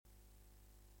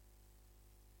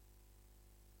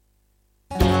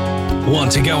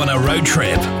Want to go on a road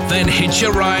trip? Then hitch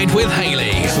a ride with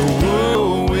Haley.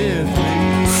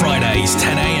 Fridays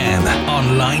 10 a.m.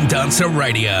 on Line Dancer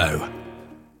Radio.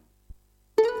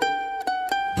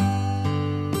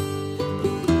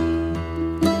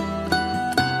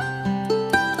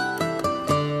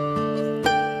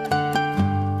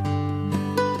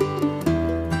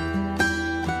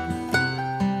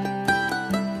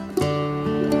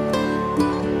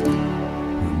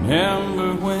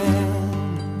 Remember when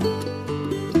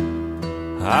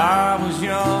I was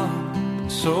young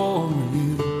and so were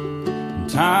you, and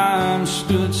time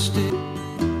stood still,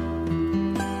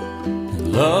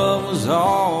 and love was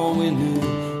all we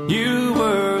knew. You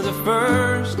were the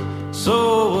first,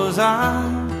 so was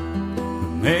I. We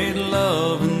made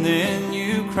love and then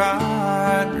you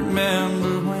cried.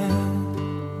 Remember when?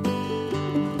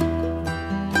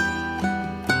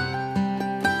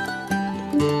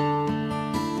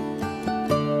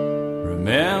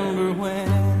 Remember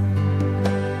when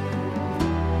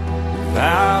we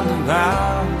vowed the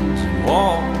vows and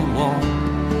walked the walk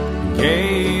and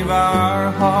gave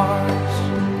our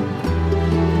hearts,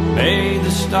 made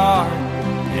the start,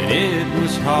 and it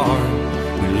was hard.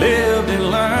 We lived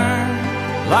and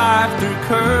learned life through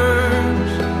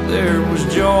curves. There was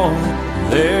joy,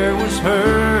 there was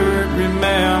hurt.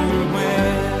 Remember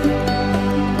when?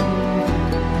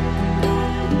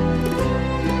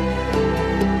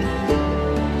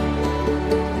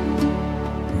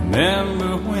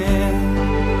 Remember when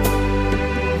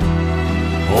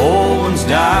old ones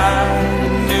died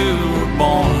and new were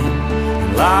born,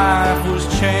 and life was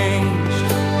changed,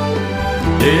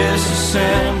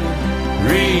 disassembled,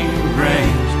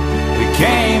 rearranged. We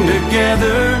came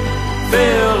together,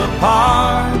 fell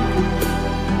apart,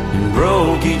 and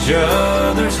broke each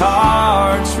other's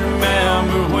hearts.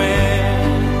 Remember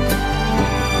when?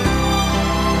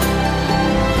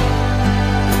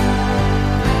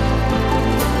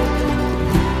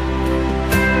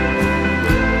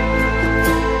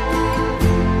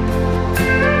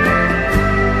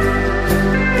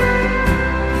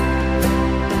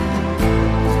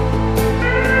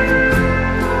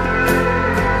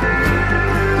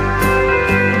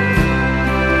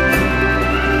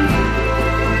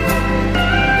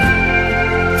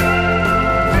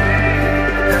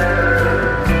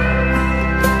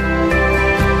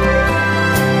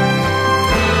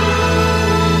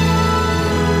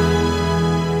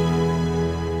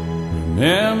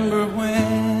 Remember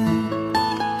when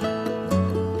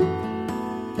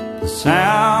the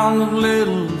sound of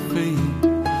little feet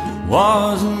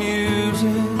was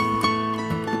music?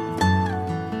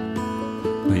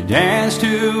 We danced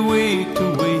to week,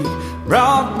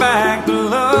 brought back the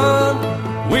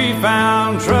love. We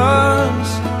found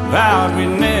trust, vowed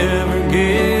we'd never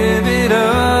give it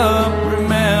up.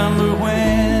 Remember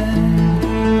when?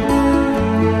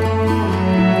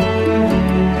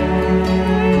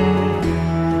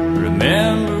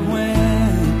 Remember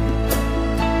when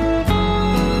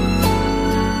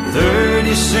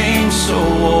 30 seems so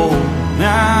old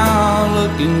now,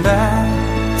 looking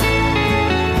back.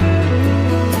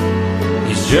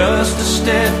 It's just a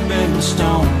stepping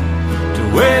stone to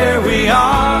where we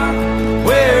are,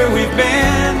 where we've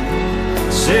been.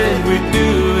 Said we'd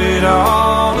do it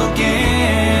all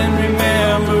again.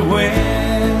 Remember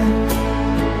when?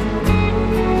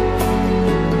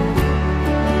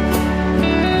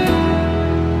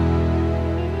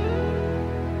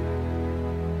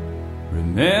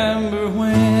 Remember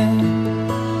when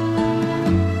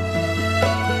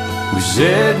we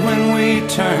said when we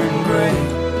turned gray,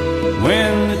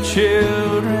 when the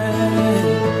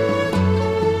children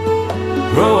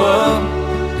grow up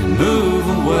and move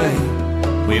away,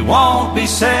 we won't be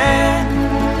sad,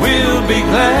 we'll be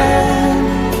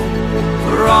glad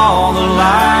for all the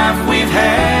life we've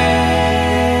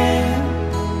had,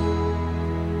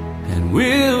 and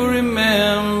we'll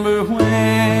remember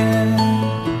when.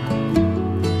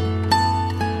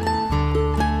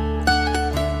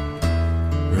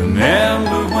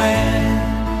 Remember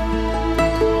when?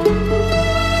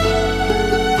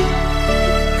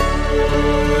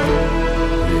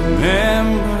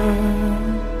 Remember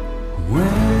when?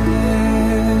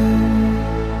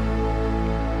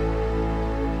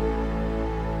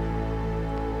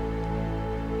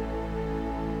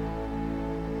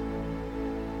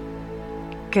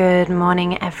 Good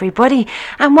morning, everybody,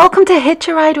 and welcome to Hitch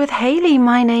a Ride with Hayley.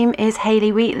 My name is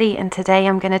Hayley Wheatley, and today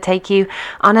I'm going to take you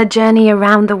on a journey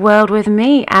around the world with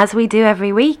me, as we do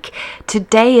every week.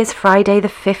 Today is Friday the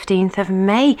 15th of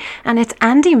May, and it's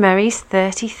Andy Murray's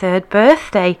 33rd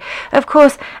birthday. Of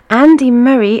course, Andy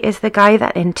Murray is the guy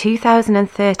that in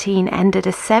 2013 ended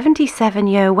a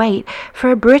 77-year wait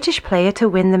for a British player to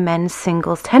win the men's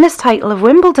singles tennis title of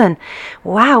Wimbledon.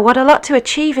 Wow, what a lot to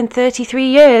achieve in 33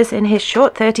 years, in his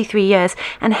short 33 years.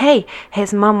 And hey,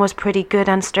 his mum was pretty good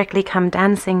on Strictly Come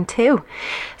Dancing too.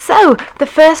 So, the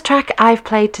first track I've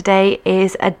played today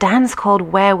is a dance called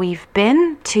Where We've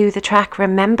Been to the track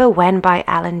Remember When by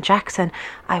Alan Jackson.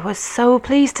 I was so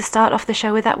pleased to start off the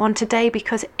show with that one today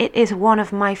because it is one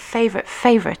of my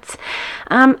favourites.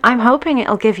 I'm hoping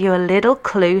it'll give you a little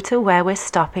clue to where we're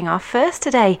stopping off first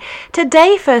today.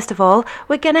 Today, first of all,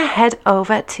 we're going to head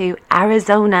over to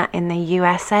Arizona in the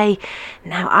USA.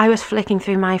 Now, I was flicking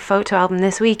through my photo album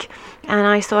this week and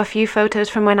I saw a few photos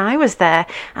from when I was there,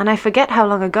 and I forget how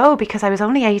long ago because I was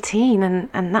only 18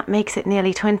 and that makes it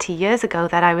nearly 20 years ago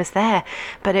that I was there.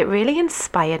 But it really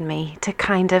inspired me to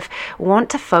kind of want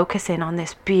to focus in on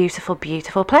this beautiful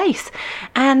place.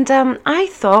 And I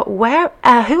thought,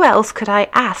 who else could I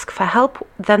ask for help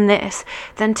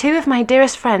than two of my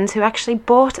dearest friends who actually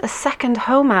bought a second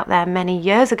home out there many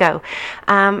years ago.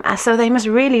 So they must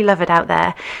really love it out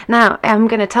there. Now, I'm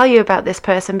going to tell you about this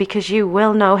person because you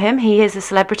will know him. He is a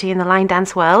celebrity in the line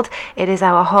dance world. It is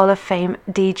our Hall of Fame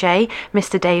DJ,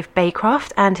 Mr. Dave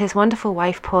Baycroft, and his wonderful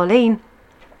wife, Pauline.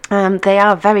 They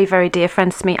are very, very dear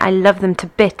friends to me. I love them to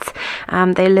bits.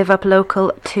 They live up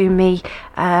local to me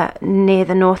near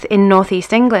the north in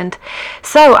northeast England.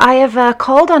 So I have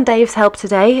called on Dave's help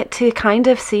today to kind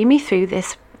of see me through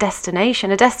this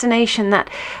destination, a destination that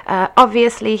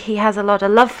obviously he has a lot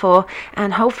of love for,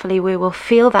 and hopefully we will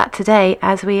feel that today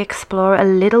as we explore a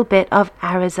little bit of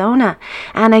Arizona.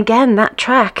 And again, that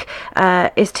track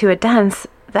is to a dance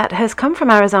that has come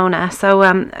from Arizona. So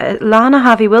Lana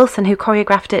Harvey Wilson, who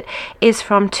choreographed it, is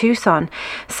from Tucson.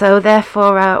 So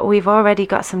therefore we've already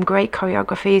got some great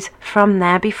choreographies from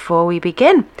there before we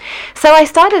begin. So I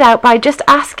started out by just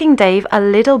asking Dave a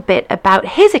little bit about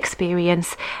his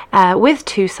experience with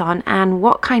Tucson and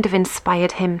what kind of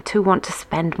inspired him to want to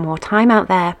spend more time out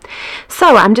there.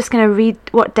 So I'm just going to read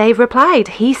what Dave replied.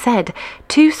 He said,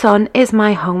 "Tucson is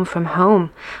my home from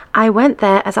home. I went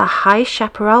there as a High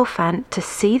Chaparral fan to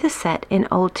see the set in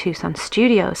Old Tucson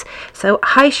Studios." So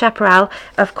High Chaparral,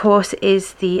 of course,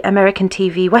 is the American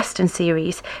TV Western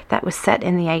series that was set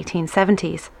in the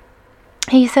 1870s.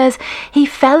 He says he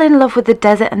fell in love with the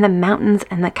desert and the mountains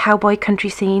and the cowboy country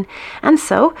scene, and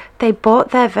so they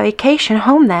bought their vacation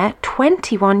home there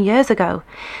 21 years ago.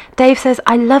 Dave says,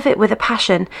 "I love it with a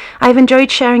passion. I've enjoyed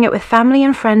sharing it with family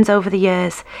and friends over the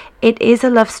years. It is a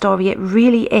love story, it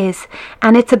really is.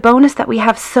 And it's a bonus that we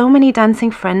have so many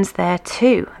dancing friends there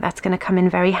too." That's going to come in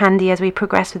very handy as we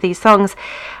progress with these songs.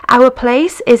 "Our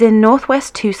place is in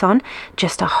northwest Tucson,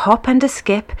 just a hop and a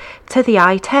skip to the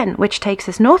I-10, which takes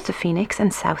us north to Phoenix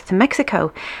and south to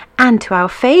Mexico, and to our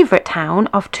favorite town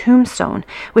of Tombstone,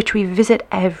 which we visit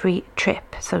every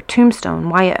trip." So Tombstone,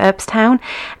 Wyatt Earp's town,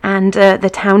 and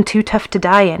the town Too Tough to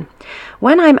Die in.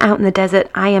 "When I'm out in the desert,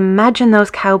 I imagine those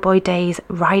cowboy days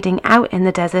riding out in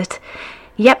the desert."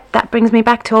 Yep, that brings me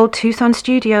back to Old Tucson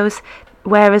Studios,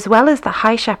 where as well as the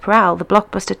High Chaparral, the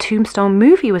blockbuster Tombstone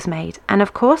movie was made, and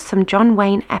of course some John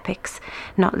Wayne epics,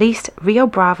 not least Rio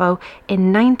Bravo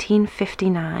in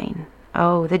 1959.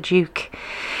 Oh, the Duke.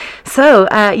 So,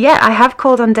 I have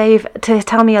called on Dave to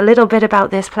tell me a little bit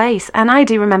about this place, and I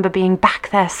do remember being back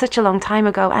there such a long time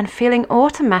ago and feeling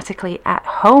automatically at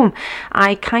home.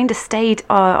 I kind of stayed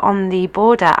on the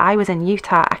border. I was in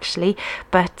Utah, actually,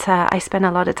 but I spent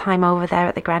a lot of time over there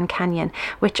at the Grand Canyon,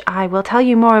 which I will tell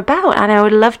you more about, and I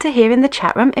would love to hear in the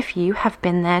chat room if you have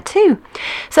been there too.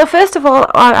 So first of all,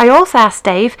 I also asked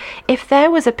Dave if there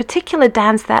was a particular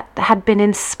dance that had been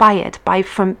inspired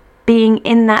from being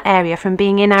in that area, from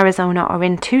being in Arizona or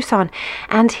in Tucson,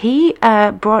 and he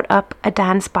brought up a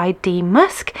dance by Dee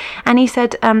Musk, and he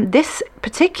said this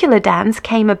particular dance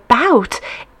came about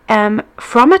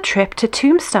from a trip to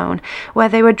Tombstone, where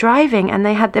they were driving and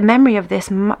they had the memory of this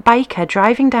biker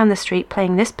driving down the street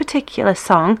playing this particular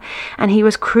song, and he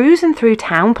was cruising through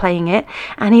town playing it,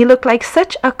 and he looked like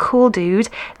such a cool dude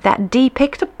that Dee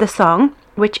picked up the song,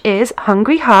 which is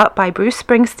Hungry Heart by Bruce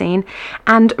Springsteen,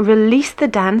 and released the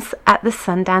dance at the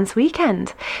Sundance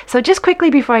weekend. So just quickly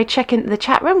before I check into the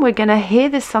chat room, we're going to hear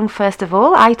this song first of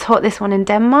all. I taught this one in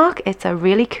Denmark. It's a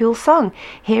really cool song.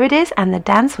 Here it is, and the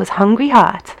dance was Hungry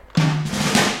Heart.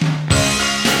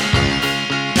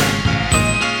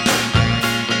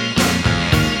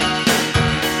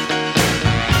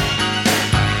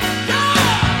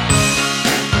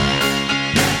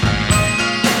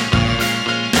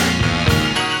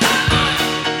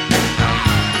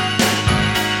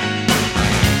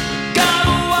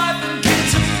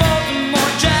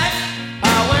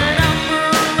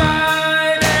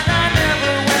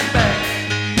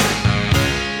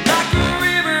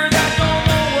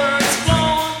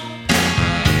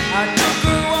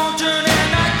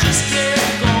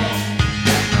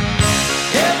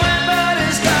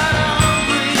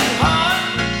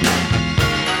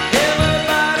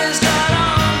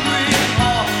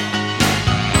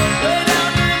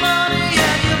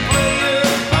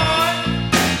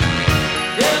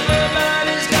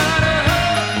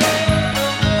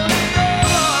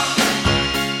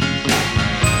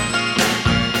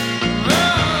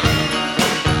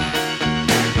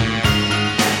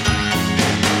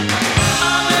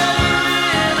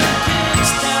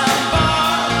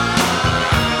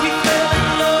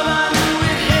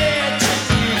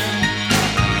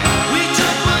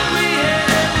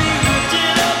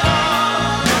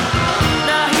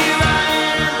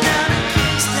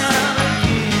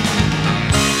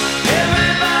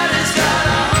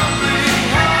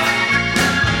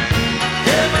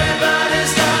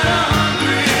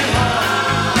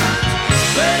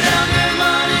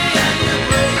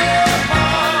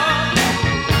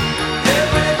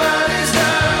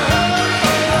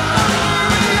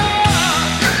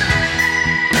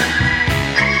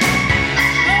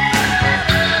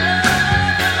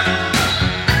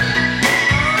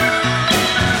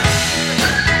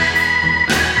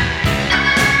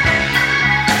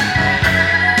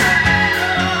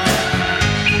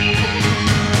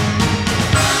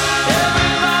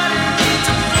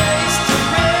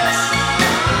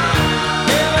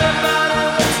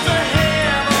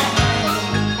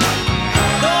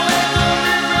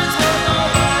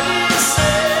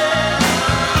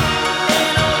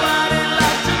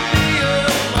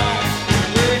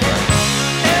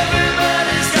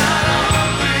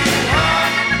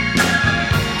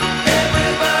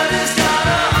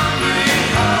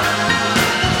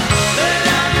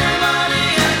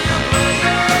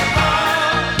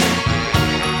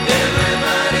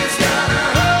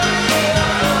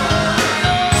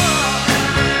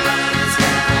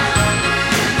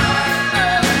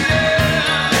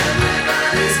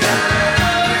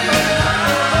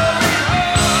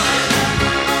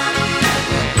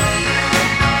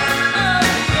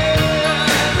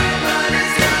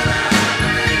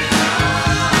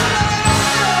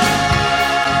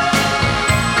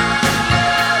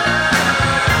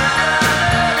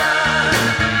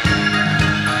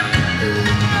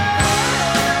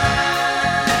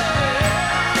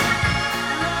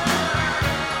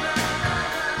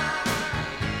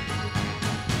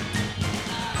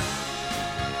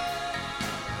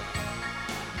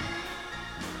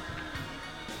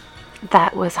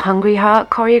 That was Hungry Heart,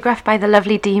 choreographed by the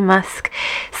lovely D Musk.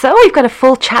 So we've got a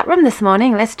full chat room this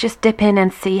morning. Let's just dip in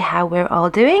and see how we're all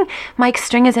doing. Mike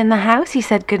Stringer's in the house. He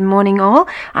said, good morning all.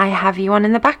 I have you on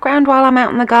in the background while I'm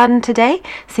out in the garden today.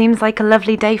 Seems like a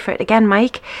lovely day for it again,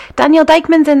 Mike. Daniel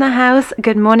Dykeman's in the house.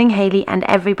 Good morning, Hayley and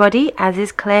everybody, as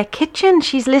is Claire Kitchen.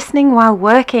 She's listening while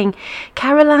working.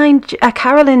 Carolyn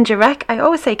Jarek. I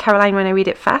always say Caroline when I read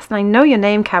it fast, and I know your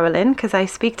name, Carolyn, because I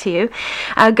speak to you.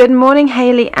 Good morning,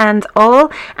 Hayley and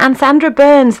all. And Sandra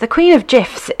Burns, the queen of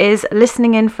GIFs, is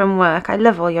listening in from work. I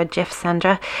love all your GIFs,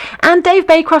 Sandra. And Dave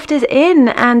Baycroft is in,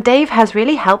 and Dave has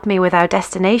really helped me with our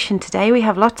destination today. We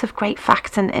have lots of great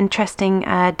facts and interesting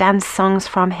dance songs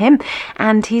from him,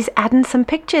 and he's adding some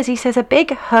pictures. He says, a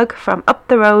big hug from up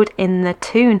the road in the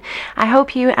Toon. I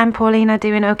hope you and Pauline are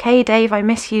doing okay, Dave. I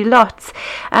miss you lots.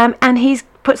 And he's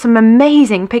put some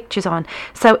amazing pictures on.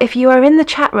 So if you are in the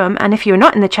chat room, and if you're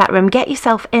not in the chat room, get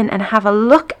yourself in and have a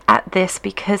look at this,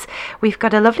 because we've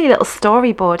got a lovely little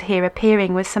storyboard here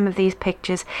appearing with some of these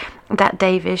pictures that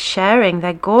Dave is sharing.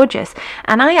 They're gorgeous.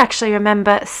 And I actually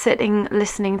remember sitting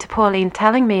listening to Pauline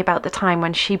telling me about the time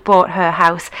when she bought her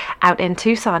house out in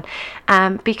Tucson,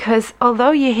 because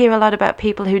although you hear a lot about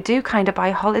people who do kind of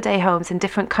buy holiday homes in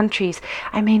different countries,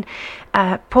 I mean,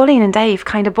 Pauline and Dave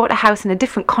kind of bought a house in a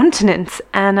different continent,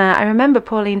 and I remember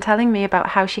Pauline telling me about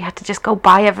how she had to just go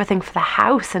buy everything for the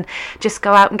house and just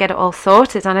go out and get it all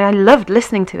sorted, and I loved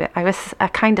listening to it. I was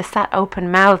kind of sat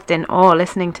open-mouthed in awe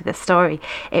listening to the story.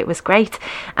 It was great.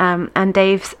 And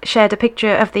Dave's shared a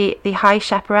picture of the High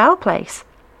Chaparral place.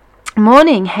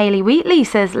 Morning, Hayley Wheatley,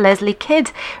 says Leslie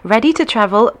Kidd, ready to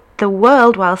travel the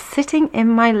world while sitting in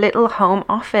my little home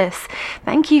office.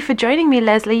 Thank you for joining me,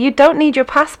 Leslie. You don't need your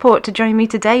passport to join me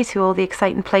today to all the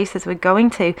exciting places we're going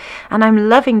to. And I'm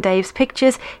loving Dave's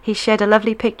pictures. He shared a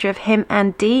lovely picture of him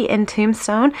and Dee in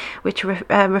Tombstone, which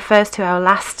refers to our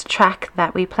last track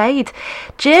that we played.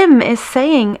 Jim is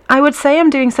saying, I would say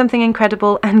I'm doing something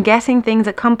incredible and getting things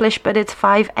accomplished, but it's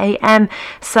 5 a.m.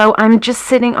 So I'm just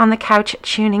sitting on the couch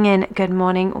tuning in. Good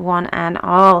morning, one and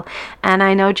all. And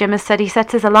I know Jim has said he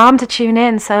sets his alarm to tune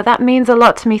in, so that means a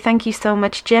lot to me. Thank you so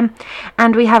much, Jim.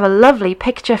 And we have a lovely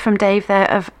picture from Dave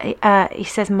there of he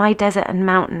says my desert and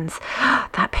mountains.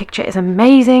 That picture is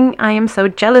amazing. I am so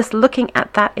jealous looking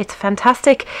at that. It's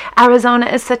fantastic. Arizona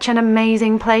is such an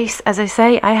amazing place. As I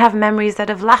say, I have memories that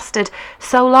have lasted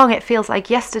so long it feels like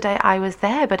yesterday I was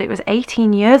there, but it was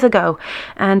 18 years ago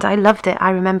and I loved it.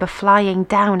 I remember flying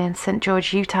down in St.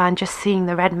 George, Utah, and just seeing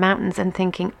the red mountains and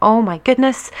thinking, oh my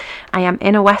goodness, I am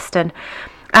in a Western.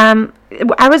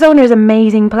 Arizona is an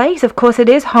amazing place. Of course, it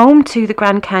is home to the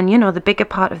Grand Canyon, or the bigger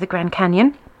part of the Grand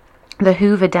Canyon, the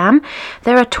Hoover Dam.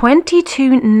 There are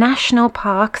 22 national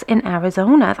parks in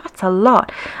Arizona. That's a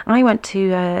lot. I went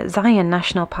to Zion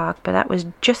National Park, but that was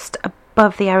just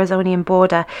above the Arizonian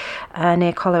border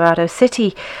near Colorado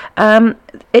City. There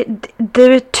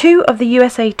are two of the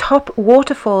USA top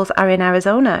waterfalls are in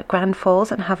Arizona, Grand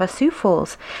Falls and Havasu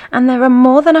Falls, and there are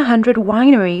more than 100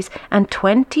 wineries and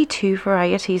 22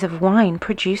 varieties of wine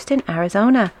produced in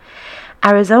Arizona.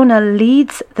 Arizona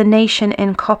leads the nation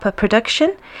in copper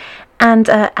production, and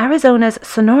Arizona's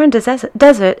Sonoran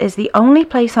Desert is the only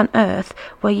place on Earth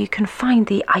where you can find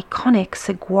the iconic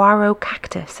saguaro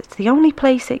cactus. It's the only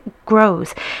place it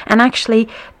grows, and actually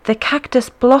the cactus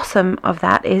blossom of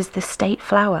that is the state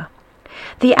flower.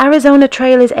 The Arizona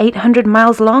Trail is 800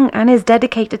 miles long and is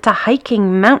dedicated to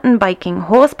hiking, mountain biking,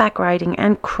 horseback riding,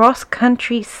 and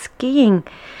cross-country skiing.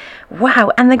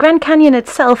 Wow, and the Grand Canyon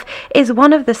itself is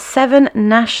one of the 7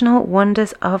 national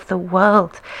wonders of the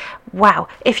world. Wow,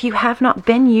 if you have not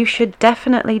been, you should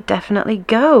definitely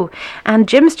go. And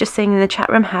Jim's just saying in the chat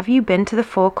room, have you been to the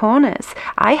Four Corners?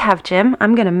 I have, Jim.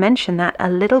 I'm going to mention that a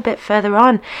little bit further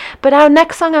on. But our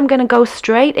next song I'm going to go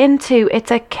straight into.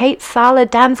 It's a Kate Sala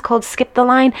dance called Skip the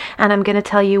Line, and I'm going to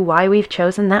tell you why we've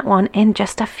chosen that one in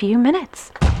just a few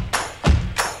minutes.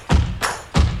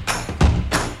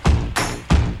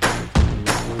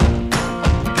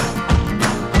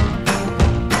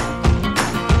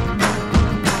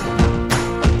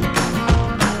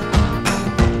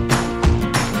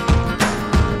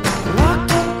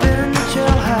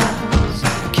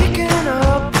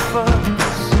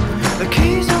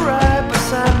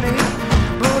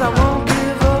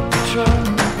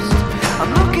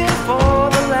 I'm looking for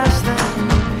the last thing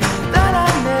that I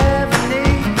never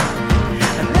need.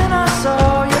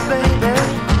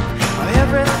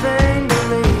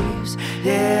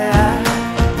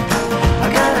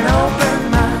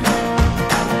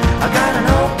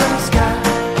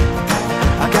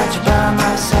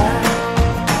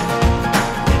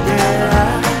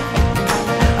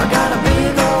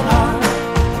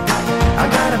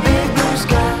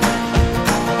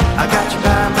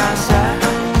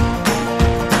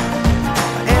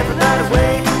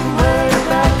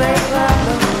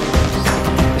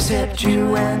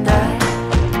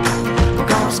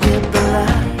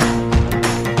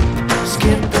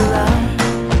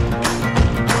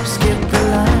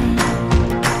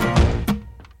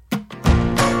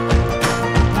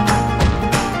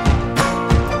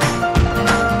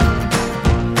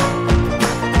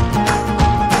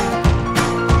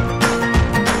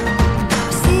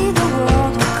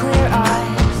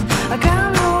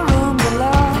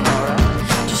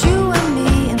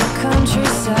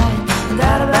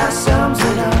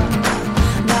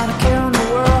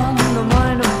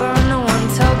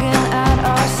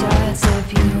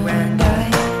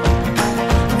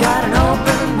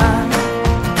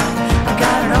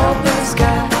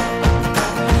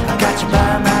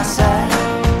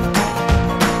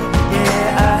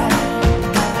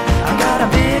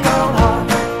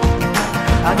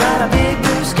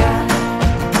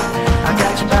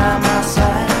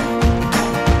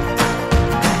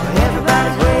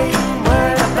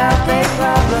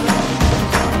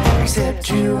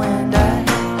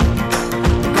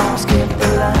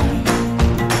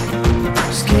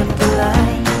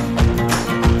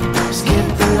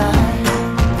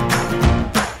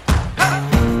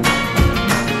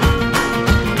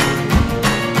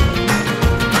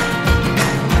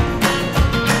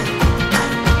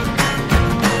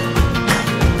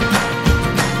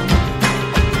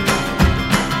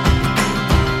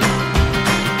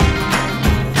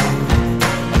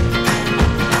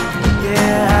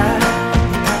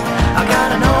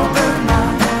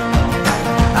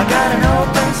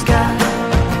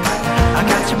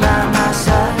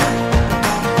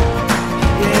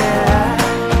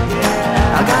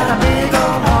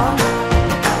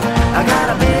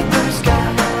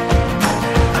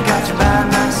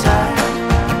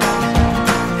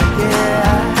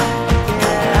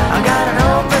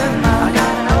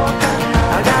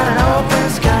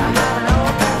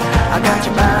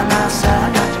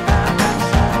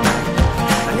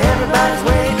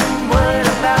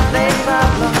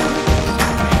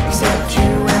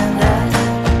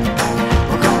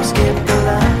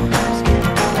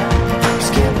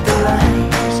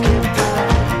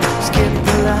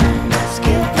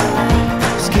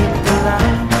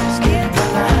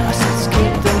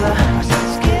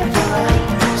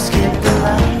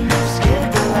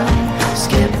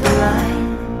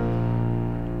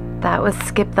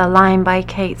 Skip the Line by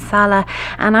Kate Sala,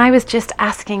 and I was just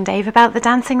asking Dave about the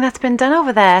dancing that's been done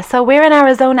over there. So we're in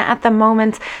Arizona at the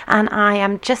moment, and I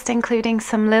am just including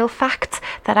some little facts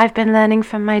that I've been learning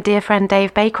from my dear friend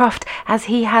Dave Baycroft, as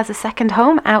he has a second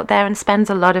home out there and spends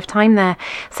a lot of time there.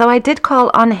 So I did call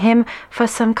on him for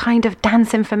some kind of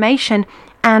dance information.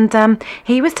 And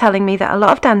he was telling me that a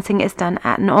lot of dancing is done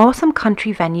at an awesome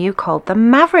country venue called the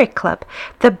Maverick Club,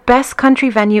 the best country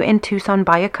venue in Tucson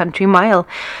by a country mile.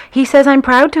 He says, I'm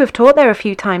proud to have taught there a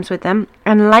few times with them,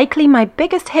 and likely my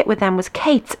biggest hit with them was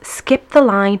Kate's Skip the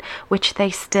Line, which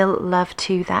they still love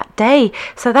to that day.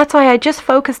 So that's why I just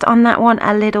focused on that one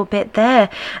a little bit there.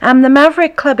 The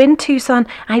Maverick Club in Tucson,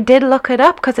 I did look it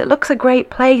up because it looks a great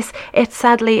place. It's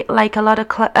sadly, like a lot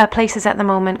of places at the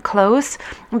moment, closed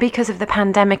because of the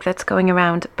pandemic that's going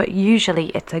around, but usually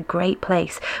it's a great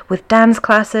place with dance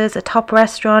classes, a top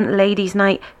restaurant, ladies'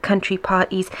 night, country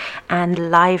parties,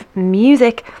 and live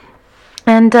music.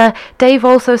 And Dave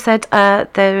also said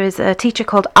there is a teacher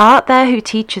called Art there who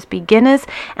teaches beginners,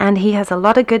 and he has a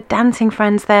lot of good dancing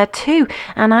friends there too.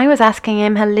 And I was asking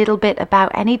him a little bit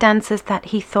about any dances that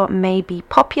he thought may be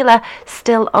popular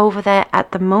still over there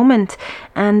at the moment.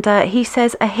 And he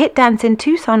says a hit dance in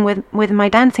Tucson with my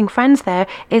dancing friends there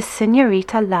is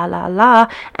Senorita La La La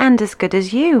and As Good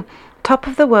As You, top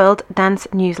of the world dance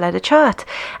newsletter chart.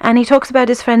 And he talks about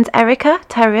his friends Erica,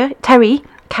 Terry,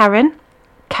 Karen,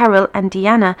 Carol and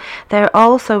Deanna. They're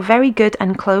also very good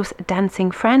and close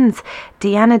dancing friends.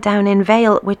 Deanna down in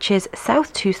Vail, which is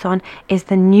South Tucson, is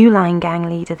the New Line gang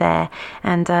leader there,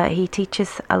 and he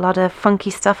teaches a lot of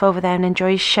funky stuff over there and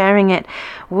enjoys sharing it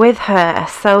with her.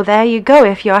 So there you go.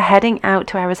 If you're heading out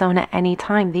to Arizona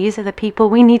anytime, these are the people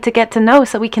we need to get to know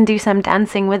so we can do some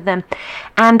dancing with them.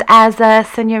 And as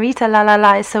Senorita La La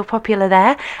La is so popular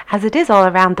there, as it is all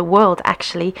around the world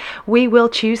actually, we will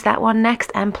choose that one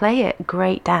next and play it.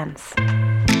 Great dance.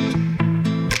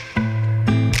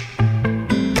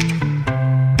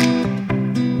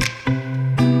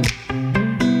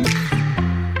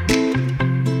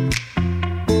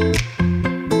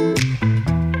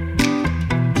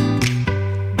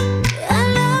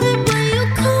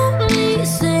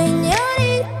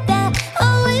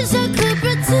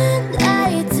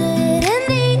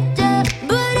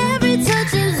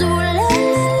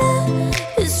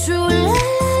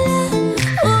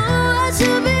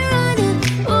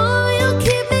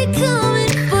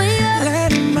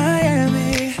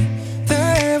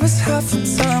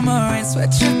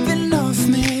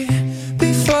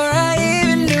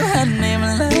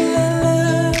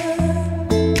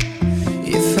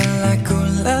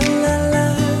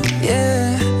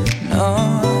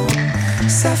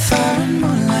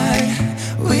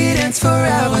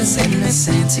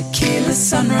 Tequila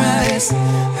sunrise,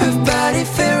 her body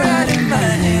fit right in my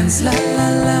hands, la la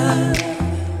la.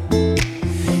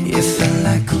 You felt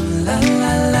like ooh la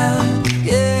la la,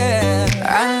 yeah.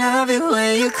 I love it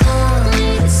when you call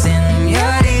me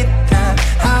señorita.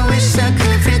 I wish I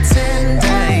could pretend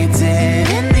I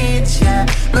didn't need ya,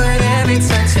 but every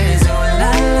touch is ooh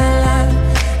la la la.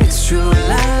 It's true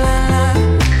la la la.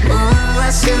 Ooh,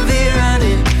 I should be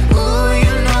running. Ooh,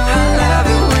 you know I love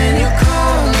it when you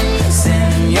call me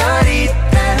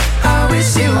señorita. I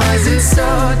wish it wasn't so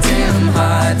damn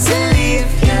hard to leave,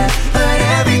 yeah, but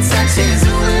every touch is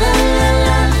ooh la la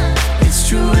la. It's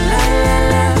true la la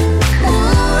la.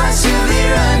 Ooh, I should be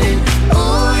running.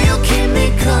 Ooh, you keep me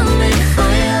coming for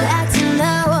you. Back in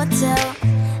the hotel,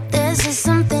 there's just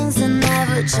some things that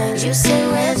never change. You say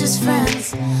we're just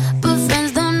friends, but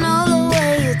friends don't know the way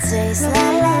you taste. La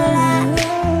la la.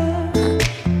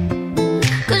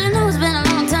 Cause you know it's been a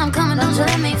long time coming, don't you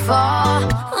let me fall.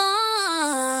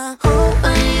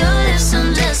 When your lips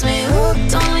undress me,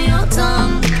 hooked on your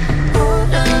tongue.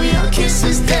 Love your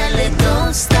kisses deadly,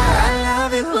 don't stop. I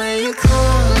love it when you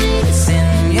call me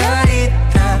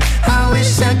señorita. I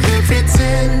wish I could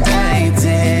pretend I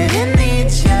didn't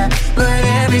need ya, but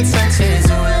every touch is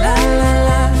ooh la la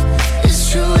la.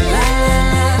 It's true la la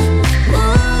la.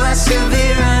 Ooh, I should be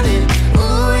running.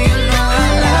 Ooh, you know I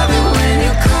love it when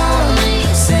you call me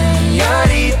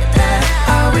señorita.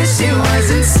 I wish it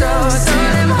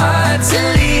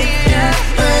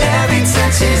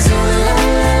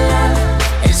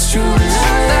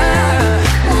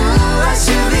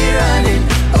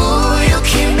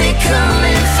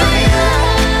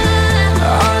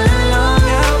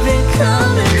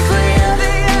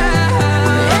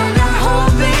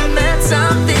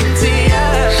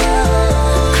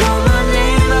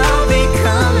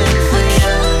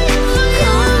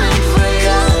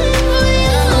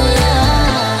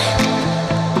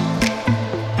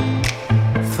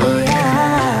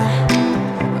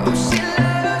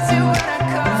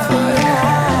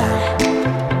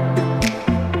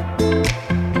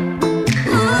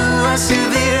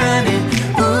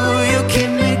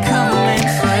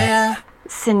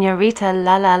Senorita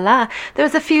La La La. There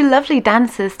was a few lovely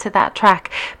dances to that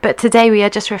track, but today we are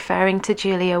just referring to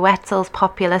Julia Wetzel's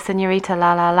popular Senorita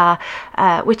La La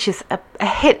La, which is a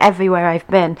hit everywhere I've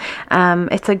been.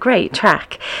 It's a great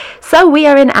track. So we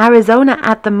are in Arizona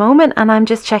at the moment, and I'm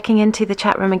just checking into the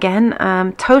chat room again.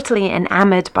 Totally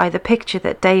enamored by the picture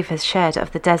that Dave has shared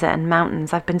of the desert and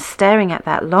mountains. I've been staring at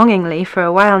that longingly for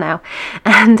a while now.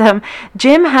 And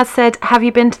Jim has said, have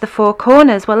you been to the Four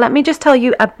Corners? Well, let me just tell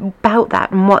you about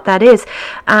that and what that is.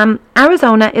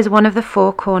 Arizona is one of the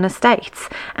Four Corner states,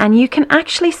 and you can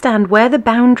actually stand where the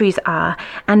boundaries are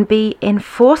and be in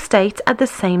 4 states at the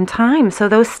same time. So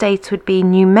those states would be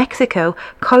New Mexico,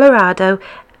 Colorado,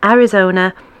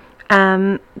 Arizona.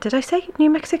 Did I say New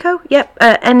Mexico? Yep.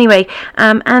 Anyway,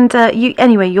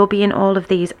 you'll be in all of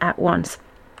these at once.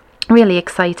 Really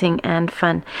exciting and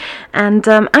fun. And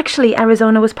actually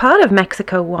Arizona was part of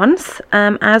Mexico once,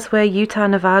 as were Utah,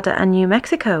 Nevada and New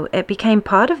Mexico. It became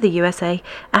part of the USA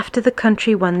after the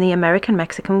country won the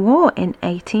American-Mexican War in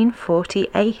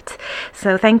 1848.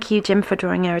 So thank you, Jim, for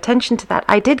drawing our attention to that.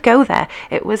 I did go there.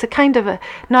 It was a kind of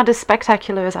not as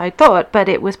spectacular as I thought, but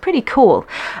it was pretty cool.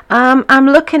 I'm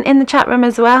looking in the chat room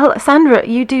as well. Sandra,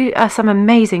 you do some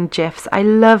amazing GIFs. I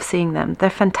love seeing them. They're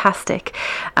fantastic.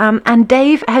 And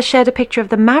Dave has shared a picture of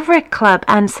the Maverick Club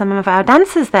and some of our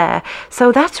dancers there,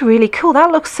 so that's really cool. That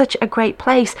looks such a great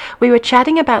place. We were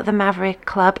chatting about the Maverick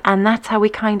Club, and that's how we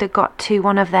kind of got to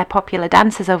one of their popular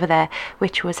dances over there,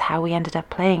 which was how we ended up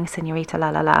playing Senorita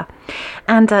La La La.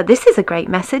 And this is a great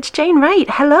message. Jane Wright,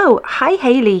 hello. Hi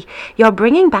Hayley, you're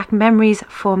bringing back memories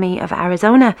for me of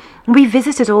Arizona. We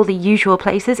visited all the usual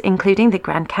places, including the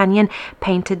Grand Canyon,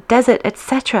 Painted Desert,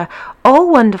 etc. All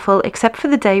wonderful, except for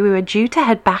the day we were due to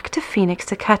head back to Phoenix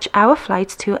to catch our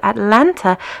flights to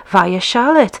Atlanta via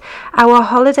Charlotte. Our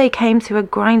holiday came to a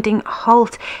grinding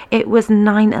halt. It was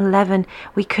 9/11.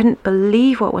 We couldn't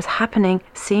believe what was happening,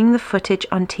 seeing the footage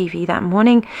on TV that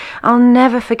morning. I'll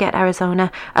never forget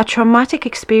Arizona. A traumatic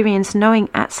experience knowing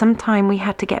at some time we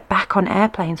had to get back on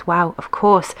airplanes. Wow, of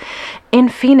course. In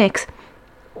Phoenix,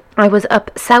 I was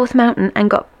up South Mountain and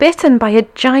got bitten by a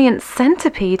giant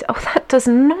centipede. Oh, that does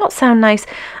not sound nice.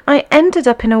 I ended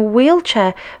up in a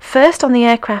wheelchair, first on the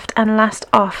aircraft and last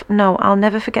off. No, I'll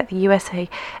never forget the USA,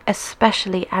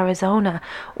 especially Arizona.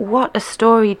 What a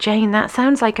story, Jane. That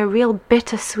sounds like a real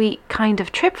bittersweet kind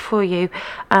of trip for you,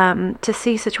 to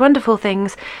see such wonderful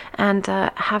things and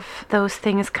have those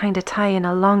things kind of tie in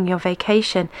along your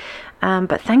vacation.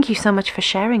 But thank you so much for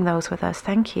sharing those with us.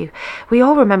 Thank you. We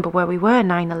all remember where we were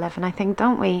 9/11, I think,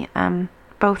 don't we?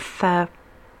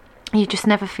 You just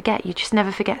never forget. You just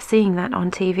never forget seeing that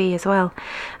on TV as well.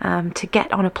 To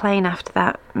get on a plane after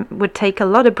that would take a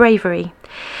lot of bravery.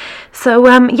 So,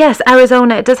 yes,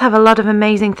 Arizona, it does have a lot of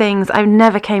amazing things. I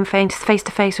never came face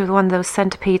to face with one of those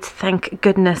centipedes. Thank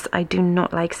goodness. I do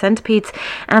not like centipedes.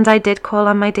 And I did call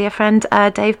on my dear friend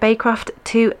Dave Baycroft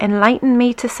to enlighten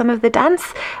me to some of the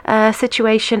dance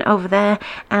situation over there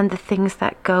and the things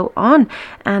that go on.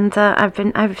 And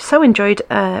I've so enjoyed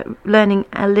learning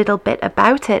a little bit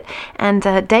about it. And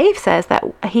Dave says that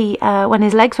he, when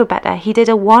his legs were better, he did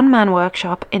a one-man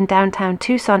workshop in downtown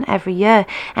Tucson every year.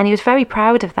 And he was very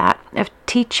proud of that, of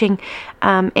teaching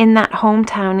in that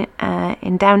hometown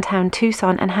in downtown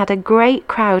Tucson, and had a great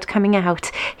crowd coming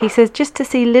out. He says, just to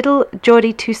see little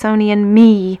Geordie Tucsonian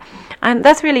me. And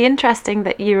that's really interesting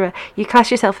that you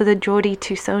class yourself as a Geordie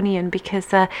Tucsonian,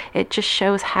 because it just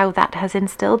shows how that has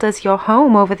instilled as your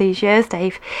home over these years,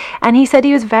 Dave. And he said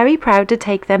he was very proud to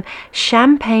take them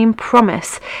Champagne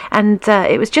Promise, and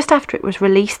it was just after it was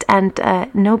released, and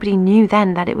nobody knew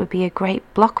then that it would be a great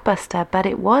blockbuster, but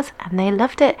it was, and they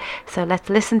loved it. So let's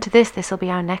listen to this. This will be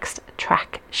our next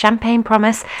track, Champagne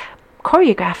Promise,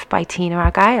 choreographed by Tina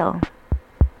Argyle.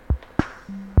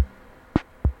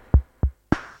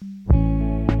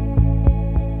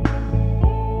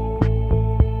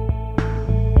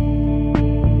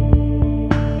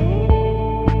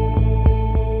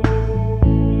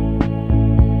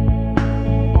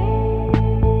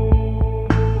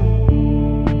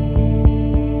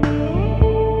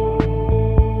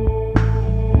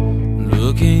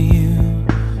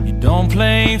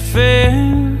 Play fair,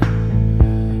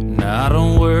 not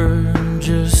a word,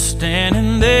 just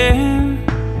standing there.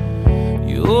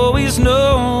 You always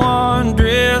know what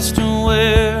dress to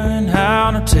wear and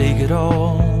how to take it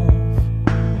off.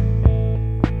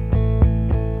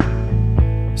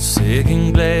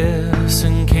 Second glass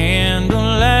and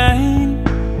candlelight,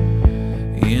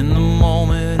 in the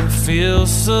moment it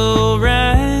feels so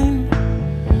right.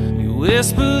 You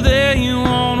whisper that you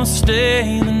wanna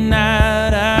stay the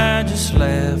night. I just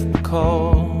laugh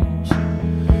because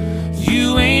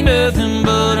you ain't nothing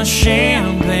but a shame.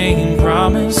 champagne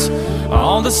promise.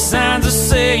 All the signs are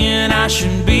saying I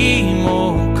should be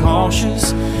more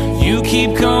cautious. You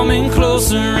keep coming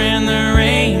closer and there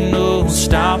ain't no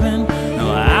stopping. No,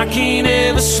 I can't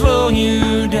ever slow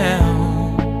you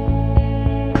down.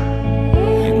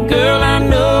 Girl, I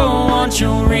know what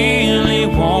you really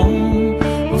want.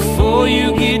 Before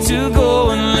you get to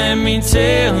going, let me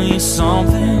tell you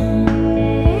something.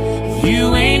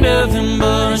 You ain't nothing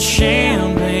but a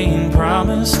champagne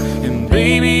promise, and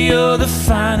baby, you're the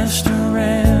finest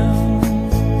around.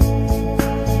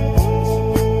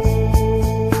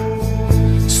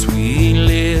 Sweet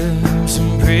lips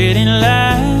and pretty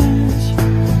lies,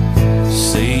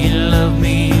 say you love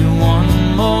me one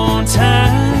more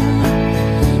time,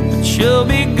 but you'll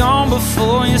be gone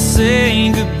before you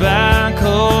say goodbye,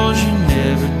 'cause you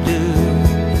never do.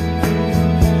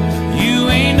 You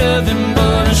ain't nothing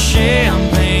but a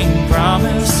champagne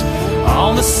promise.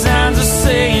 All the signs are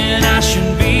saying I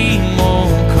should be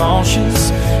more cautious.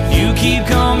 You keep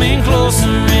coming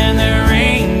closer and there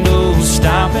ain't no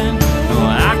stopping. No,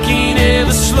 I can't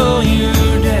ever slow you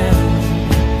down.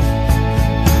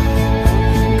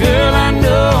 Girl, I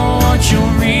know what you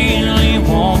really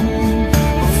want.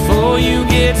 Before you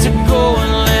get to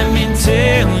going, let me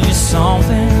tell you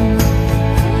something.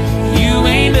 You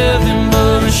ain't nothing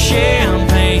but a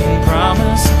champagne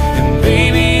promise, and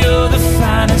baby, you're the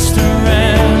finest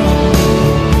around.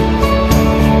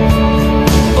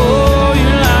 Oh,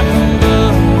 you're like a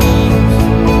buzz,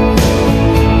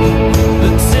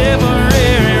 the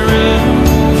temporary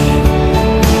rush.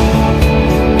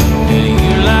 Yeah,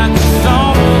 you're like a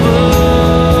thought of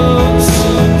us,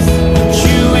 but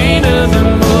you ain't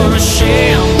nothing but a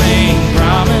champagne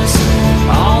promise.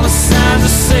 All the signs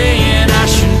are saying I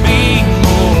should be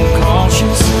more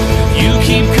cautious. You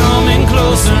keep coming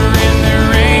closer and there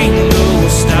ain't no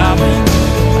stopping.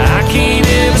 I can't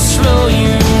ever slow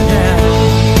you down.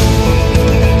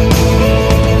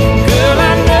 Girl,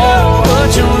 I know what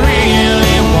you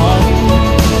really want.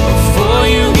 Before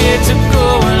you get to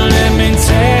going, let me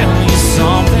tell you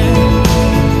something.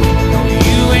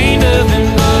 You ain't nothing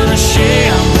but a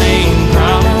champagne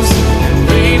promise, and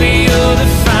baby, you're the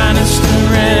finest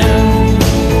around.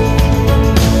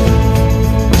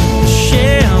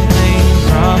 Champagne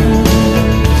promise,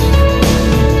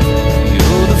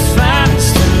 you're the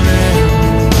finest around.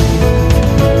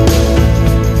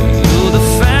 You're the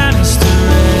finest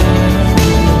around.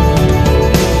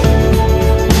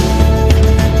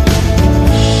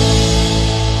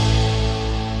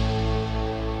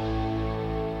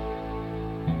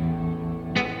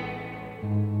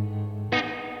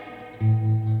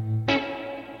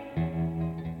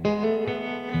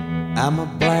 I'm a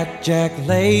blackjack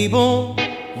label,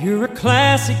 you're a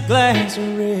classic glass of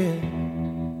red.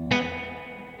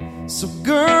 So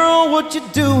girl, what you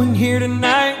doing here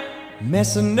tonight,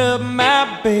 messing up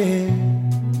my bed?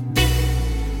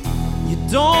 You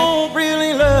don't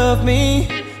really love me,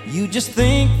 you just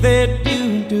think that you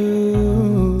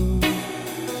do.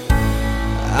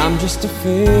 I'm just a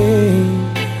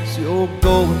phase you're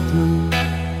going through.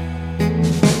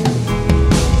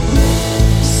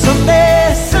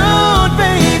 Someday soon,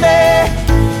 baby,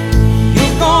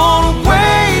 you're gonna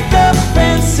wake up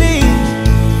and see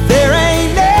there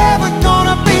ain't never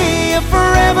gonna be a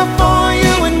forever for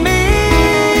you and me.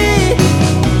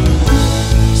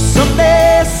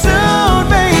 Someday soon,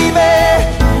 baby,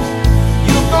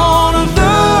 you're gonna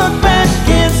look back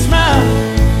and smile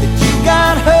that you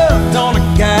got hooked on a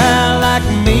guy like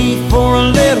me for a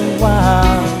little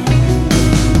while.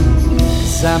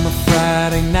 'Cause I'm a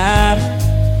Friday night,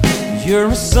 you're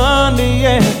a Sunday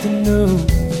afternoon.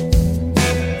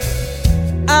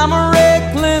 I'm a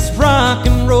reckless rock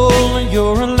and roll, and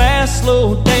you're a last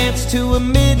slow dance to a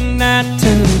midnight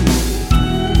tune.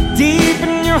 Deep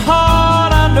in your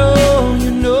heart, I know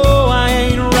you know I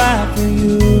ain't right for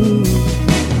you.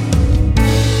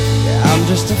 Yeah, I'm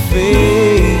just a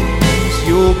phase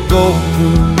you're going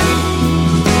through.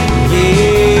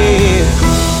 Yeah.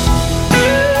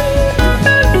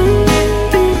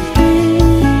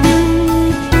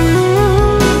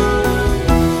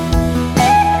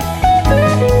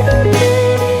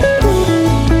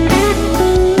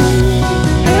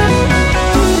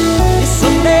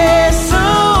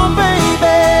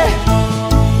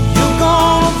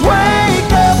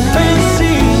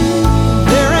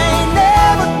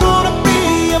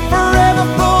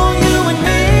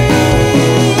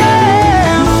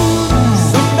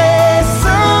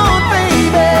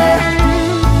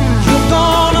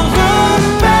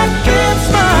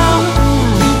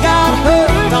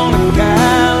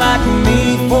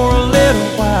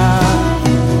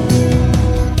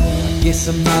 guess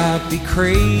I might be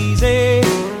crazy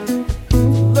for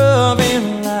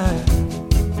loving life.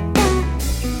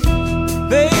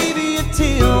 Baby,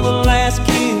 until the last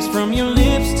kiss from your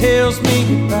lips tells me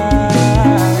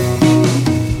goodbye,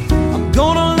 I'm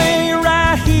gonna lay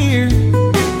right here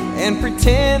and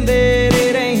pretend that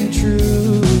it ain't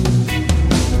true,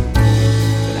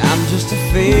 that I'm just a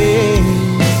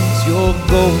phase you're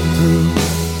going through.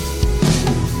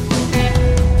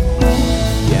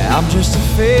 Yeah, I'm just a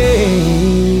phase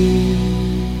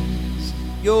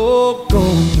you're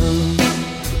going through.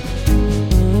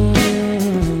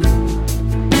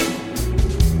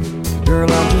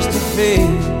 Girl, I'm just a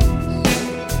phase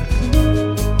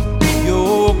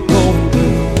you're going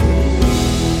through.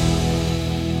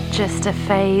 Just a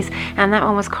Phase, and that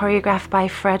one was choreographed by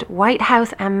Fred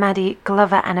Whitehouse and Maddie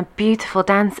Glover, and a beautiful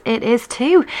dance it is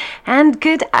too. And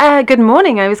good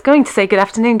morning, I was going to say good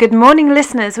afternoon, good morning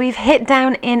listeners. We've hit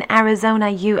down in Arizona,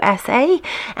 USA,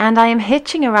 and I am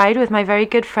hitching a ride with my very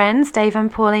good friends Dave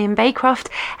and Pauline Baycroft,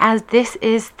 as this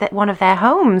is one of their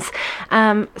homes.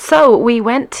 So we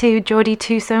went to Geordie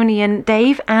Tusoni and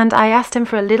Dave, and I asked him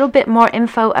for a little bit more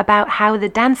info about how the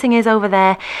dancing is over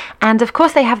there. And of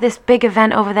course they have this big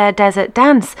event over there, Desert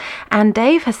Dance, and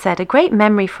Dave has said a great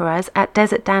memory for us at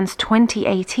Desert Dance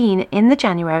 2018 in the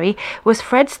January was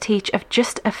Fred's teach of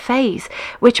Just a Phase,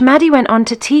 which Maddie went on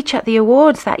to teach at the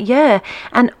awards that year.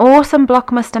 An awesome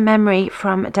blockbuster memory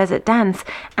from Desert Dance,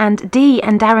 and Dee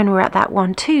and Darren were at that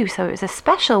one too, so it was a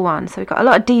special one. So we got a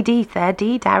lot of DD there,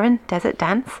 Dee, Darren, Desert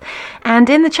Dance. And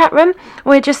in the chat room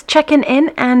we're just checking in,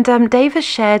 and Dave has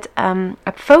shared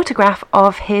a photograph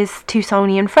of his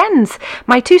Tucsonian friends,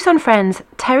 my Tucson friends,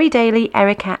 Terry Daly,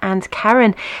 Erica and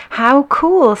Karen. How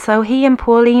cool. So he and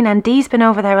Pauline and Dee's been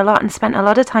over there a lot and spent a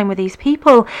lot of time with these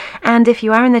people, and if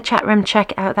you are in the chat room,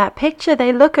 check out that picture.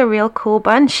 They look a real cool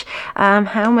bunch.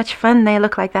 How much fun they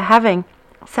look like they're having.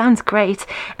 Sounds great.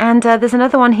 And there's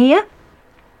another one here.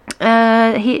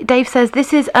 Dave says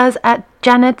this is us at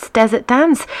Janet's Desert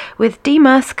Dance with Dee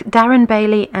Musk, Darren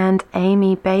Bailey and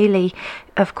Amy Bailey.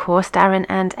 Of course, Darren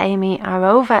and Amy are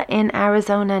over in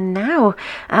Arizona now.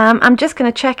 I'm just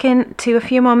going to check in to a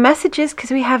few more messages because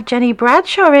we have Jenny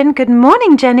Bradshaw in. Good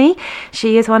morning, Jenny.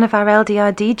 She is one of our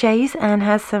LDR DJs and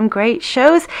has some great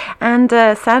shows. And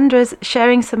Sandra's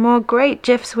sharing some more great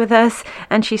GIFs with us.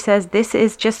 And she says, this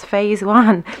is just phase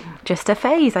one. Just a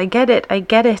phase. I get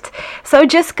it. So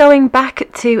just going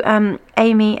back to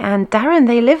Amy and Darren,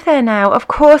 they live there now. Of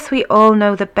course, we all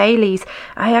know the Baileys.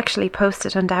 I actually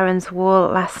posted on Darren's wall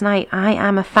last night. I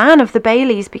am a fan of the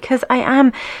Baileys because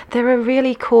they're a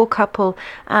really cool couple.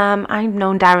 I've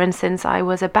known Darren since I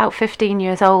was about 15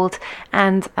 years old,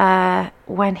 and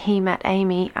when he met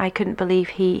Amy, I couldn't believe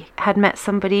he had met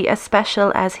somebody as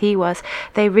special as he was.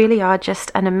 They really are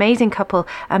just an amazing couple,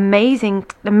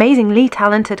 amazingly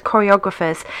talented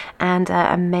choreographers, and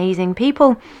amazing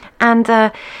people.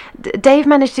 And Dave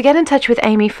managed to get in touch with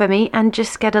Amy for me and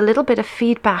just get a little bit of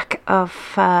feedback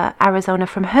of Arizona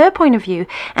from her point of view.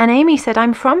 And Amy said,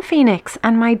 I'm from Phoenix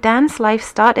and my dance life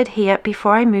started here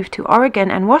before I moved to Oregon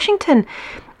and Washington.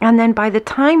 And then by the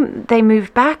time they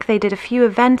moved back, they did a few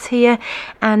events here,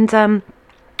 and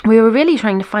we were really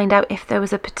trying to find out if there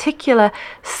was a particular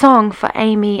song for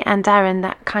Amy and Darren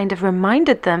that kind of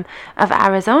reminded them of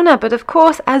Arizona. But of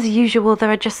course, as usual,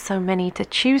 there are just so many to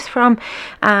choose from.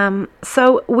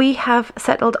 So we have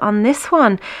settled on this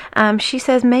one. She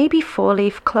says maybe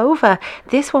 4-Leaf Clover.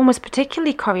 This one was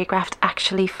particularly choreographed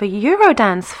actually for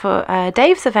Eurodance, for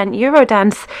Dave's event,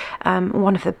 Eurodance,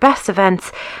 one of the best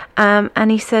events.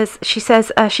 And she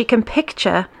says she can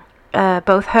picture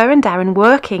both her and Darren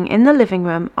working in the living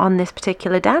room on this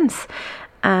particular dance.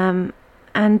 And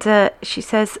she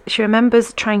says she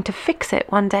remembers trying to fix it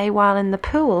one day while in the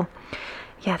pool.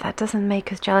 Yeah, that doesn't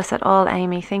make us jealous at all,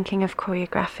 Amy, thinking of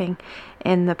choreographing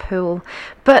in the pool.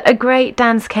 But a great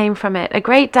dance came from it, a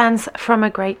great dance from a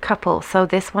great couple. So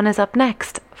this one is up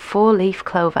next, 4-Leaf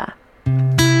Clover.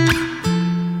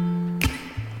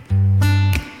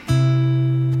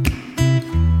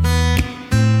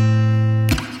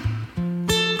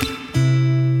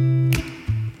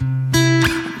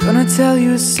 Gonna tell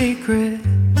you a secret,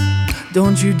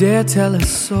 don't you dare tell a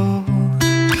soul.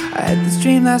 I had this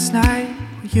dream last night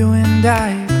where you and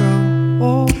I grow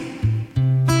old.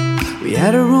 We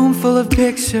had a room full of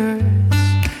pictures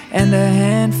and a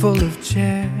handful of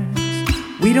chairs.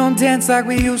 We don't dance like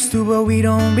we used to, but we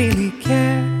don't really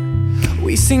care.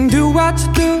 We sing do what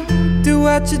you do, do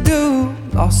what you do,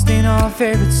 lost in our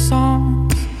favorite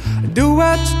songs. Do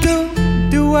what you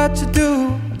do what you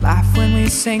do, laugh when we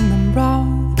sing them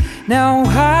wrong. Now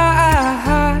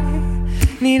I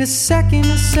need a second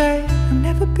to say I'll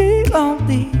never be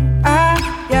lonely. I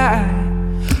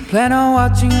Plan on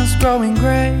watching us growing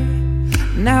gray.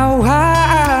 Now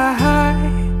I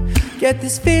get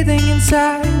this feeling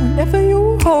inside whenever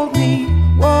you hold me.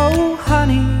 Whoa,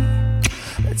 honey,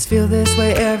 let's feel this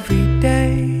way every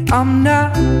day. I'm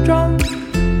not drunk,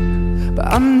 but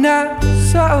I'm not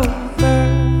sober.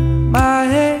 My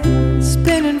head's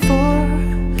spinning for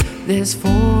this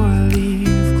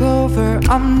four-leaf clover.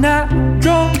 I'm not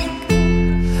drunk,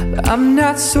 but I'm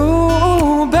not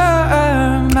sober.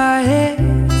 My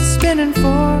head's spinning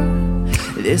for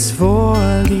this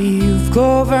four-leaf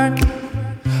clover.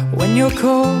 When you're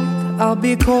cold, I'll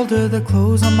be colder. The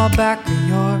clothes on my back are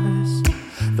yours.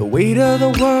 The weight of the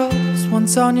world is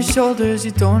once on your shoulders.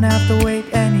 You don't have to wait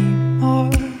anymore.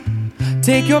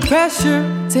 Take your pressure,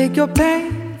 take your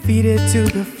pain, feed it to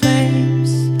the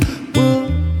flames. We'll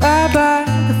lie by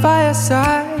the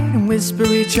fireside and whisper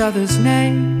each other's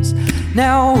names.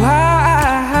 Now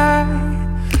I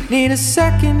need a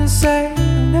second to say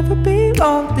I'll never be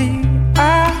lonely.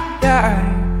 I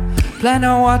plan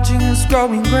on watching us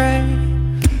growing gray.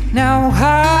 Now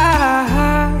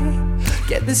I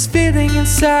get this feeling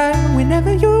inside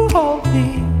whenever you hold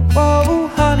me. Oh,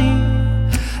 honey,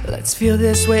 let's feel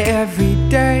this way every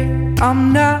day.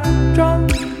 I'm not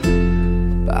drunk,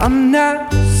 but I'm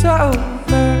not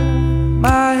sober.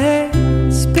 My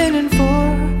head's spinning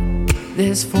for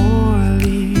this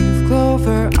four-leaf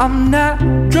clover. I'm not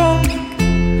drunk,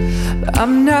 but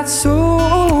I'm not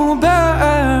sober.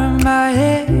 My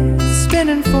head's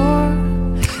spinning for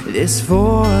this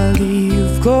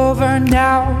four-leaf clover.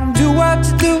 Now do what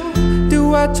you do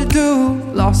what you do.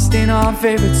 Lost in our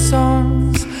favorite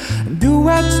songs. Do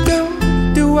what you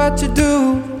do what you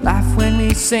do. Laugh when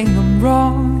we sing them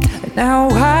wrong. And now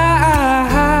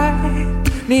I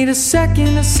need a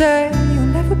second to say you'll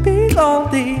never be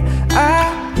lonely. I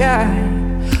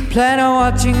plan on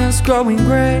watching us growing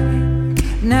gray.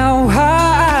 Now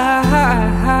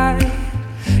I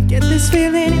get this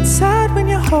feeling inside when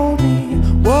you hold me.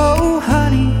 Whoa,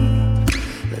 honey,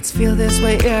 let's feel this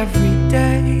way every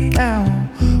day now.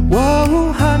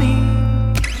 Whoa, honey,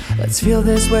 let's feel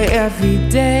this way every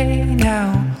day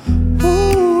now.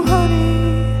 Ooh,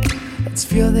 honey, let's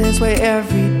feel this way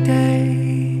every day.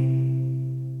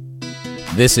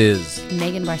 This is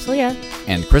Megan Barcelia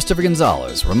and Christopher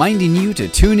Gonzalez reminding you to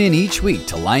tune in each week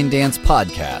to Line Dance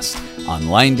Podcast on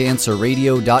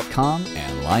linedancerradio.com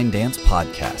and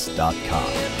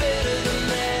linedancepodcast.com.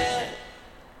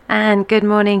 And good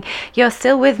morning. You're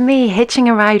still with me, hitching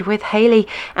a ride with Haley,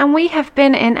 and we have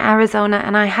been in Arizona,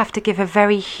 and I have to give a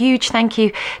very huge thank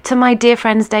you to my dear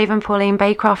friends Dave and Pauline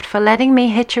Baycroft for letting me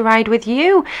hitch a ride with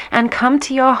you and come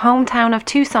to your hometown of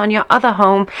Tucson, your other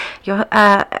home, your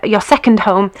second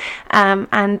home,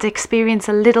 and experience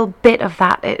a little bit of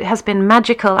that. It has been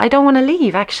magical. I don't want to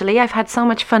leave, actually. I've had so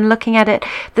much fun looking at it.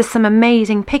 There's some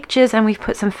amazing pictures, and we've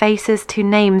put some faces to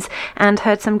names and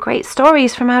heard some great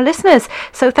stories from our listeners.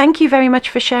 So thank you very much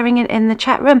for sharing it in the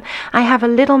chat room. I have a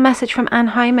little message from Anne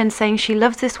Hyman saying she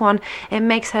loves this one. It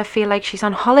makes her feel like she's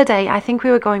on holiday. I think we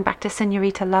were going back to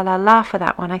Senorita La La La for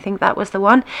that one. I think that was the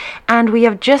one. And we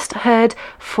have just heard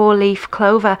Four Leaf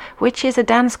Clover, which is a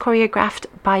dance choreographed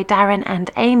by Darren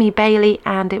and Amy Bailey,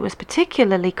 and it was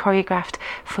particularly choreographed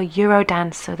for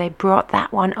Eurodance, so they brought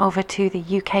that one over to the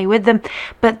UK with them.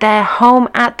 But their home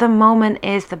at the moment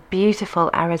is the beautiful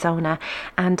Arizona,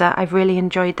 and I've really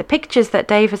enjoyed the pictures that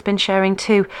Dave has been sharing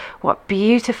too. What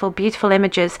beautiful, beautiful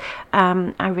images.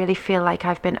 I really feel like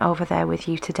I've been over there with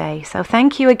you today. So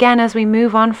thank you again as we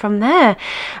move on from there.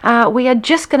 We are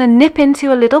just going to nip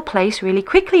into a little place really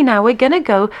quickly now. We're going to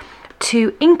go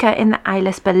to Inca in the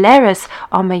Islas Baleares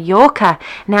on Mallorca.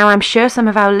 Now, I'm sure some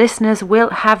of our listeners will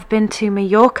have been to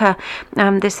Mallorca.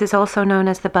 This is also known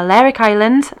as the Balearic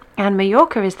Islands, and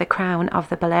Mallorca is the crown of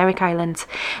the Balearic Islands.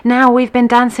 Now, we've been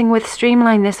dancing with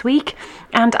Streamline this week,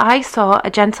 and I saw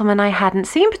a gentleman I hadn't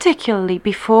seen particularly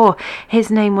before. His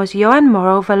name was Joan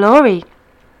Moro Valori.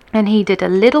 And he did a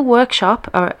little workshop,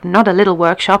 or not a little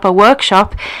workshop, a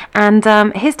workshop, and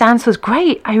his dance was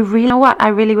great. I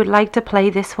really would like to play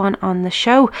this one on the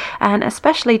show, and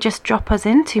especially just drop us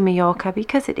into Mallorca,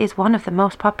 because it is one of the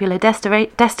most popular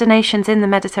destinations in the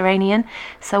Mediterranean,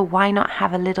 so why not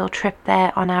have a little trip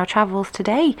there on our travels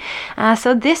today?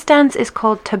 So this dance is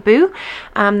called Taboo.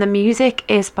 The music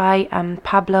is by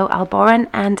Pablo Alboran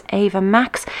and Ava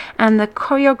Max, and the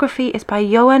choreography is by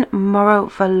Joan Moro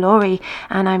Valori,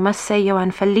 and I must say,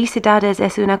 Joan, felicidades,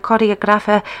 es una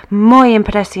coreógrafa muy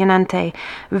impresionante.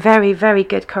 Very, very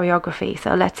good choreography.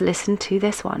 So let's listen to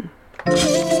this one.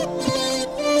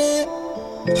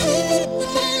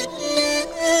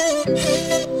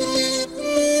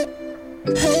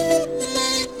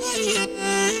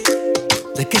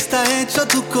 ¿De qué está hecho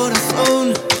tu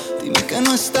corazón? Dime que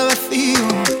no está vacío,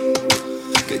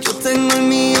 que yo tengo el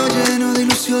mío lleno de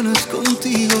ilusiones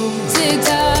contigo. Tic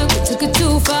tac, we took it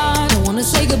too far. Don't wanna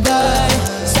say goodbye.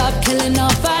 Stop killing our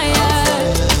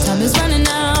fire. Time is running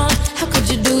out. How could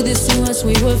you do this to us?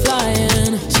 We were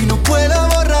flying. Si no puedo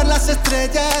borrar las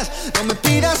estrellas, no me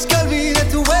pidas que olvide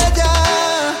tu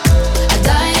huella. I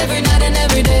die every night and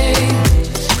every day,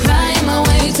 crying my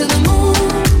way to the moon.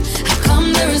 How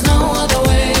come there is no other way?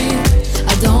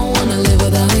 I don't wanna live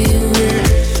without you.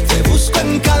 Te busco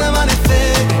en cada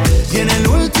amanecer y en el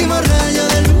último rayo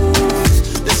de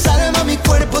luz desarma mi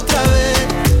cuerpo otra vez.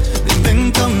 Me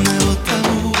invento un nuevo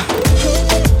tabú.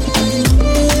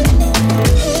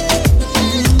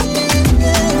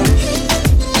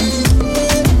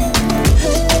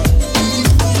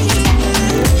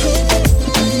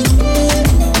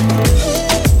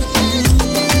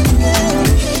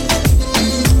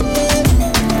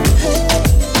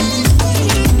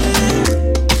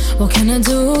 What can I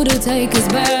do to take us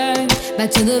back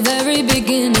to the very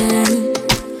beginning,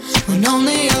 when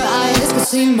only your eyes could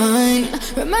see mine?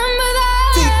 Remember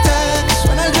that. Tic-tac,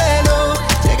 suena el reloj,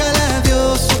 llega el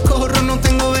adiós, socorro, no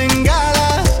tengo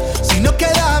bengalas. Si no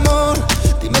queda amor,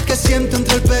 dime qué siento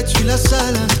entre el pecho y las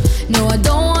alas. No, I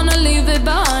don't wanna leave it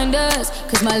behind us,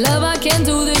 'cause my love, I can't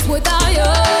do this without you.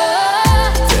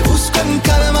 Te busco en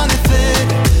cada amanecer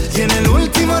y en el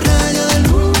último rayo de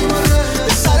luz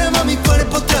desarma mi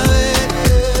cuerpo otra vez.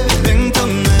 Invento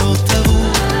un nuevo tabú.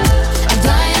 I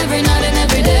die every night and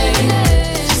every day,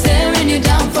 staring you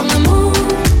down from the moon.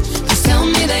 Just tell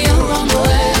me that you're on the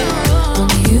way.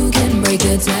 Only you can break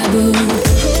the taboo.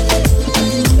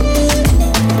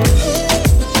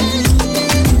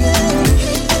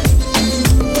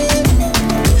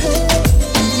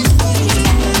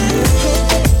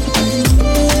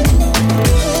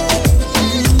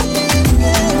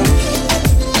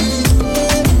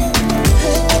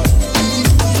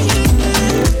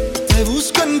 Te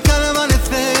busco en cada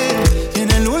amanecer y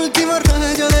en el último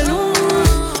rayo de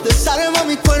luz desarma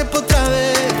mi cuerpo otra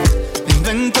vez. Me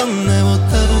invento un nuevo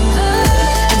tabú.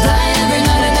 I die every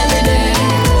night and every day,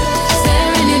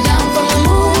 staring you down from the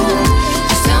moon.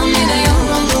 Just tell me that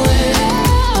you're on the way.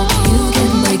 Only you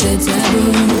can break the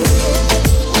taboo.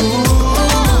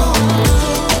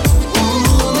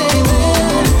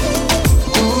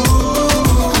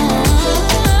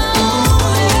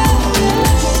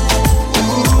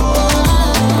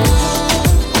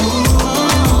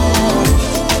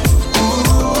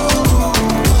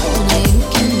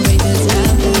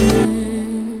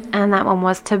 And that one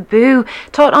was Taboo,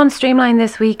 taught on Streamline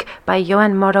this week by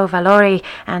Yohan Moro Valori.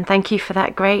 And thank you for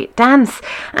that great dance.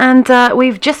 And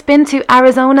we've just been to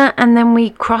Arizona and then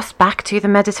we crossed back to the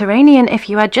Mediterranean. If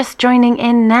you are just joining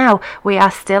in now, we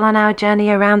are still on our journey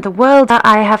around the world.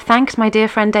 I have thanked my dear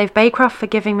friend Dave Baycroft for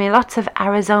giving me lots of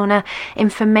Arizona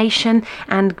information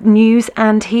and news.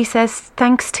 And he says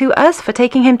thanks to us for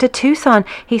taking him to Tucson.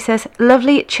 He says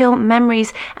lovely chill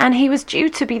memories, and he was due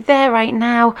to be there right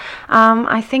now.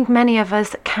 I think many of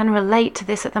us can relate to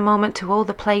this at the moment, to all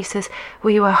the places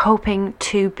we were hoping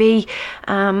to be.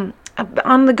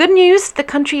 On the good news, the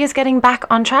country is getting back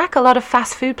on track. A lot of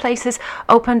fast food places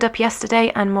opened up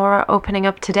yesterday and more are opening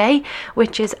up today,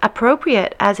 which is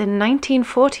appropriate, as in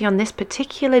 1940 on this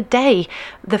particular day,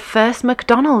 the first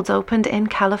McDonald's opened in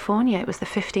California. It was the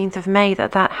 15th of May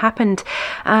that happened.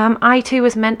 I too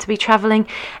was meant to be traveling,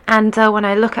 and when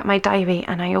I look at my diary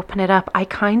and I open it up, I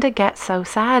kind of get so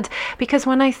sad, because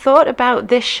when I thought about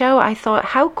this show, I thought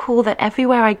how cool that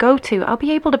everywhere I go to, I'll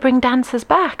be able to bring dancers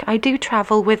back. I do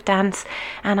travel with dance,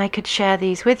 and I could share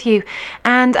these with you.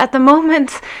 And at the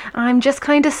moment, I'm just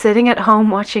kind of sitting at home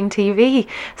watching TV.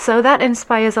 So that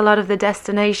inspires a lot of the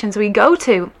destinations we go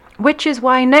to, which is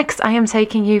why next I am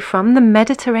taking you from the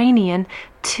Mediterranean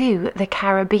to the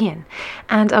Caribbean.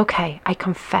 And okay, I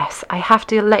confess, I have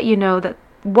to let you know that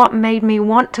what made me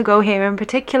want to go here in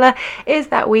particular is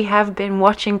that we have been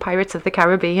watching Pirates of the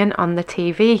Caribbean on the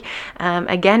TV.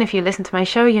 Again, if you listen to my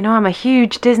show, you know I'm a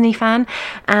huge Disney fan,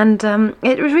 and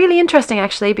it was really interesting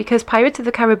actually, because Pirates of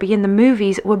the Caribbean, the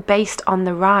movies, were based on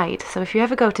the ride. So if you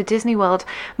ever go to Disney World,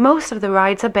 most of the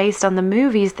rides are based on the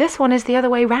movies. This one is the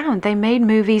other way around. They made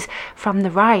movies from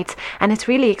the rides, and it's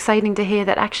really exciting to hear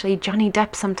that actually Johnny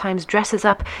Depp sometimes dresses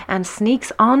up and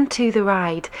sneaks onto the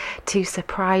ride to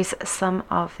surprise some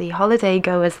of the holiday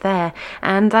goers there,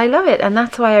 and I love it, and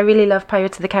that's why I really love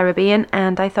Pirates of the Caribbean.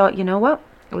 And I thought, you know what,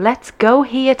 let's go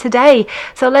here today.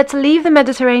 So let's leave the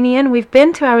Mediterranean. We've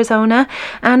been to Arizona,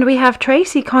 and we have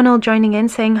Tracy Connell joining in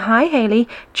saying, hi Hayley,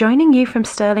 joining you from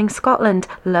Stirling, Scotland,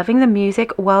 loving the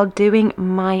music while doing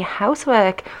my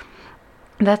housework.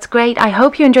 That's great. I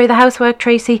hope you enjoy the housework,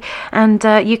 Tracy, and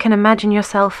you can imagine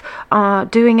yourself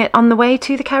doing it on the way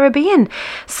to the Caribbean.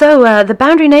 So the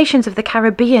boundary nations of the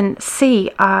Caribbean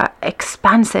Sea are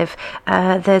expansive.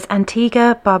 There's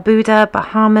Antigua, Barbuda,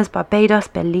 Bahamas, Barbados,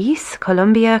 Belize,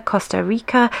 Colombia, Costa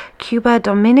Rica, Cuba,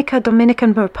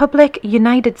 Dominican Republic,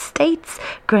 United States,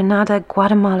 Grenada,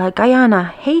 Guatemala, Guyana,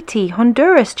 Haiti,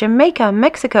 Honduras, Jamaica,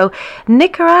 Mexico,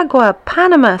 Nicaragua,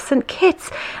 Panama, St.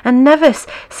 Kitts and Nevis,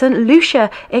 St. Lucia.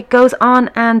 It goes on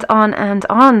and on and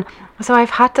on. So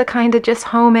I've had to kind of just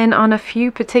home in on a few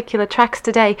particular tracks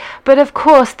today. But of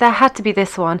course, there had to be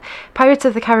this one. Pirates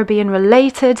of the Caribbean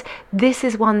related. This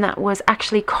is one that was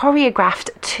actually choreographed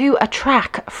to a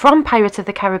track from Pirates of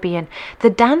the Caribbean. The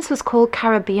dance was called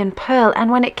Caribbean Pearl.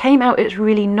 And when it came out, it was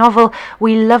really novel.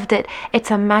 We loved it.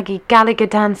 It's a Maggie Gallagher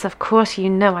dance. Of course, you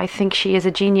know, I think she is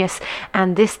a genius.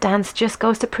 And this dance just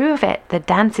goes to prove it. The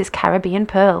dance is Caribbean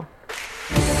Pearl.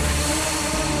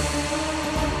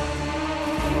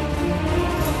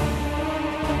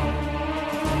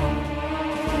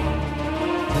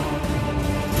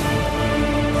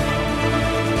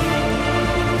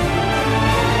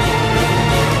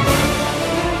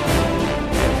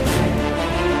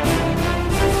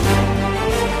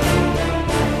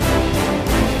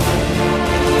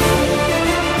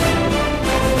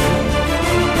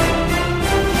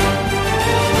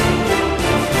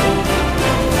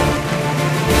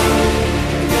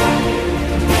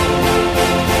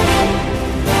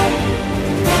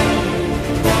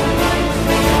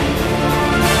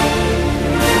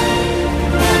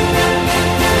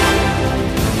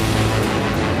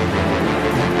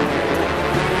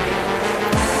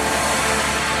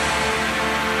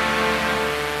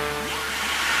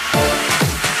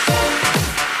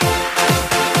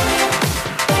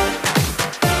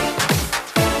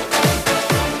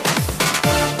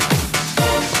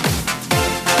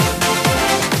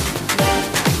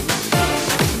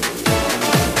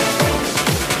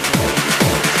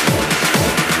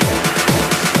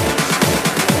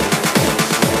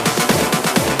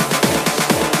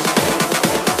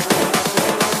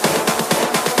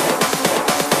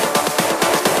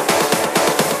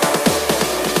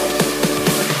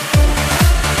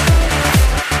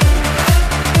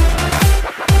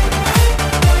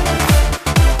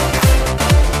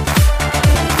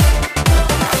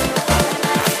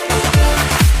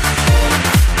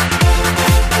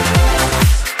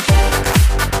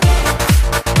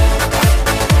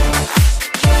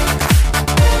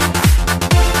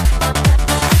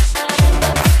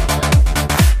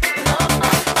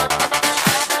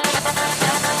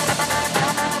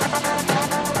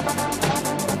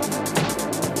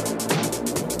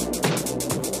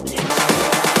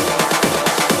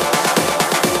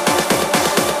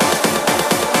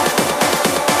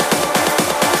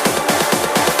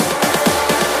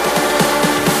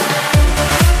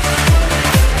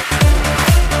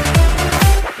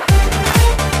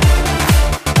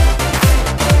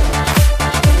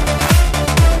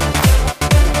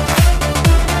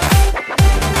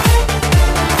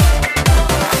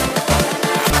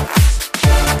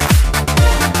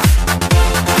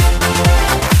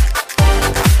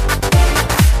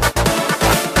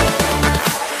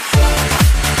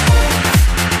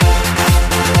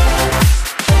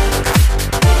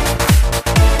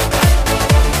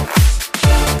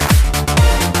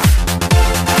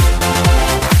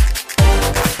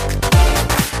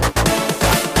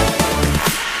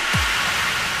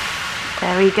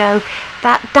 There we go.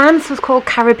 That dance was called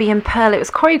Caribbean Pearl. It was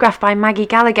choreographed by Maggie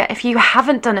Gallagher. If you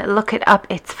haven't done it, look it up.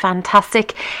 It's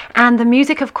fantastic. And the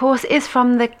music, of course, is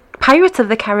from the Pirates of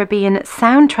the Caribbean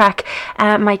soundtrack.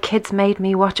 My kids made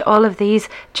me watch all of these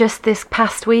just this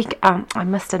past week. I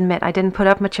must admit, I didn't put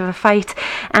up much of a fight.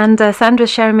 And Sandra's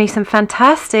sharing me some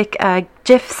fantastic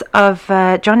gifs of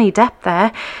Johnny Depp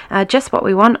there. Just what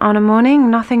we want on a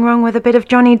morning. Nothing wrong with a bit of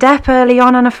Johnny Depp early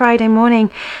on a Friday morning.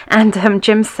 And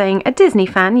Jim's saying, a Disney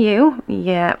fan, you?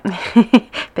 Yeah.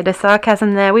 Bit of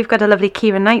sarcasm there. We've got a lovely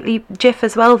Keira Knightley gif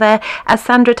as well there. As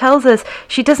Sandra tells us,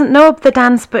 she doesn't know the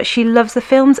dance, but she loves the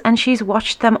films and she's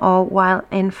watched them all while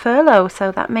in furlough.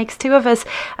 So that makes two of us.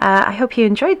 I hope you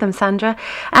enjoyed them, Sandra.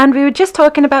 And we were just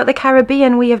talking about the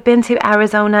Caribbean. We have been to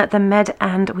Arizona, the Med,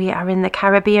 and we are in the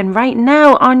Caribbean right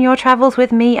now on your travels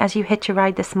with me as you hitch a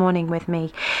ride this morning with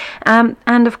me.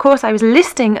 And of course I was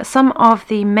listing some of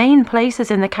the main places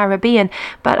in the Caribbean,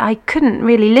 but I couldn't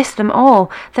really list them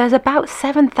all. There's about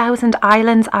 7,000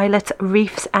 islands, islets,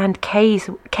 reefs and cays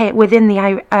within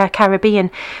the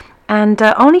Caribbean. And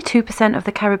only 2% of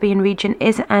the Caribbean region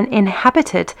is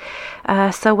uninhabited.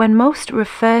 So when most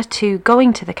refer to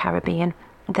going to the Caribbean,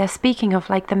 they're speaking of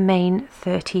like the main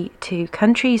 32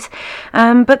 countries.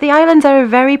 But the islands are a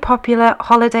very popular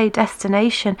holiday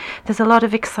destination. There's a lot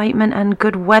of excitement and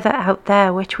good weather out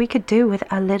there, which we could do with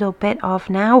a little bit of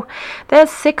now.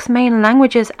 There's 6 main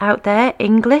languages out there: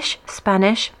 English,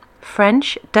 Spanish,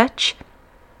 French, Dutch,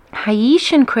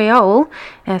 Haitian Creole,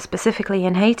 specifically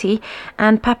in Haiti,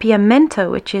 and Papiamento,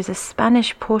 which is a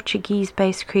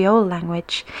Spanish-Portuguese-based Creole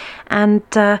language. And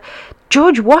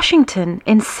George Washington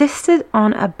insisted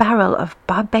on a barrel of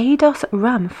Barbados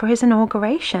rum for his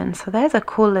inauguration. So there's a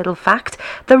cool little fact.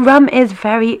 The rum is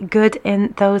very good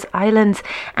in those islands.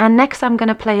 And next I'm going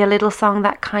to play a little song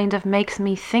that kind of makes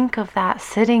me think of that,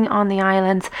 sitting on the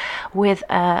islands with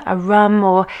a rum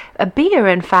or a beer,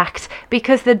 in fact,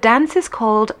 because the dance is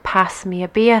called Pass Me a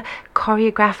Beer,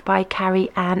 choreographed by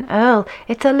Carrie Ann Earl.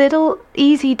 It's a little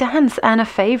easy dance and a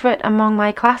favourite among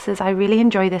my classes. I really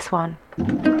enjoy this one.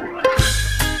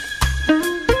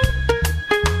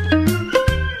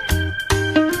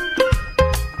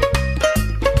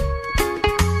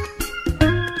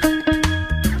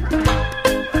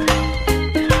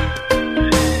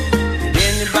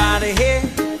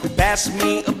 Pass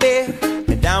me a beer,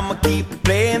 and I'ma keep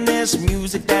playing this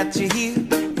music that you hear.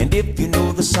 And if you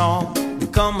know the song, you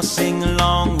come and sing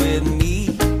along with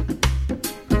me.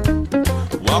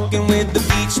 Walking with the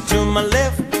beach to my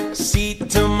left, seat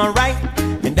to my right,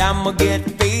 and I'ma get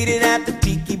faded at the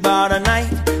tiki bar tonight.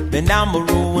 Then I'ma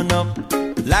rolling up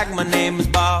like my name is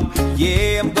Bob.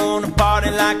 Yeah, I'm gonna party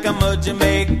like I'm a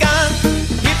Jamaican.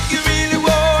 If you really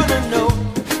wanna know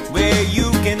where you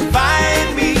can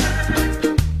find me,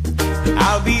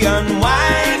 I'll be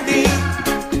unwinding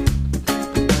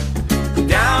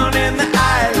down in the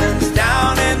islands,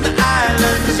 down in the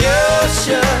islands. You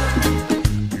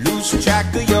should lose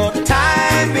track of your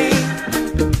timing.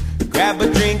 Grab a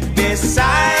drink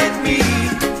beside me.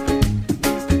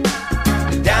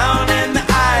 Down in the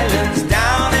islands,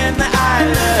 down in the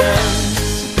islands.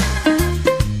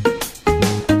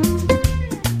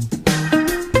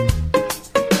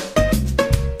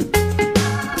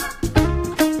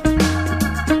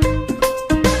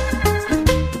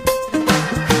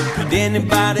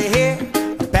 Anybody here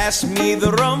pass me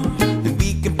the rum, then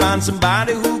we can find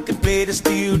somebody who can play the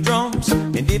steel drums.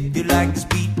 And if you like this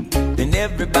beat, then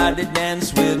everybody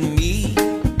dance with me.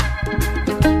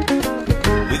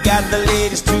 We got the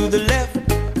ladies to the left,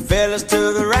 the fellas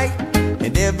to the right,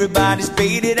 and everybody's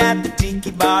faded at the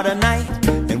tiki bar tonight.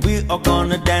 And we are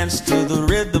gonna dance to the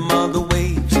rhythm of the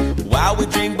waves while we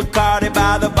drink Bacardi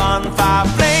by the bonfire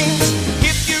flames.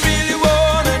 If you really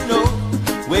wanna know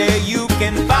where you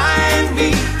can find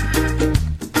me,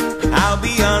 I'll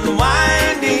be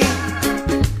unwinding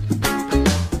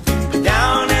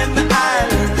down in the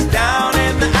islands, down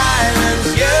in the islands.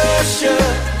 You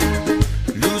should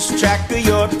lose track of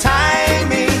your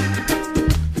timing.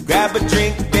 Grab a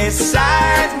drink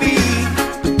beside me.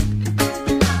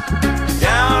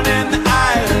 Down in the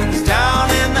islands, down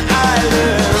in the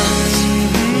islands.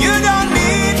 You don't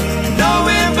need no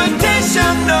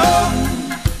invitation, no.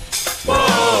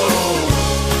 Whoa.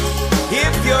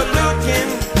 If you're looking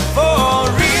for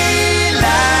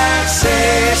relaxation,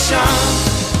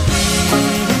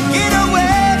 get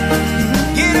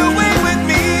away with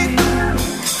me.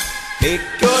 Pick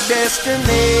your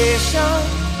destination,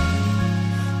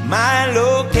 my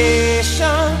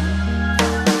location.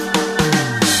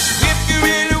 If you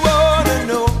really wanna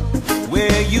know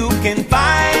where you can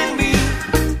find me,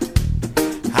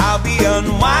 I'll be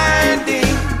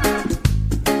unwinding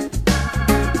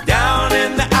down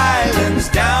in the islands,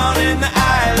 down in the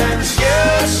islands. You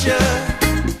should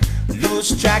lose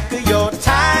track of your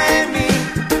timing.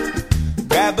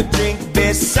 Grab a drink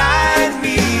beside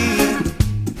me.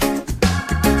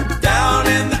 Down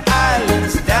in the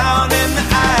islands, down in the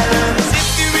islands. If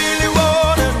you really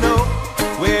wanna know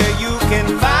where you can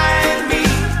find me,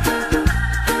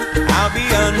 I'll be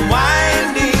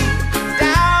unwinding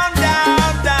down,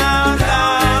 down, down,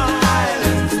 down,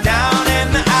 down in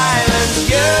the islands.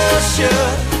 You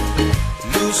should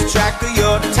lose track of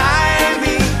your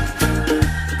timing.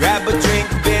 Grab a drink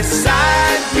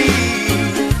beside me.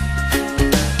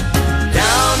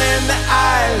 Down in the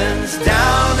islands,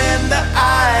 down in the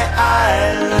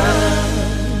islands.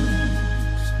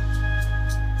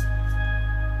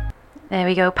 There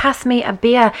we go, Pass Me a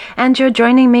Beer, and you're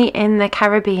joining me in the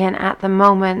Caribbean at the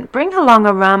moment. Bring along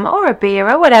a rum or a beer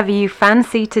or whatever you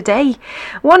fancy today.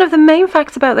 One of the main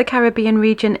facts about the Caribbean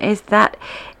region is that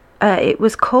it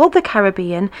was called the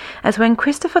Caribbean as when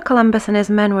Christopher Columbus and his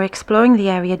men were exploring the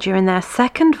area during their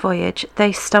second voyage,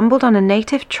 they stumbled on a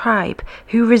native tribe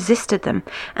who resisted them,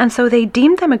 and so they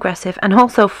deemed them aggressive and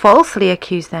also falsely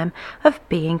accused them of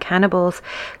being cannibals.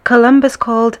 Columbus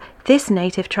called this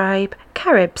native tribe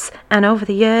Caribs, and over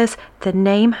the years the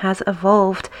name has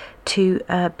evolved to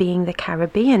being the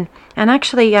Caribbean. And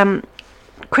actually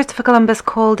Christopher Columbus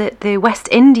called it the West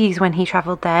Indies when he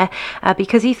travelled there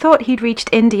because he thought he'd reached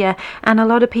India, and a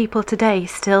lot of people today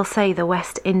still say the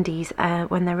West Indies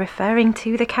when they're referring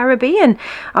to the Caribbean.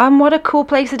 What a cool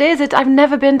place it is. I've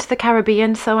never been to the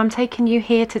Caribbean, so I'm taking you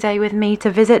here today with me to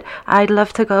visit. I'd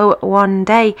love to go one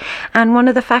day. And one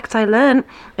of the facts I learned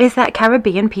is that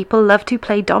Caribbean people love to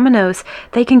play dominoes.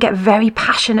 They can get very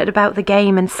passionate about the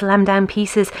game and slam down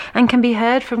pieces and can be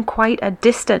heard from quite a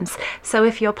distance. So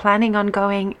if you're planning on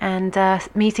going and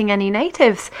meeting any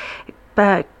natives,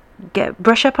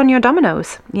 brush up on your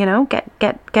dominoes, get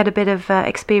a bit of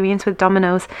experience with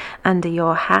dominoes under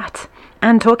your hat.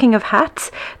 And talking of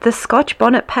hats, the Scotch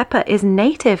bonnet pepper is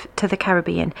native to the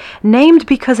Caribbean, named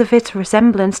because of its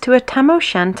resemblance to a Tam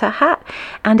O'Shanter hat,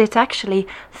 and it's actually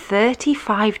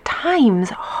 35 times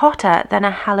hotter than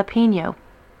a jalapeno.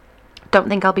 Don't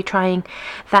think I'll be trying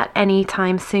that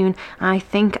anytime soon. I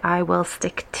think I will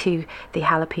stick to the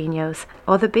jalapenos,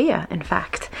 or the beer, in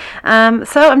fact.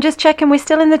 So I'm just checking. We're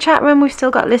still in the chat room. We've still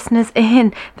got listeners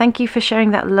in. Thank you for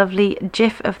sharing that lovely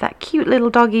gif of that cute little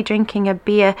doggy drinking a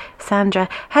beer, Sandra.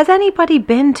 Has anybody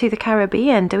been to the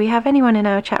Caribbean? Do we have anyone in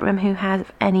our chat room who has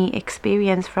any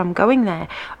experience from going there?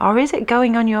 Or is it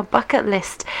going on your bucket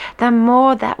list? The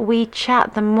more that we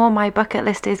chat, the more my bucket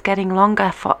list is getting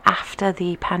longer for after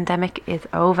the pandemic is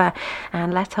over,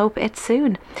 and let's hope it's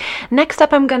soon. Next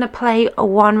up, I'm going to play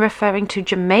one referring to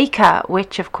Jamaica,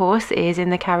 which of course is in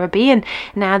the Caribbean.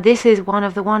 Now this is one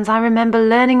of the ones I remember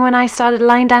learning when I started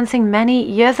line dancing many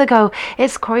years ago.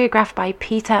 It's choreographed by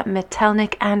Peter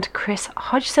Metelnik and Chris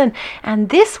Hodgson, and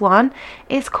this one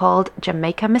is called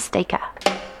Jamaica Mistaka.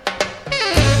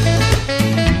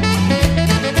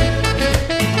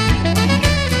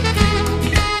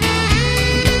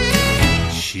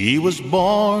 She was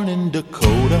born in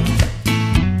Dakota,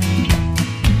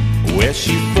 where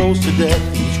she froze to death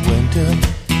each winter.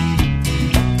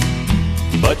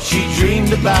 But she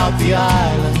dreamed about the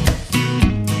island,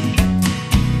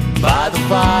 by the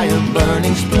fire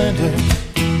burning splinters.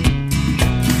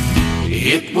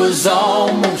 It was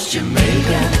almost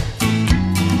Jamaica,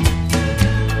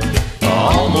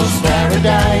 almost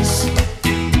paradise.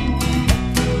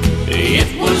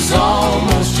 It was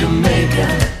almost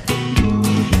Jamaica,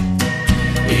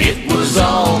 it was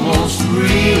almost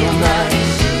real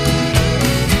nice.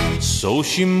 So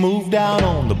she moved out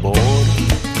on the border,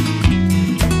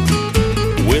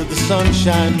 with the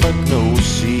sunshine but no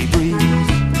sea breeze.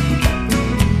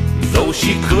 Though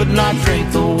she could not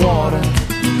drink the water,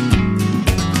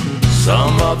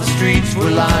 some of the streets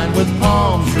were lined with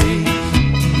palm trees.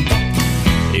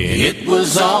 It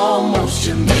was almost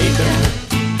Jamaica,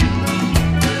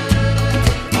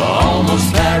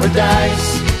 almost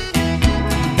paradise.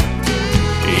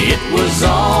 It was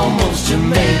almost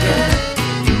Jamaica,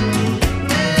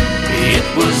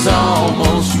 it was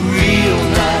almost real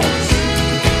nice.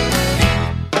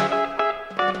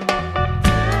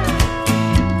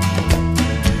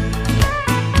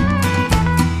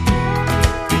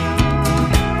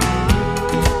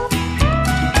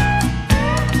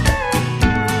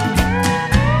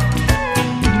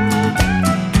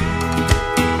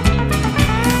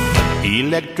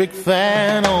 Electric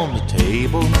fan on the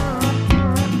table,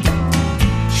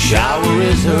 shower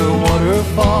is her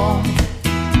waterfall.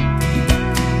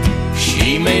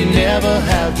 She may never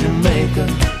have Jamaica,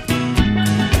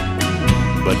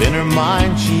 but in her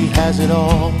mind she has it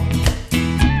all.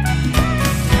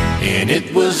 And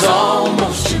it was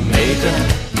almost Jamaica,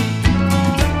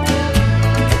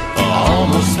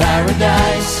 almost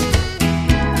paradise.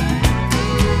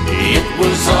 It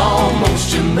was almost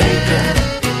Jamaica,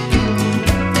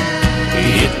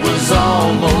 it was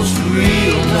almost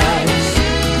real nice.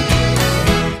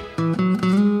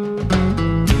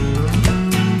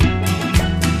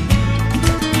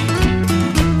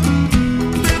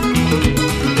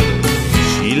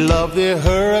 She loved the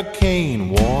hurricane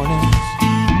warnings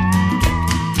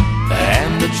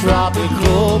and the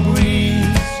tropical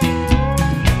breeze.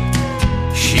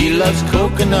 She loves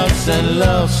coconuts and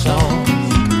love songs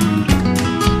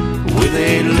with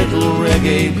a little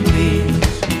reggae please.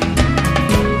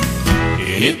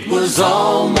 It was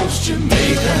almost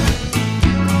Jamaica,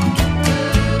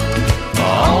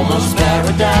 almost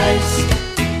paradise.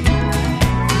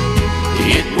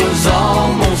 It was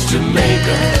almost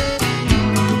Jamaica,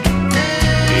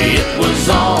 It was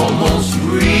almost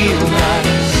real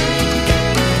nice.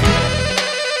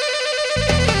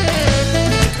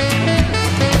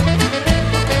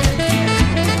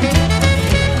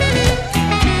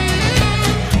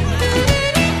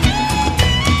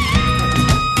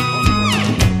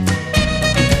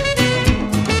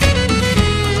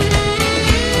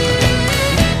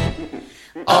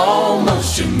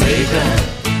 Almost Jamaica,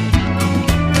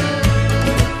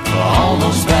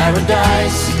 almost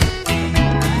paradise.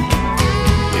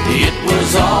 It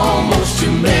was almost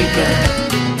Jamaica.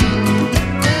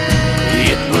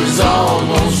 It was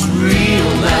almost real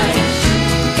nice.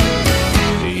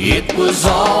 It was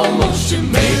almost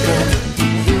Jamaica,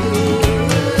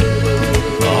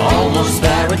 almost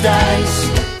paradise.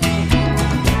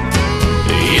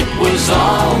 It was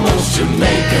almost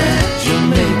Jamaica,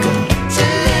 Jamaica.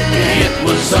 It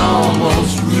was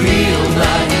almost real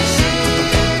nice.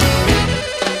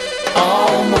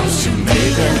 Almost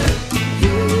Jamaica,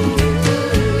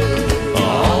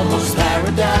 almost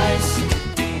paradise.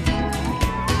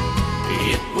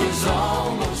 It was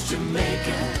almost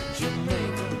Jamaica,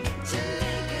 Jamaica.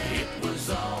 It was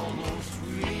almost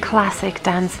real. Classic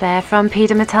dance there from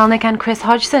Peter Metelnick and Chris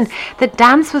Hodgson. The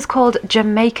dance was called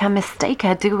Jamaica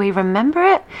Mistaka. Do we remember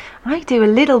it? I do a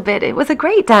little bit. It was a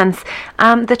great dance.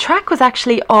 The track was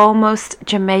actually Almost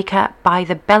Jamaica by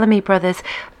the Bellamy Brothers,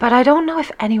 but I don't know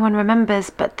if anyone remembers,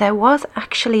 but there was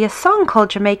actually a song called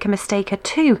Jamaica Mistaka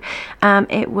too.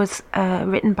 It was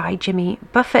written by Jimmy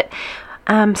Buffett.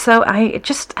 So I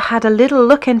just had a little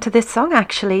look into this song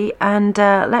actually, and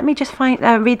let me just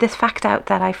read this fact out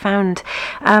that I found.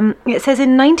 It says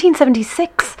in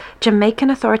 1976, Jamaican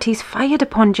authorities fired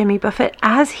upon Jimmy Buffett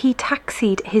as he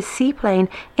taxied his seaplane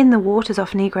in the waters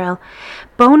off Negril.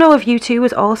 Bono of U2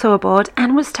 was also aboard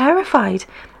and was terrified.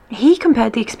 He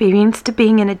compared the experience to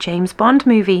being in a James Bond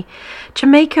movie.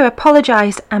 Jamaica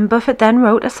apologised, and Buffett then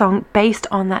wrote a song based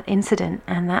on that incident,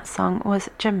 and that song was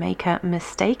Jamaica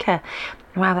Mistaka.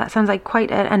 Wow, that sounds like quite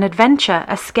an adventure,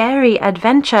 a scary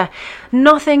adventure.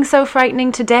 Nothing so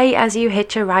frightening today as you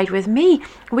hitch a ride with me.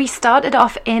 We started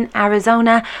off in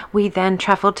Arizona, we then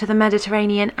travelled to the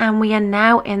Mediterranean, and we are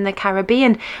now in the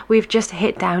Caribbean. We've just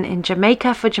hit down in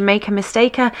Jamaica for Jamaica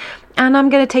Mistaka, and I'm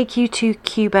going to take you to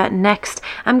Cuba next.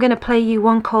 I'm going to play you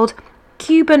one called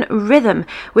Cuban Rhythm,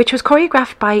 which was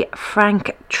choreographed by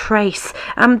Frank Trace.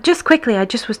 Just quickly, I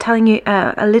just was telling you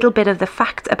a little bit of the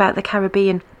facts about the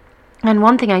Caribbean. And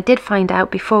one thing I did find out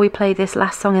before we play this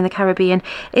last song in the Caribbean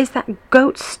is that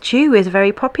goat stew is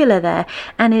very popular there,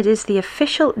 and it is the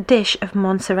official dish of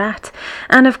Montserrat.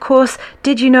 And of course,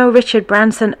 did you know Richard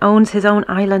Branson owns his own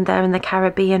island there in the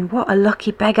Caribbean? What a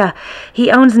lucky beggar. He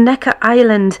owns Necker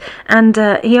Island, and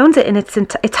he owns it in its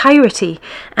entirety.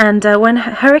 And when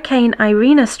Hurricane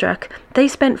Irene struck, they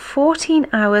spent 14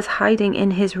 hours hiding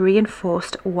in his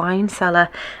reinforced wine cellar,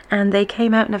 and they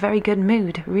came out in a very good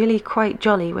mood, really quite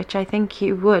jolly, which I think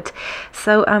you would.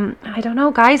 So I don't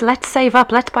know, guys, let's save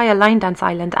up, let's buy a line dance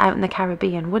island out in the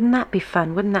Caribbean. Wouldn't that be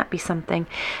fun? Wouldn't that be something?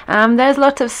 There's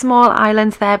lots of small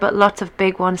islands there, but lots of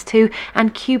big ones too,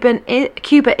 and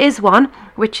Cuba is one,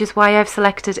 which is why I've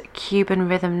selected Cuban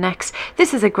Rhythm next.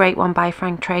 This is a great one by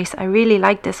Frank Trace. I really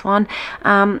like this one.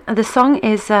 The song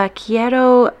is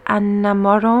Quiero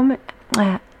Enamorarme.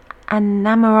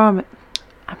 I'm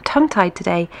tongue-tied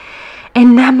today.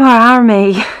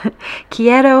 Enamorarme.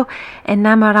 Quiero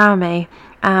enamorarme.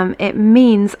 It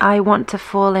means I want to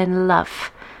fall in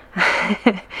love.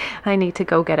 I need to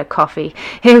go get a coffee.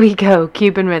 Here we go,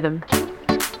 Cuban Rhythm.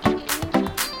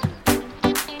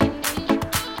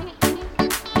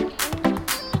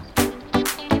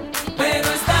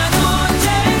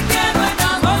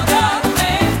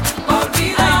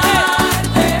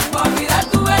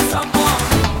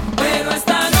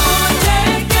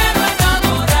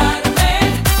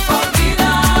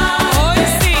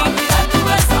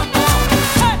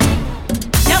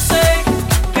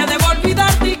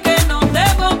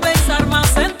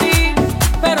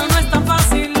 Pero no es tan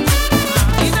fácil.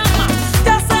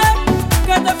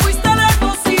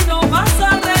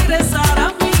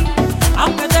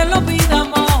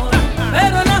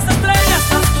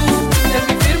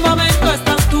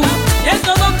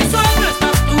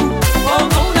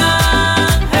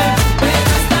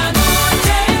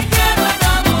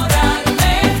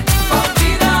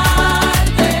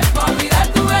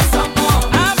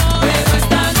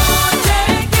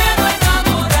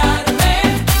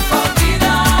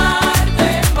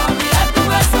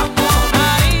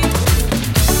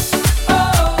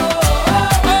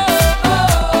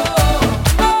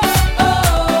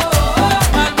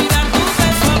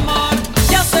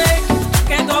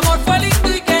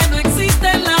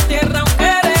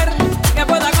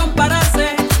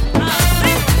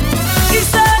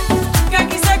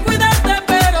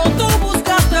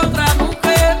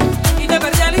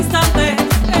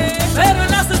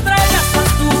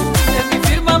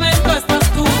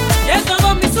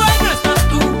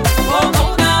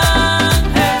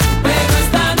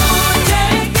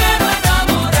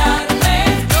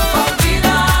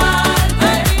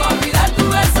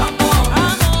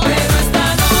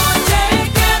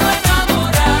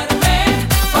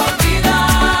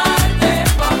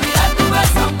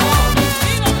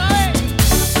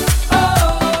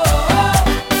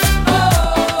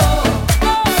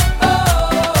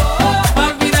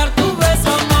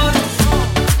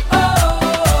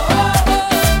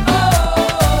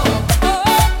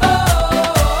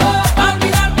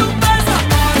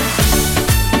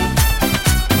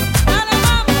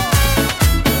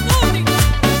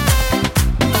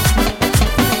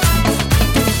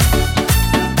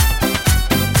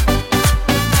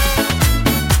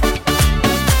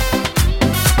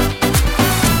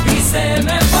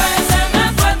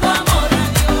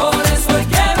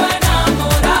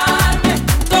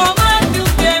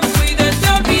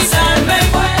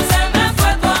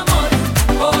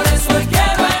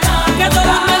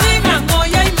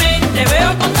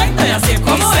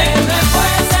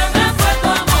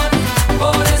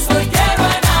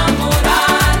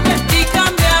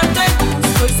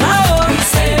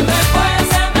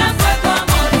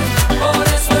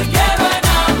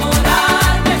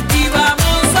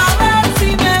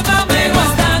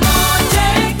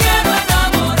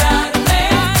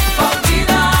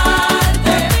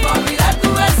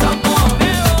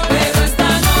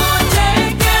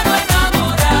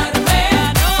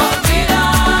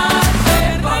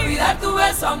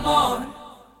 come on.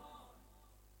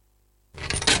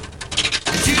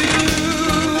 Jukebox,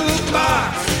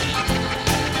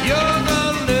 you're the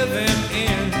living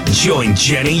in. Join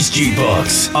Jenny's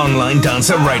Jukebox, online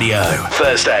dancer radio.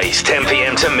 Thursdays, 10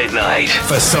 p.m. to midnight.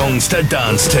 For songs to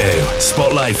dance to,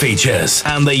 spotlight features,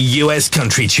 and the US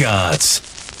country charts.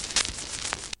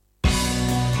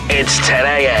 It's 10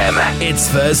 a.m. It's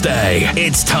Thursday.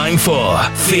 It's time for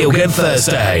Feel Good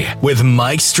Thursday with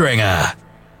Mike Stringer.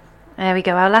 There we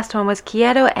go. Our last one was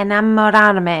Quiero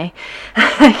enamorarme.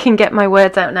 I can get my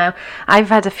words out now. I've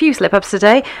had a few slip-ups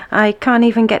today. I can't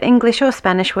even get English or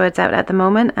Spanish words out at the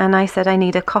moment, and I said I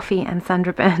need a coffee, and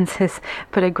Sandra Burns has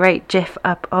put a great gif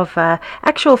up of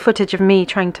actual footage of me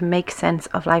trying to make sense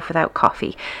of life without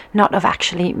coffee. Not of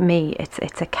actually me. It's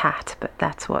a cat, but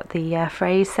that's what the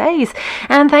phrase says.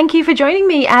 And thank you for joining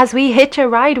me as we hitch a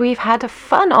ride. We've had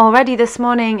fun already this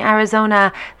morning.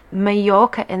 Arizona,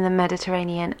 Mallorca in the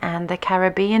Mediterranean and the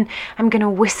Caribbean. I'm going to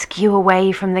whisk you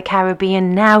away from the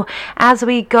Caribbean now as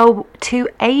we go to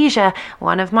Asia,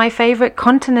 one of my favorite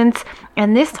continents,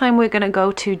 and this time we're going to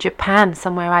go to Japan,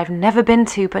 somewhere I've never been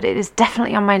to, but it is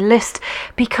definitely on my list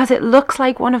because it looks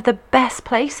like one of the best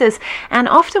places. And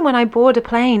often when I board a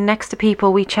plane next to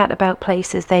people, we chat about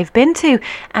places they've been to,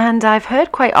 and I've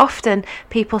heard quite often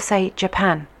people say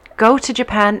Japan. Go to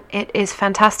Japan, it is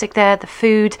fantastic there, the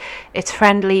food, it's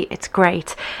friendly, it's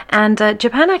great. And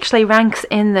Japan actually ranks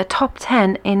in the top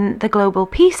 10 in the Global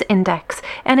Peace Index,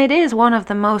 and it is one of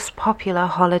the most popular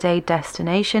holiday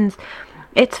destinations.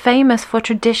 It's famous for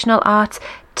traditional arts,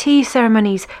 tea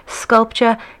ceremonies,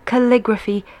 sculpture,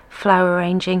 calligraphy, flower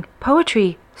arranging,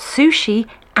 poetry, sushi,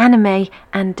 anime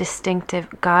and distinctive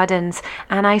gardens.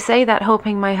 And I say that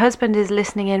hoping my husband is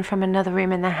listening in from another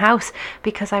room in the house,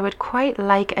 because I would quite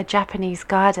like a Japanese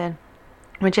garden.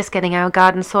 We're just getting our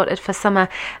garden sorted for summer,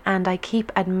 and I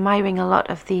keep admiring a lot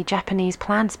of the Japanese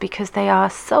plants because they are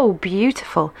so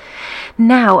beautiful.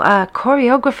 Now,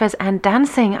 choreographers and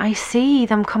dancing, I see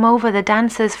them come over, the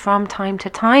dancers, from time to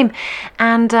time.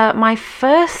 And my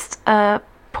first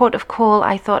port of call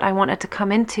I thought I wanted to come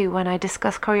into when I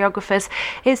discuss choreographers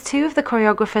is two of the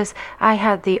choreographers I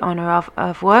had the honour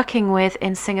of working with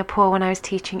in Singapore when I was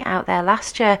teaching out there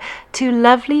last year. Two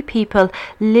lovely people,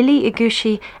 Lily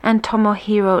Iguchi and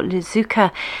Tomohiro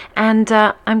Lizuka. And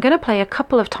I'm going to play a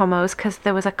couple of Tomos because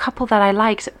there was a couple that I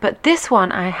liked, but this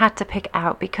one I had to pick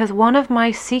out because one of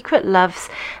my secret loves,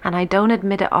 and I don't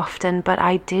admit it often, but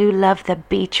I do love the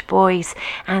Beach Boys,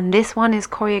 and this one is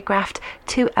choreographed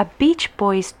to a Beach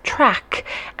Boys track,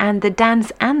 and the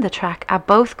dance and the track are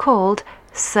both called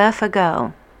Surfer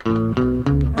Girl.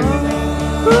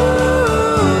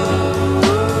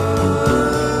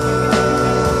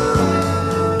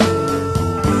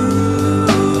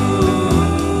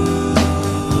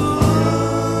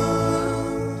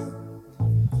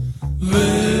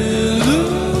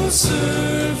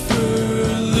 Surfer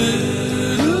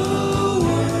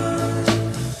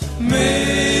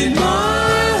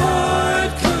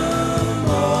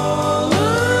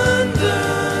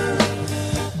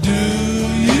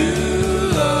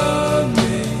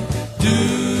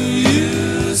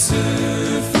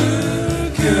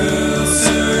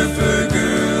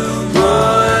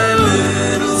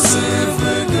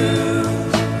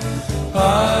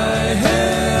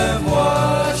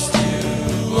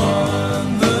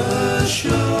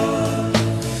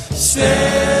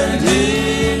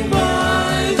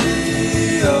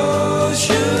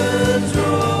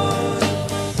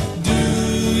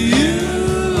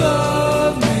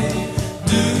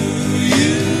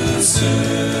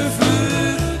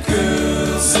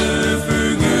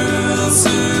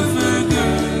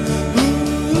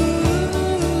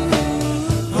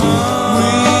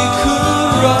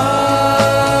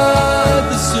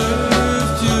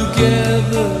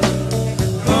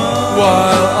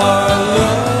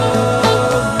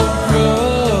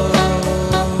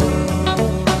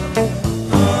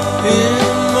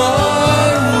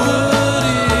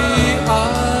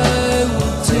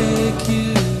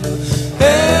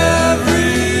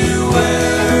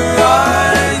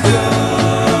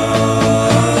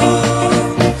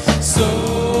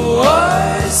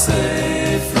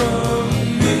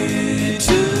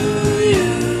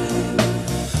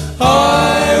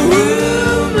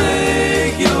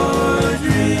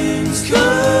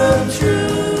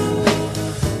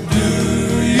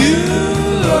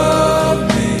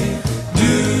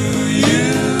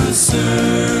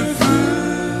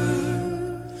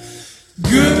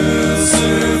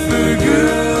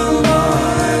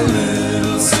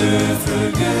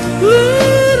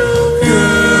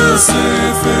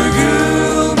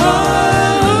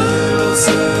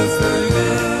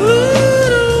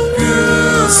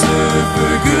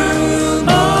girl.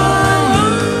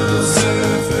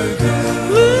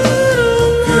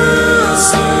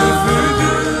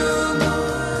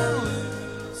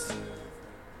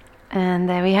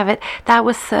 That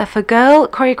was Surfer Girl,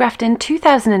 choreographed in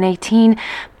 2018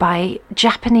 by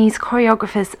Japanese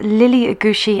choreographers Lily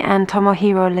Iguchi and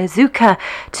Tomohiro Lezuka,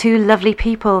 two lovely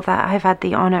people that I've had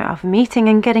the honour of meeting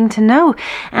and getting to know.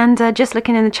 And just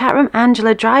looking in the chat room,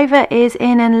 Angela Driver is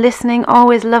in and listening.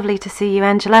 Always lovely to see you,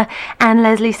 Angela. And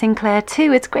Leslie Sinclair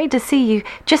too. It's great to see you.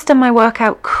 Just on my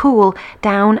workout, cool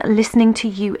down, listening to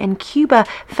you in Cuba.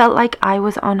 Felt like I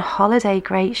was on holiday.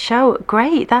 Great show.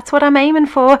 Great. That's what I'm aiming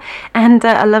for. And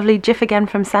a lovely gif again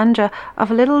from Sandra of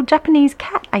a little Japanese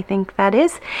cat, I think that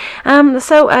is.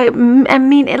 So I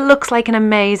mean, it looks like an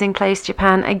amazing place,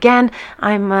 Japan. Again,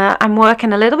 I'm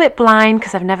working a little bit blind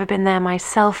because I've never been there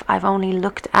myself. I've only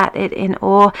looked at it in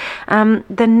awe.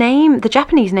 The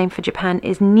Japanese name for Japan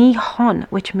is Nihon,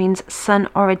 which means sun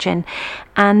origin,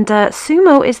 and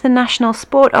sumo is the national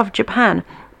sport of Japan.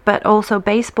 But also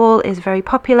baseball is very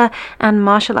popular, and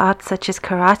martial arts such as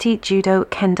karate, judo,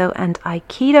 kendo and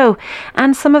aikido.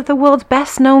 And some of the world's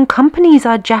best known companies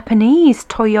are Japanese: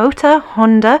 Toyota,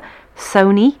 Honda,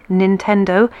 Sony,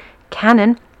 Nintendo,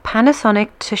 Canon,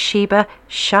 Panasonic, Toshiba,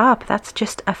 Sharp. That's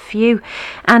just a few.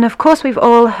 And of course we've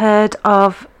all heard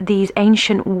of these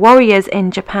ancient warriors in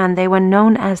Japan. They were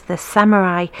known as the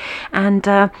samurai, and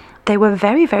they were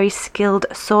very, very skilled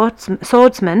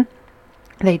swordsmen.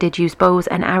 They did use bows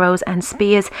and arrows and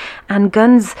spears and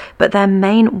guns, but their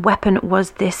main weapon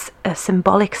was this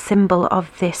symbolic symbol of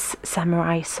this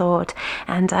samurai sword.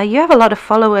 And you have a lot of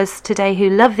followers today who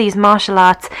love these martial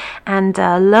arts and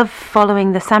love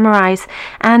following the samurais.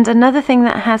 And another thing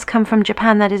that has come from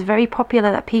Japan that is very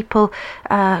popular, that people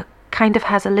kind of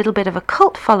has a little bit of a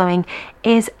cult following,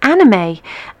 is anime.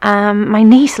 My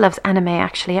niece loves anime,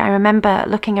 actually. I remember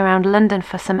looking around London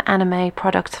for some anime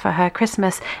products for her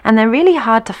Christmas, and they're really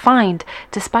hard to find,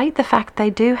 despite the fact they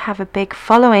do have a big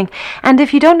following. And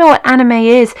if you don't know what anime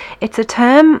is, it's a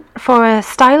term for a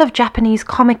style of Japanese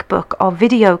comic book or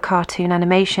video cartoon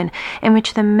animation in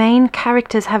which the main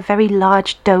characters have very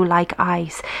large doe-like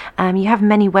eyes. You have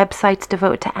many websites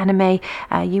devoted to anime.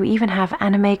 You even have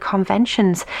anime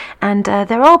conventions, and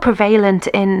they're all prevalent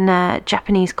in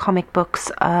Japanese comic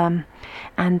books, and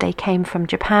they came from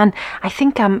Japan. I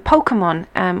think Pokemon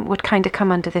would kind of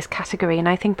come under this category, and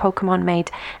I think Pokemon made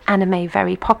anime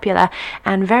very popular,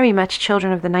 and very much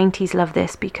children of the 90s love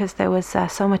this because there was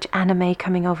so much anime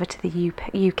coming over to the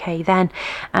UK then.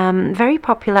 Very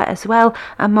popular as well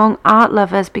among art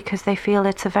lovers because they feel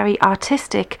it's a very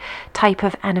artistic type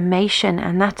of animation,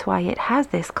 and that's why it has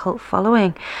this cult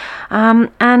following.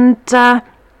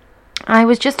 I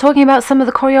was just talking about some of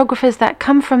the choreographers that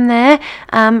come from there.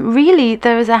 Really,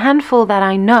 there is a handful that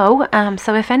I know,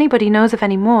 so if anybody knows of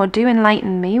any more, do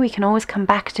enlighten me. We can always come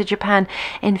back to Japan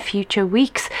in future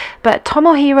weeks. But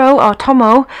Tomo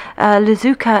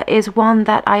Lezuka is one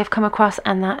that I have come across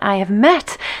and that I have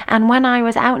met. And when I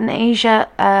was out in Asia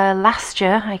last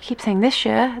year, I keep saying this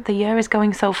year, the year is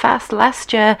going so fast.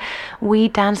 Last year, we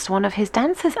danced one of his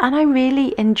dances, and I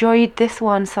really enjoyed this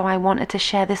one, so I wanted to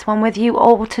share this one with you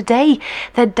all today.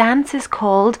 The dance is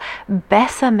called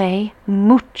Bésame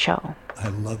Mucho. I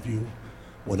love you.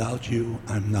 Without you,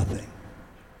 I'm nothing.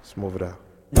 Let's move it out.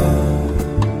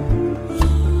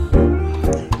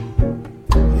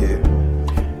 Yeah.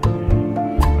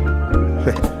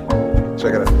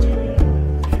 Check it out.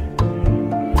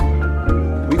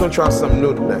 We're gonna try something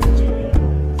new today.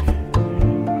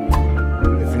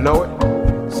 If you know it,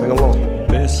 sing along.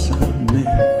 Bésame.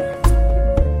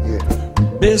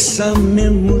 Bésame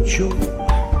mucho.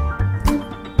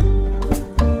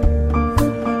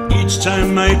 Each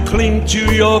time I cling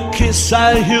to your kiss,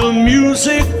 I hear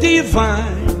music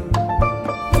divine.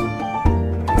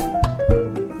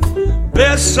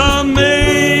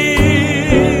 Bésame,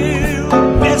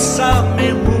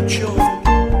 bésame mucho.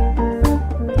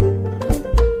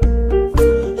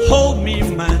 Hold me,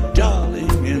 my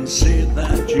darling, and say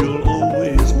that you'll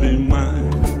always be mine.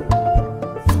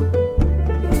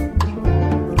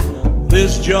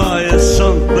 This joy is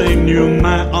something new,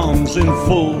 my arms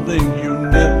enfolding you.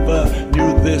 Never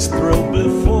knew this thrill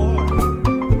before.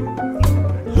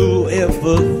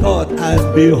 Whoever thought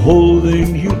I'd be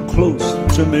holding you close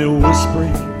to me,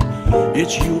 whispering,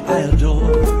 it's you I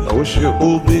adore. Oh, it's you.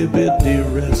 Oh, baby,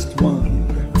 dearest one.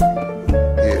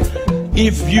 Yeah.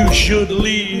 If you should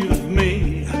leave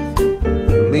me,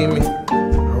 Leave me? I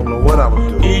don't know what I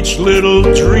would do. each little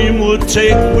dream would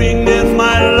take wing and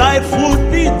my life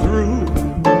would be through.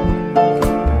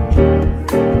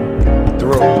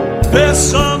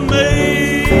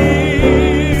 Bésame,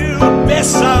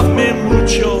 bésame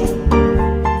mucho.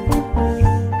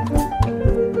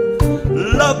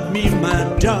 Love me, my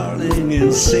darling,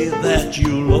 and say that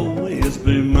you'll always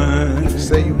be mine.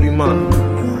 Say you be mine.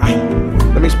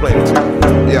 Let me explain it to you.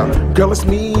 Girl, it's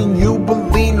me and you,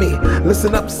 believe me.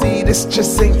 Listen up, see, this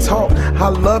just ain't talk. I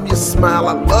love your smile,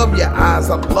 I love your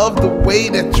eyes, I love the way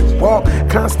that you walk.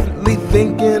 Constantly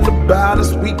thinking about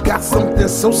us, we got something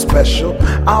so special.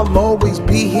 I'll always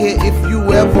be here if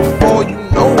you ever fall, you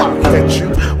know I'll catch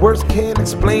you. Words can't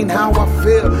explain how I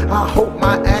feel, I hope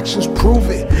my actions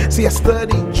prove it. See, I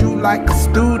studied you like a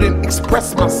student,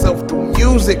 express myself through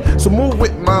music. So move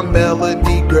with my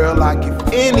melody, girl, I give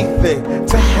anything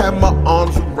to have my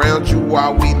arms around you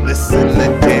while we listen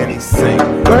to Danny sing.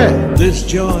 Go ahead. This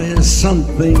joy is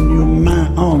something new, my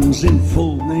arms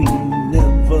enfolding.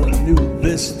 Never knew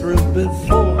this thrill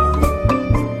before.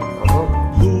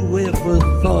 Whoever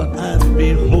thought I'd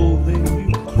be holding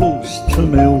you close to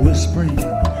me, whispering,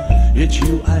 it's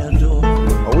you I adore.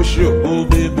 I wish you. Oh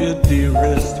baby,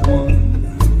 dearest one,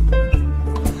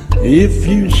 if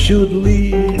you should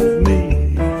leave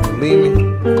me, I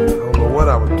don't know what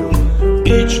I would do.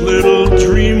 Each little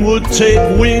dream would take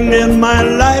wing and my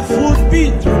life would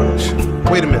be through.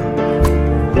 Wait a minute.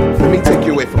 Let me take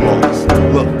you away from all this.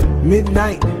 Look,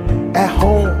 midnight at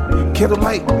home,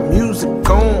 candlelight, music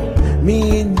on.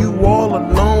 Me and you all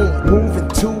alone, moving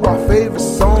to our favorite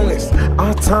song. It's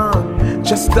our time,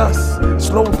 just us.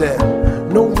 Slow down,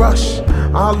 no rush.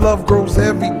 Our love grows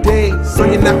every day, so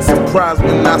you're not surprised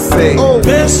when I say, oh,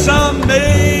 bésame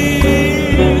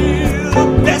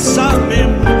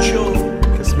mucho.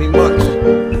 Kiss me much.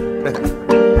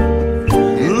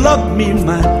 Love me,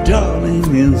 my darling,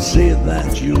 and say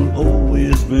that you'll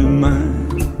always be mine.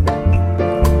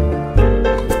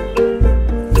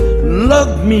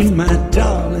 Love me, my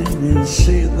darling, and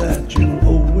say that you'll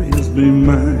always be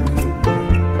mine.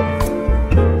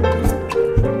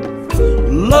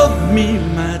 Love me,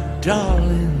 my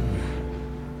darling,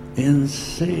 and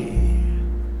say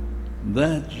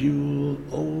that you'll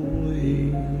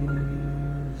always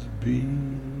be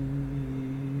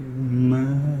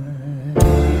mine.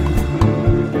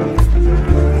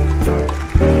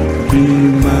 Be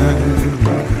mine.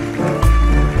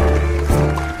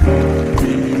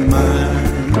 Be mine.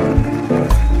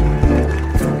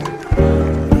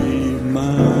 Be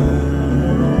mine.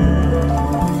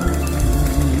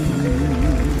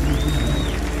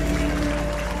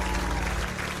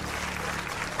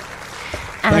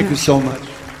 Thank you so much.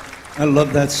 I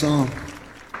love that song.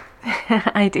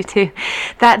 I do too.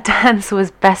 That dance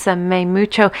was Bésame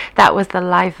Mucho. That was the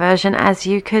live version, as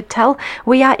you could tell.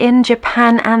 We are in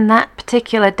Japan, and that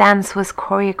particular dance was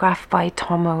choreographed by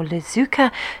Tomo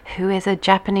Lizuka, who is a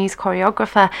Japanese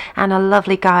choreographer and a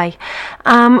lovely guy.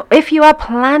 If you are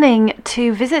planning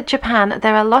to visit Japan,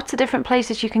 there are lots of different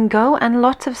places you can go and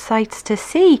lots of sights to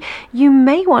see. You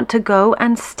may want to go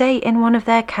and stay in one of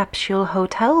their capsule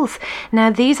hotels. Now,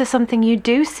 these are something you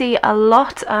do see a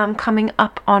lot coming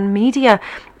up on media.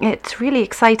 It's really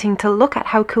exciting to look at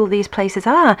how cool these places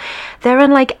are. They're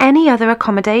unlike any other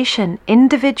accommodation.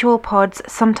 Individual pods,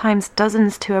 sometimes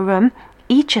dozens to a room,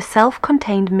 each a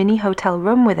self-contained mini hotel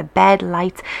room with a bed,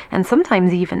 lights, and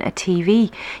sometimes even a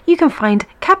TV. You can find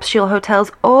capsule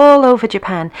hotels all over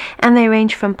Japan, and they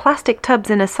range from plastic tubs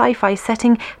in a sci-fi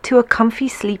setting to a comfy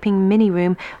sleeping mini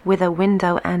room with a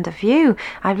window and a view.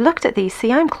 I've looked at these.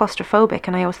 See, I'm claustrophobic,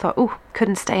 and I always thought, oh,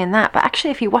 couldn't stay in that. But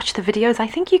actually, if you watch the videos, I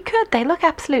think you could. They look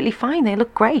absolutely fine. They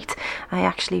look great. I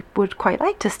actually would quite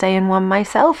like to stay in one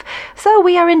myself. So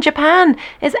we are in Japan.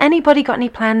 Has anybody got any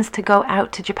plans to go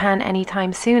out to Japan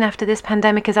anytime soon after this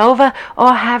pandemic is over,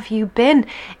 or have you been?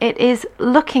 It is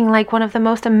looking like one of the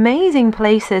most amazing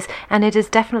places, and it is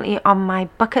definitely on my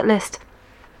bucket list.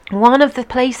 One of the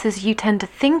places you tend to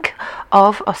think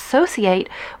of, associate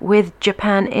with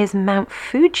Japan, is Mount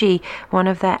Fuji, one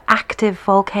of their active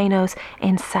volcanoes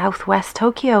in southwest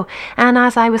Tokyo. And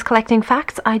as I was collecting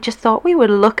facts, I just thought we would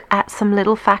look at some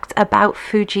little facts about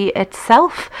Fuji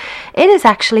itself. It is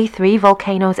actually 3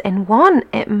 volcanoes in one.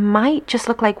 It might just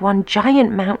look like one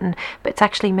giant mountain, but it's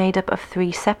actually made up of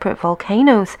 3 separate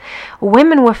volcanoes.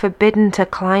 Women were forbidden to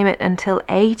climb it until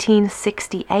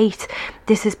 1868.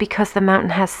 This is because the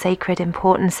mountain has sacred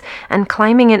importance, and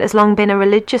climbing it has long been a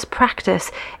religious practice.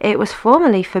 It was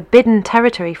formerly forbidden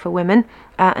territory for women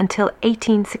until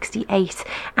 1868,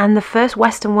 and the first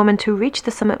Western woman to reach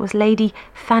the summit was Lady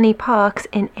Fanny Parks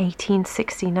in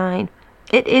 1869.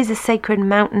 It is a sacred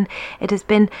mountain. It has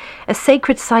been a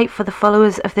sacred site for the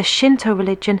followers of the Shinto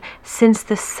religion since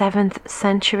the 7th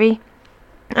century.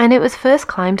 And it was first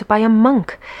climbed by a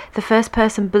monk. The first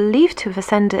person believed to have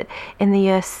ascended in the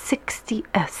year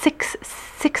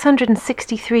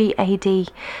 663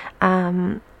 AD.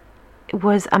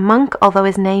 was a monk, although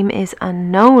his name is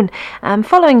unknown.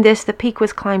 Following this, the peak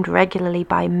was climbed regularly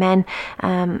by men,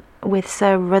 with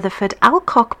Sir Rutherford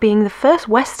Alcock being the first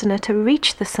Westerner to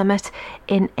reach the summit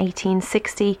in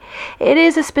 1860. It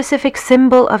is a specific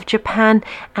symbol of Japan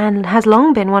and has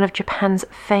long been one of Japan's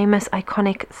famous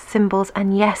iconic symbols,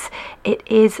 and yes, it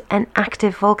is an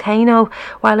active volcano.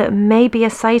 While it may be a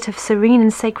site of serene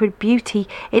and sacred beauty,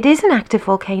 it is an active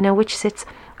volcano which sits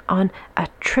on a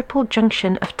triple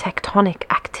junction of tectonic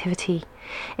activity.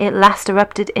 It last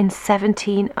erupted in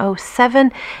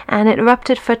 1707, and it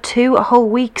erupted for 2 whole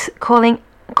weeks,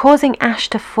 causing ash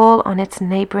to fall on its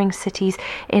neighbouring cities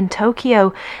in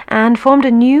Tokyo, and formed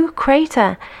a new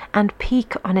crater and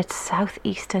peak on its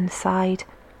southeastern side.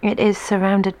 It is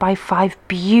surrounded by 5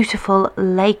 beautiful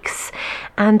lakes,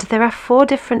 and there are 4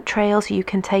 different trails you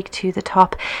can take to the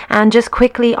top. And just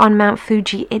quickly on Mount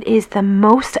Fuji, it is the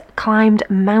most climbed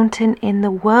mountain in the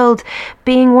world,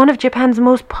 being one of Japan's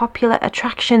most popular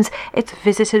attractions. It's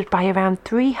visited by around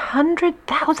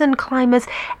 300,000 climbers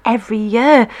every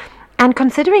year. And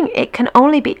considering it can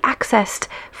only be accessed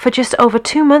for just over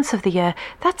 2 months of the year,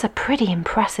 that's a pretty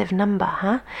impressive number,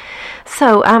 huh?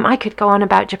 So I could go on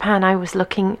about Japan. I was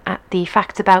looking at the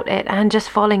facts about it and just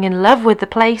falling in love with the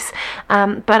place.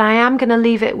 But I am going to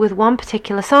leave it with one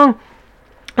particular song.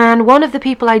 And one of the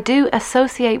people I do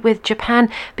associate with Japan,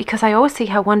 because I always see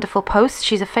her wonderful posts.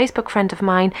 She's a Facebook friend of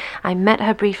mine. I met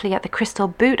her briefly at the Crystal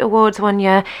Boot Awards one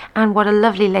year, and what a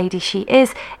lovely lady she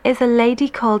is a lady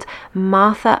called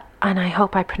Martha, and I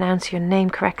hope I pronounce your name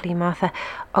correctly, Martha,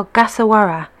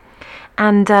 Ogasawara.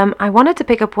 And I wanted to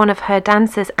pick up one of her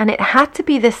dances, and it had to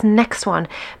be this next one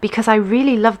because I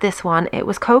really love this one. It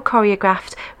was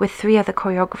co-choreographed with 3 other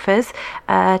choreographers,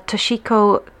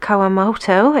 Toshiko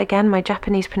Kawamoto, again my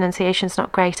Japanese pronunciation's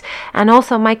not great, and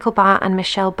also Michael Barr and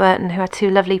Michelle Burton, who are 2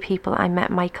 lovely people. I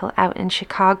met Michael out in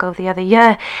Chicago the other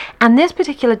year, and this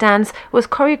particular dance was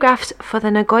choreographed for the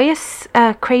Nagoya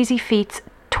Crazy Feet's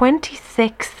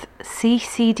 26th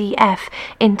CCDF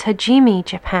in Tajimi,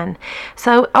 Japan.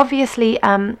 So obviously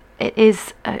it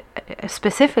is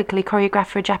specifically choreographed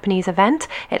for a Japanese event.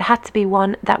 It had to be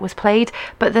one that was played,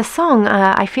 but the song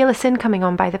I Feel a Sin Coming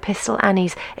On by the Pistol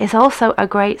Annies is also a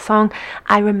great song.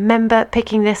 I remember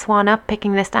picking this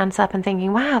dance up and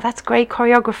thinking, wow, that's great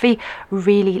choreography,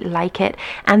 really like it.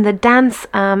 And the dance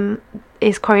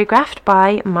is choreographed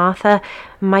by Martha,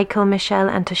 Michael, Michelle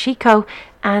and Toshiko,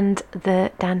 and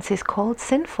the dance is called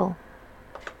Sinful.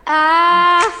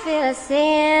 I feel a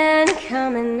sin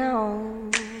coming on.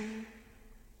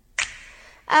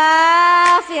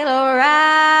 I feel a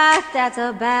right that's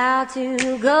about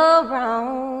to go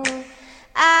wrong.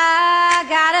 I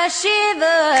got a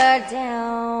shiver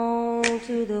down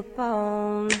to the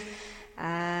bone.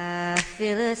 I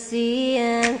feel a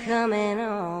sin coming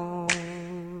on.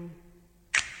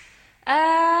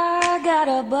 I got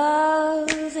a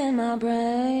buzz in my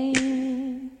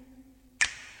brain,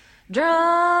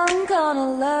 drunk on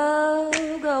a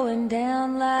love going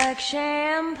down like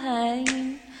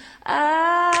champagne.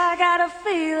 I got a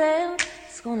feeling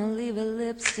it's gonna leave a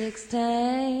lipstick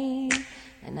stain,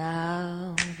 and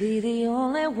I'll be the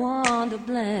only one to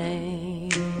blame.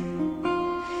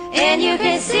 And you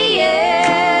can see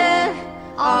it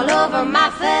all over my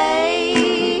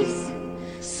face,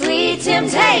 sweet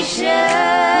temptation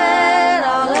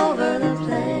all over the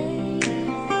place.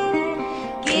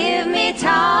 Give me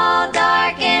tall,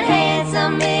 dark and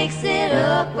handsome, mix it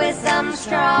up with something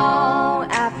strong.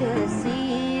 I feel the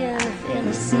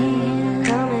sin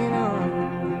coming on.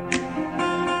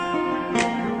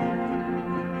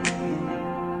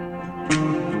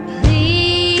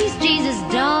 Please, Jesus,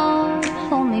 don't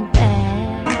hold me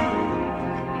back.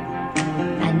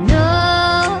 I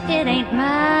know it ain't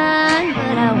mine,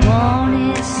 but I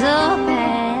want it so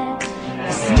bad.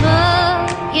 The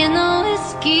smoke in the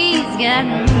whiskey's got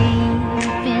me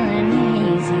feeling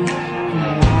easy, and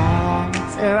the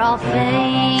lights are all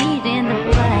fading to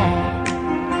black.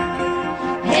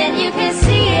 And you can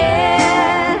see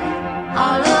it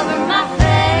all over my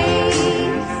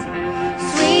face,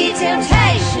 sweet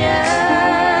temptation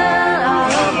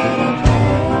all over the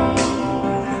place.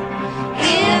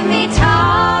 Give me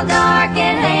tall, dark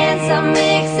and handsome,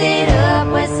 mix it up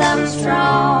with some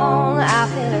strong. I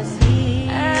feel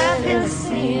a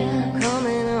sin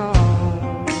coming on.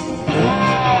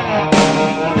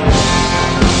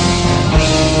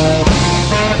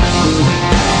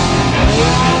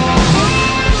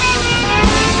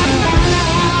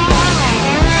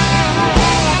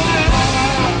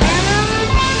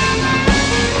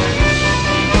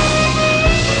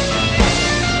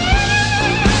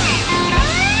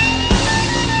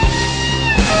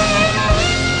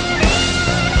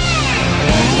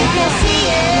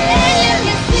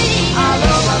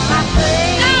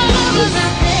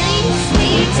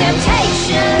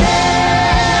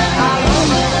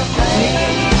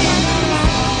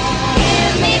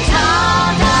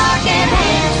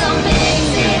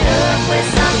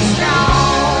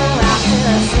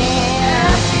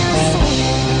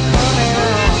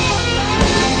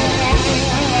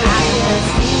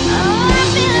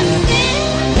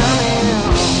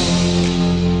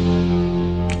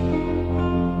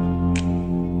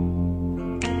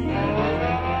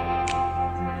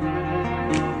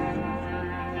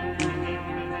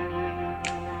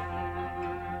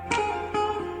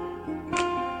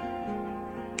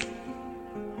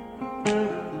 Bringing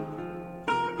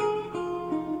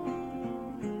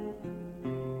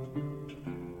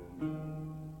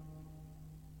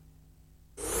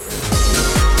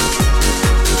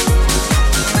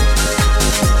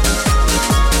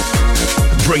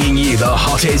you the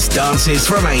hottest dances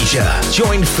from Asia.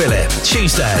 Join Philip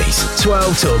Tuesdays,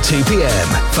 12 till 2 p.m.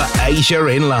 for Asia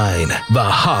in Line, the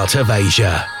heart of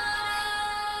Asia.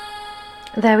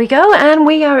 There we go, and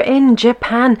we are in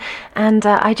Japan, and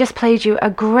I just played you a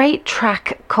great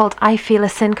track called I Feel a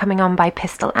Sin coming on by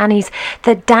Pistol Annies.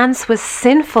 The dance was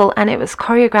sinful, and it was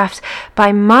choreographed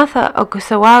by Martha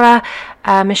Ogasawara,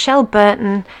 Michelle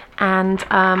Burton, and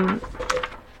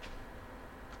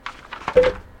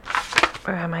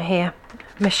where am I here?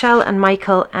 Michelle and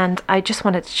Michael, and I just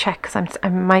wanted to check because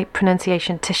I'm my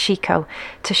pronunciation, Toshiko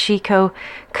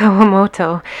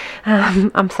Kawamoto.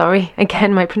 I'm sorry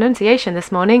again, my pronunciation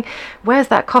this morning. Where's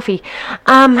that coffee?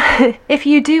 If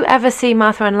you do ever see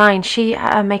Martha online, she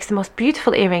makes the most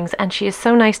beautiful earrings, and she is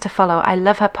so nice to follow. I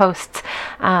love her posts,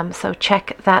 so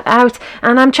check that out.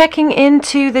 And I'm checking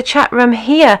into the chat room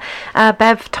here.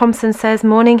 Bev Thompson says,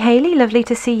 "Morning, Hayley. Lovely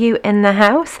to see you in the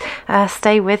house.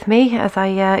 Stay with me as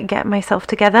I get myself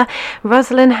together."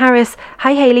 Rosalind Harris,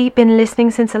 "Hi Hayley, been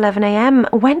listening since 11 a.m.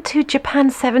 Went to Japan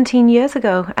 17 years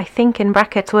ago. I think in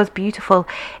brackets was beautiful.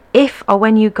 If or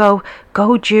when you go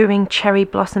during cherry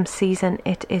blossom season.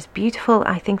 It is beautiful."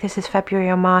 I think this is February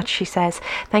or March, she says.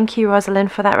 Thank you,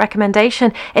 Rosalind, for that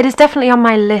recommendation. It is definitely on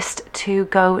my list to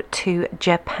go to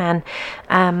Japan.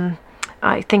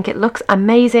 I think it looks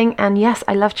amazing, and yes,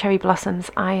 I love cherry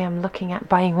blossoms. I am looking at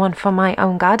buying one for my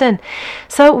own garden.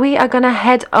 So we are going to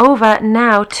head over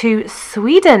now to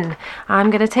Sweden. I'm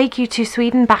going to take you to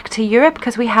Sweden, back to Europe,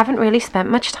 because we haven't really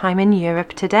spent much time in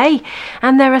Europe today.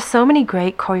 And there are so many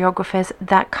great choreographers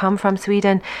that come from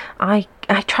Sweden. I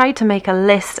tried to make a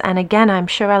list, and again, I'm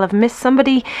sure I'll have missed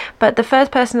somebody, but the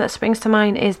first person that springs to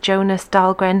mind is Jonas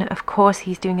Dahlgren. Of course,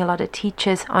 he's doing a lot of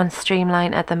teachers on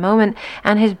Streamline at the moment,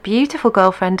 and his beautiful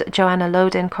girlfriend Joanna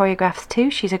Loden choreographs too.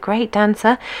 She's a great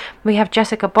dancer. We have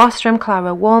Jessica Bostrom,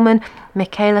 Clara Wallman,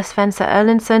 Michaela Svenser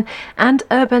Erlendsson, and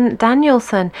Urban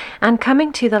Danielsson. And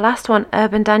coming to the last one,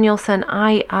 Urban Danielsson,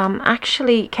 I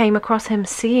actually came across him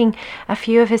seeing a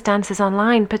few of his dances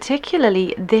online,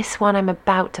 particularly this one I'm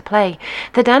about to play.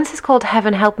 The dance is called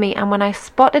Heaven Help Me, and when I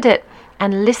spotted it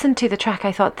and listened to the track,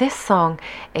 I thought, this song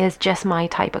is just my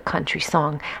type of country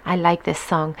song. I like this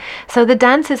song. So the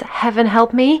dance is Heaven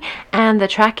Help Me, and the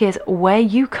track is Where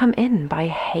You Come In by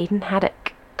Hayden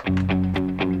Haddock.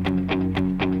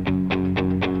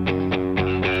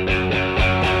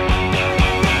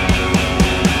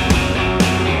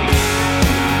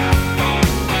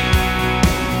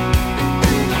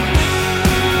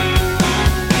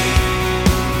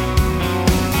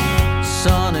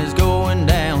 Sun is going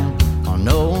down on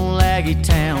old Laggy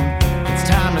Town. It's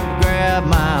time to grab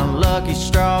my lucky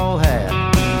straw hat,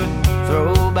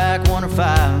 throw back 1 or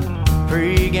 5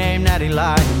 pre-game natty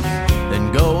lights,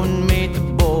 then go and meet the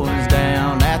boys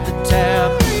down at the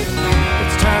tap.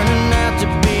 It's turning out to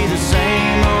be the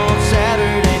same old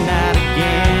Saturday night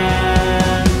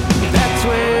again. That's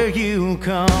where you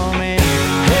come in.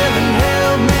 Heaven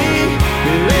help me,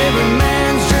 you're every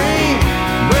man's dream,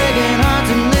 breaking hearts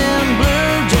and them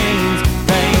blue jeans.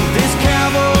 Think this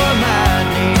cowboy might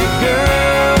need a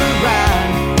girl to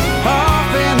ride off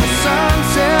in the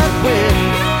sunset with.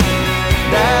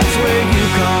 That's where you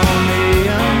come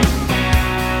in.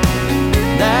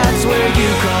 That's where you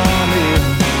come in.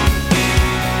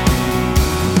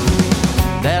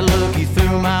 That look you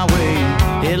threw my way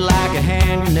hit like a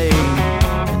hand grenade,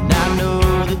 and I know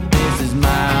that this is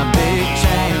my big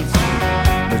chance,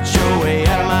 but you're way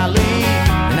out of my league,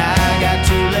 and I got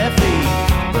 2 left feet,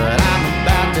 but I'm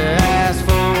about to ask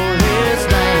for this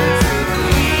dance,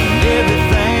 and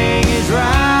everything is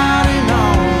riding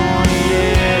on,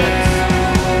 yes,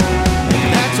 and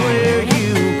that's where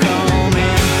you come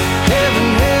in. Heaven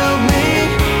help me,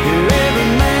 you're every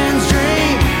man's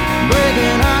dream,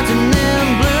 breaking hearts in them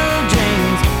blue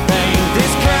jeans.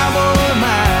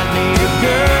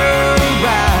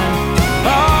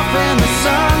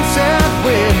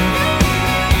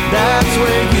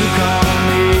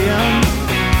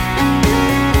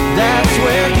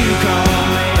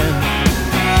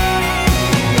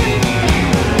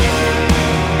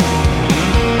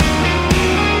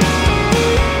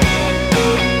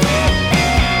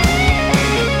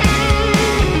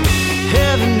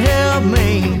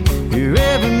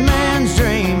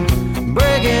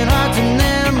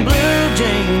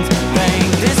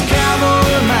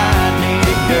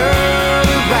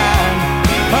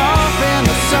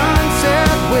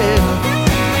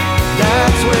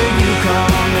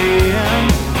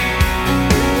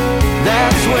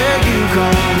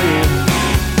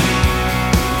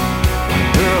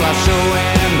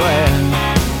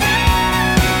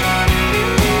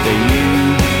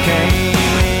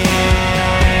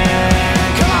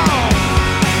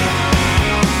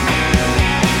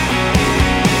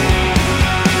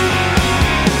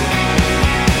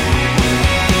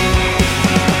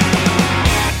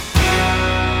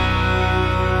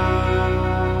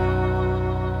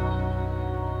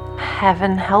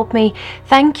 heaven help me.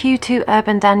 Thank you to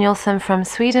Urban Danielsson from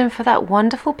Sweden for that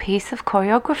wonderful piece of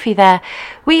choreography there.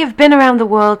 We have been around the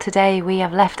world today. We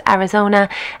have left Arizona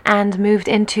and moved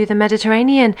into the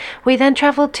Mediterranean. We then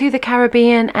travelled to the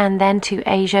Caribbean and then to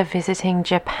Asia, visiting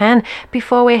Japan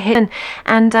before we're hidden.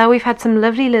 And we've had some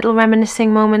lovely little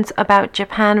reminiscing moments about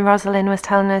Japan. Rosalind was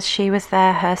telling us she was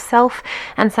there herself,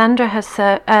 and Sandra has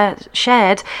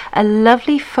shared a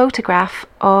lovely photograph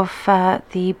of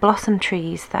the blossom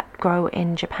trees that grow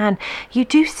in Japan. You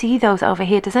do see those over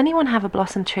here. Does anyone have a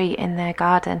blossom tree in their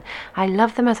garden? I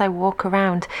love them as I walk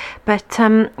around, but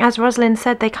as Rosalind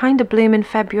said, they kind of bloom in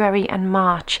February and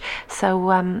March,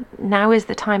 so now is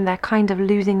the time they're kind of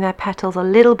losing their petals a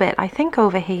little bit, I think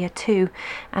over here too,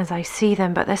 as I see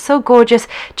them, but they're so gorgeous.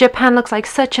 Japan looks like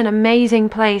such an amazing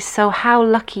place, so how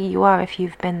lucky you are if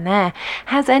you've been there.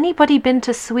 Has anybody been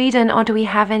to Sweden, or do we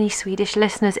have any Swedish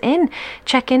listeners in?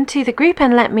 Check into the group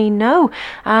and let me know.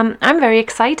 I'm very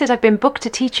excited. I've been booked to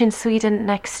teach in Sweden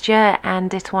next year,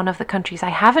 and it's one of the countries I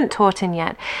haven't taught in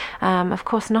yet. Of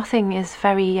course, nothing is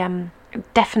very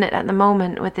definite at the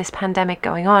moment with this pandemic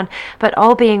going on, but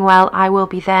all being well, I will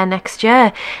be there next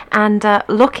year. And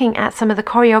looking at some of the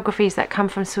choreographies that come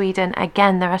from Sweden,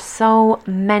 again, there are so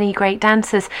many great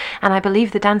dancers, and I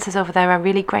believe the dancers over there are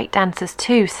really great dancers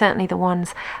too. Certainly the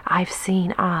ones I've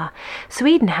seen are.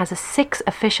 Sweden has 6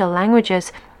 official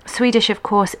languages. Swedish, of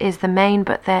course, is the main,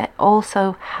 but they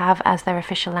also have as their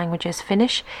official languages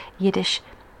Finnish, Yiddish,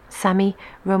 Sami,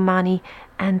 Romani,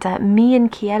 and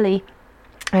Meänkieli.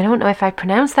 I don't know if I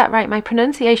pronounced that right. My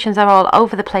pronunciations are all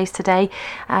over the place today.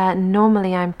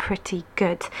 Normally I'm pretty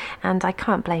good, and I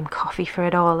can't blame coffee for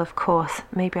it all, of course.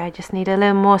 Maybe I just need a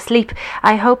little more sleep.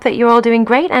 I hope that you're all doing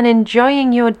great and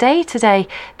enjoying your day today.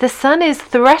 The sun is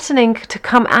threatening to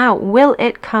come out. Will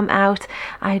it come out?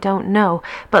 I don't know.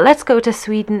 But let's go to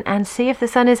Sweden and see if the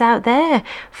sun is out there.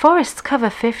 Forests cover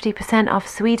 50% of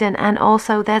Sweden, and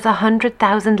also there's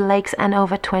 100,000 lakes and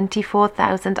over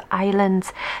 24,000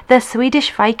 islands. The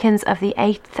Swedish Vikings of the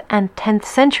 8th and 10th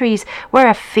centuries were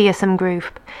a fearsome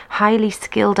group, highly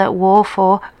skilled at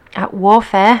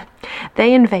warfare.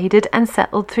 They invaded and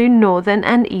settled through northern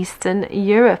and eastern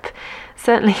Europe.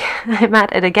 Certainly, I'm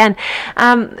at it again.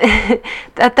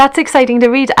 That's exciting to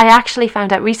read. I actually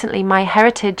found out recently my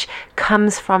heritage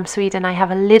comes from Sweden. I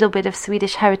have a little bit of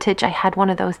Swedish heritage. I had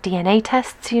one of those DNA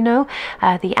tests, you know,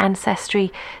 the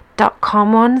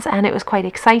Ancestry.com ones, and it was quite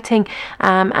exciting.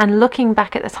 And looking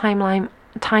back at the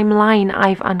timeline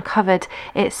I've uncovered,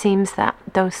 it seems that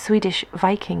those Swedish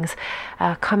Vikings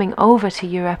coming over to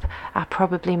Europe are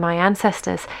probably my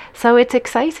ancestors. So it's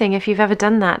exciting. If you've ever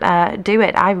done that, do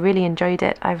it. I really enjoyed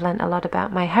it. I've learnt a lot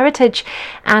about my heritage,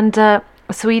 and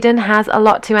Sweden has a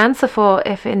lot to answer for,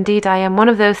 if indeed I am one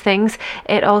of those things.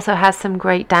 It also has some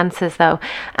great dancers though,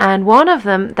 and one of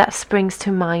them that springs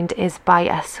to mind is by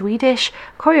a Swedish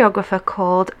choreographer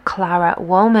called Clara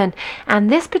Wallman. And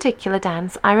this particular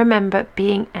dance, I remember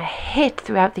being a hit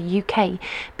throughout the UK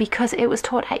because it was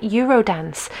taught at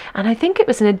Eurodance, and I think it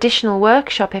was an additional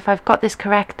workshop, if I've got this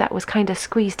correct, that was kind of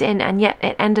squeezed in, and yet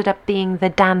it ended up being the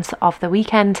dance of the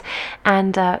weekend.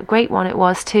 And great one it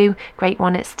was too, great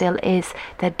one it still is.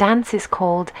 The dance is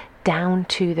called Down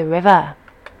to the River.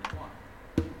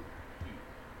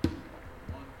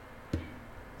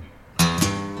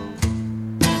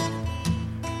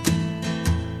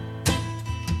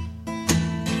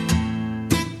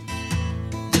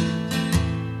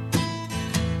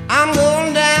 I'm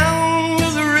going down to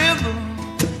the river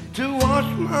to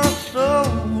wash my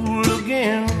soul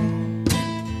again.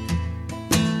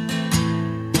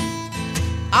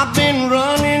 I've been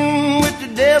running with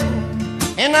the devil,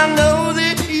 and I know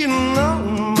that you're not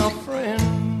my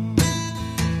friend.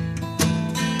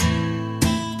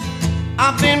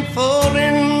 I've been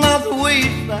falling off the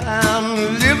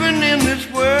wayside, living in this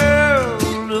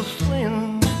world of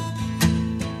sin.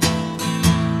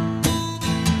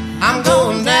 I'm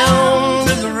going down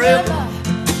to the river,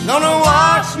 gonna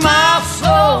wash my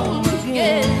soul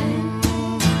again.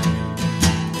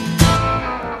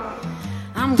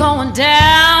 I'm going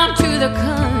down to the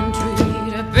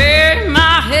country to bury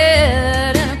my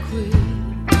head in a creek.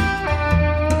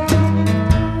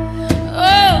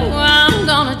 Oh, I'm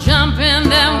gonna jump in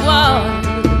them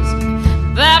waters,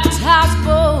 baptize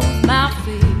both my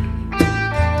feet.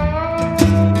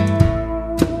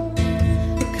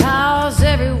 'Cause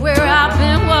everywhere I've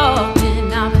been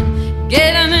walking, I've been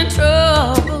getting in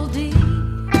trouble deep.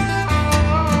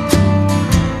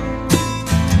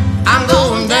 I'm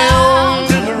going down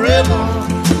to the river,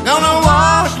 gonna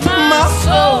walk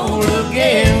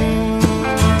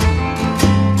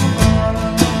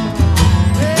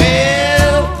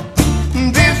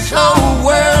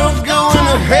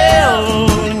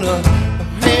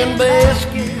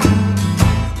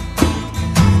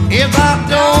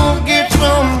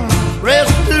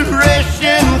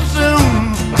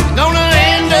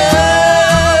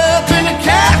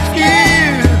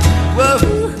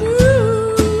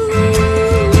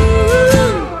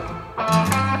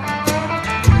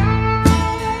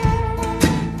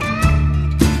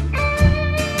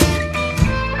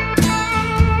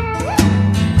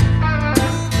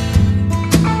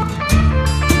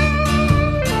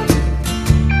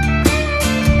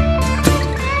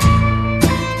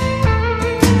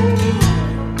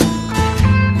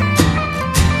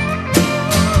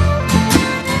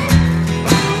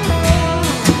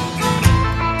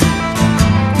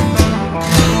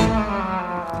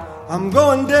I'm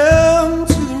going down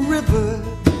to the river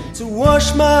to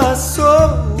wash my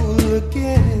soul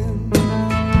again.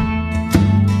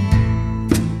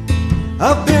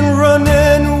 I've been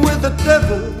running with the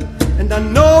devil, and I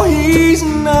know he's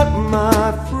not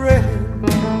my friend.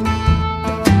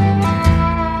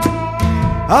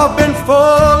 I've been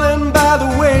falling by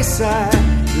the wayside,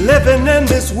 living in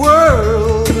this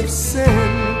world of sin.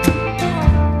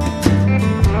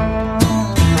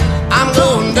 I'm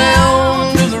going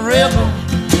down to the river,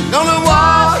 gonna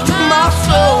wash my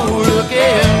soul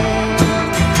again.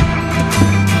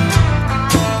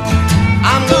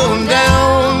 I'm going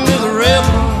down to the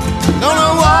river,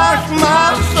 gonna wash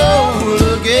my soul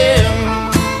again.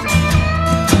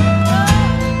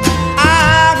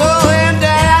 I'm going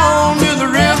down to the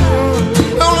river,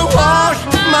 gonna wash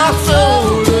my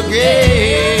soul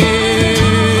again.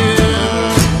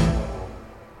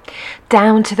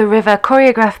 Down to the River,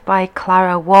 choreographed by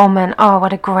Clara Wallman. Oh,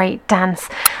 what a great dance.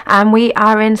 And we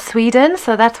are in Sweden,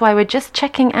 so that's why we're just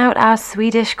checking out our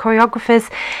Swedish choreographers.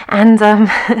 And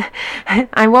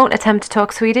I won't attempt to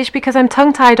talk Swedish because I'm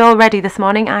tongue-tied already this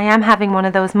morning. I am having one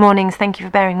of those mornings. Thank you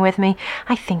for bearing with me.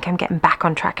 I think I'm getting back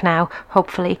on track now.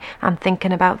 Hopefully, I'm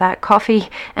thinking about that coffee.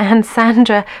 And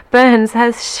Sandra Burns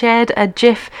has shared a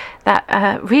GIF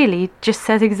that really just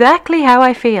says exactly how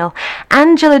I feel.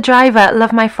 Angela Driver,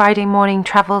 love my Friday morning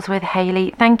travels with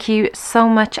Hayley. Thank you so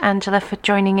much, Angela, for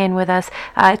joining in with us.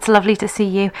 It's lovely to see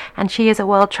you, and she is a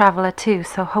world traveller too,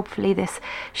 so hopefully this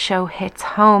show hits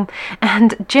home.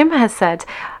 And Jim has said,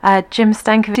 Jim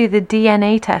Stankovic, do the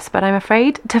DNA test, but I'm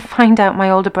afraid to find out my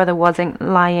older brother wasn't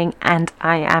lying and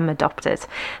I am adopted.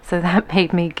 So that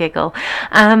made me giggle.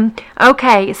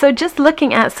 Okay, so just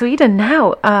looking at Sweden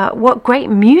now, what great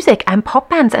music and pop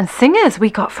bands and singers we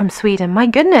got from Sweden. My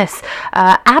goodness.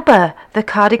 ABBA, The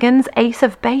Cardigans, Ace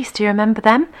of Base, do you remember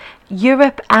them?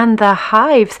 Europe and the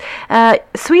Hives.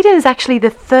 Sweden is actually the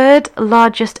third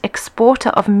largest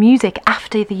exporter of music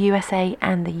after the USA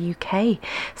and the UK.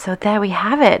 So there we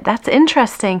have it. That's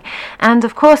interesting. And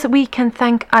of course we can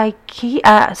thank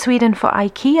Sweden for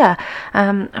IKEA.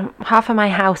 Half of my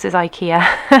house is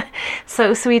IKEA.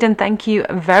 So Sweden, thank you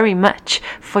very much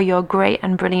for your great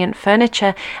and brilliant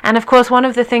furniture. And of course one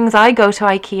of the things I go to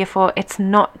IKEA for, it's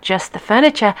not just the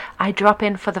furniture. I drop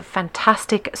in for the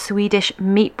fantastic Swedish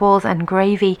meatballs and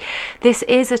gravy. This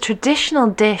is a traditional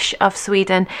dish of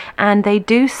Sweden, and they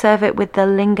do serve it with the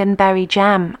lingonberry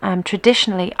jam.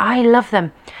 Traditionally, I love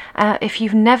them. If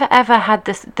you've never ever had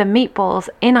the meatballs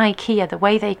in IKEA, the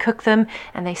way they cook them,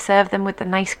 and they serve them with the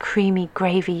nice creamy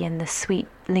gravy and the sweet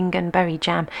lingonberry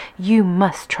jam, you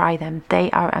must try them.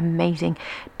 They are amazing.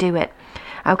 Do it.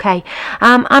 Okay,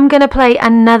 I'm going to play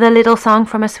another little song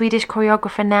from a Swedish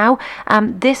choreographer now.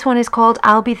 This one is called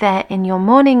I'll Be There in Your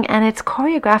Morning, and it's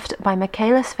choreographed by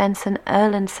Michaela Svensson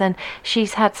Erlandsson.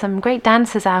 She's had some great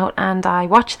dances out, and I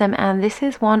watched them, and this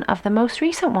is one of the most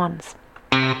recent ones.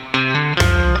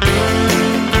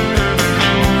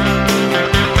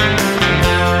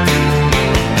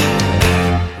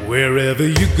 Wherever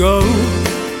you go,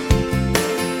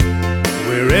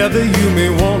 wherever you may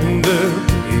wander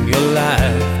in your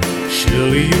life,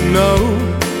 surely you know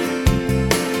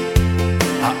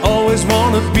I always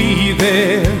want to be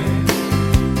there,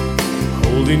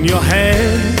 holding your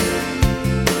hand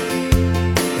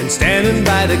and standing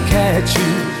by to catch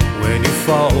you when you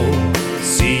fall,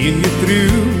 seeing you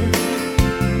through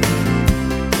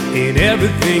in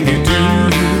everything you do.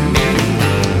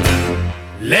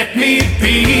 Let me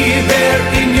be there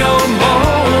in your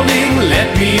morning,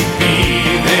 let me be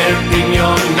there in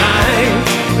your night.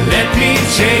 Let me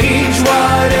change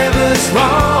whatever's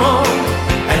wrong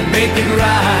and make it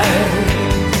right.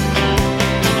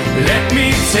 Let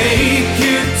me take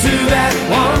you to that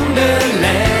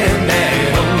wonderland that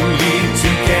only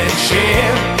two can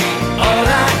share. All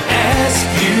I ask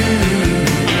you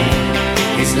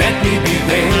is let me be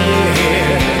there.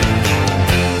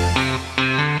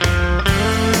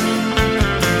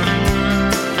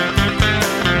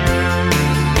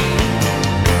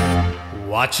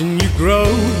 Watching you grow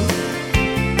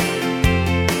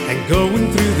and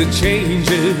going through the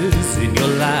changes in your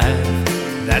life,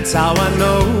 that's how I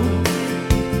know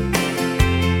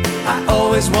I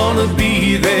always want to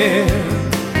be there.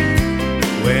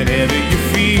 Whenever you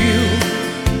feel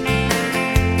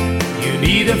you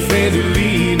need a friend to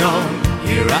lean on,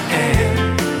 here I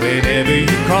am. Whenever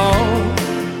you call,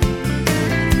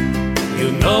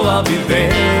 you know I'll be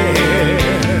there.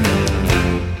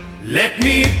 Let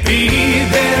me be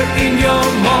there in your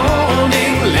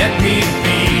morning, let me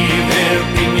be there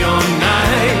in your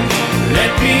night.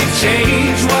 Let me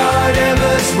change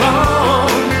whatever's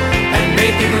wrong and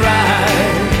make it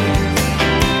right.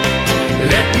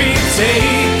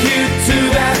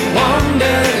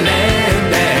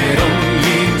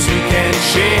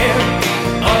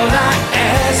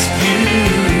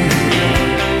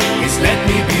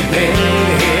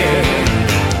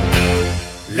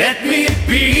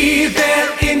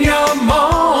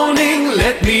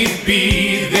 Let me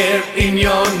be there in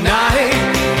your night.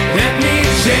 Let me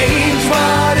change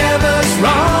whatever's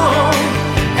wrong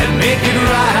and make it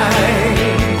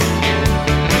right.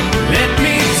 Let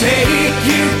me take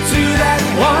you to that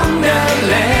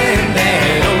wonderland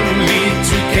that only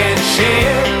two can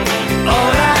share.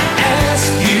 All I ask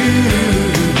you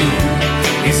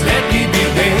is let me be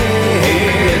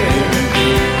there.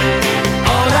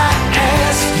 All I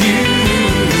ask you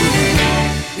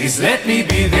is let me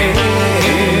be there.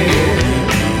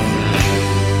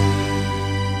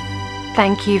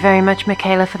 Thank you very much,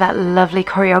 Michaela, for that lovely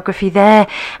choreography there.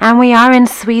 And we are in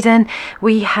Sweden.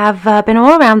 We have been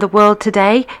all around the world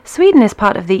today. Sweden is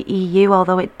part of the EU,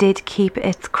 although it did keep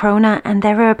its krona. And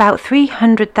there are about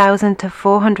 300,000 to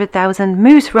 400,000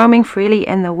 moose roaming freely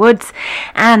in the woods.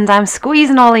 And I'm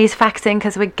squeezing all these facts in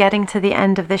because we're getting to the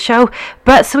end of the show.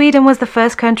 But Sweden was the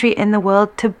first country in the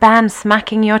world to ban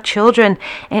smacking your children.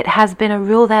 It has been a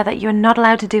rule there that you're not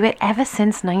allowed to do it ever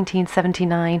since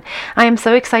 1979. I am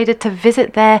so excited to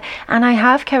visit there, and I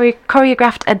have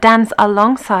choreographed a dance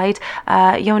alongside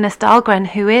Jonas Dahlgren,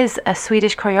 who is a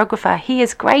Swedish choreographer. He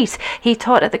is great. He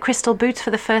taught at the Crystal Boots for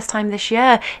the first time this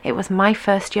year. It was my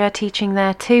first year teaching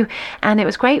there too, and it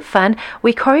was great fun.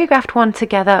 We choreographed one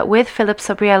together with Philip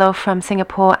Sobriello from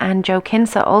Singapore and Joe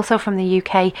Kinser, also from the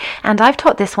UK, and I've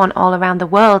taught this one all around the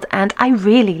world, and I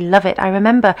really love it. I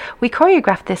remember we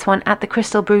choreographed this one at the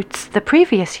Crystal Boots the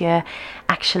previous year,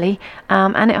 actually,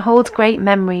 and it holds great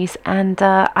memories, and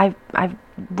I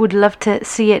would love to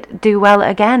see it do well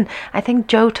again. I think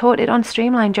Joe taught it on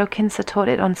Streamline, Joe Kinser taught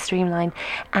it on Streamline,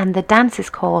 and the dance is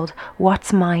called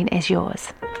What's Mine Is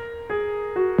Yours.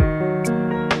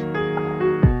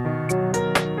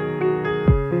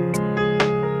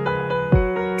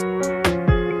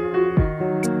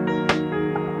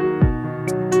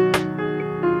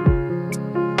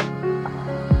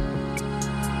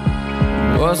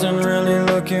 Wasn't really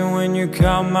looking when you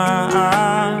caught my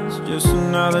eyes. Just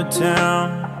another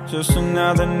town, just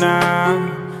another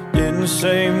night. Didn't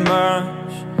say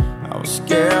much, I was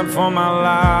scared for my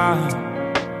life.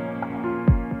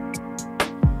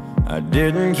 I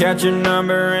didn't catch your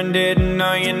number and didn't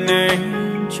know your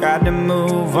name. Tried to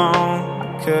move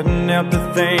on, couldn't help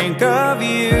to think of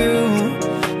you.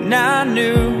 Now I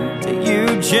knew that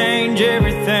you'd change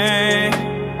everything.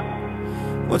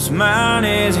 What's mine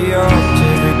is yours.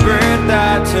 Every breath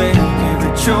I take,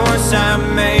 every choice I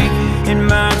make. It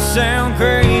might sound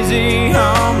crazy,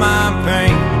 all my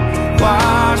pain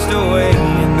washed away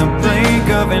in the blink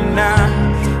of an eye.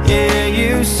 Yeah,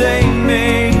 you saved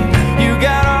me. You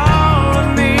got all of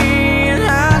me, and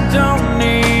I don't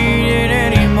need it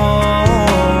anymore.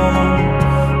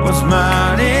 What's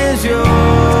mine is yours.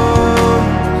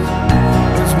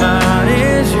 What's mine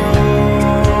is yours.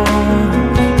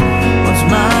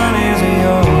 Mine is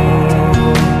yours.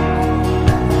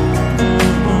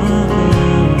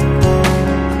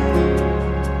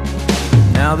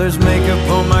 Now there's makeup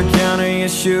on my counter, your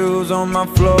shoes on my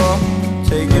floor,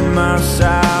 taking my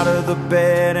side of the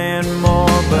bed and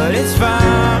more. But it's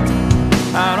fine,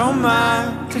 I don't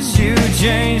mind, 'cause you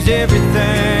changed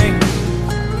everything.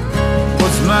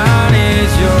 What's mine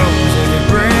is yours. Every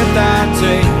breath I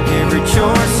take, every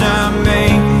choice I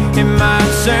make. It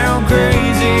might sound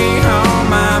crazy, all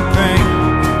my pain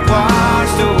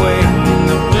washed away in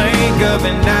the blink of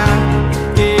an eye.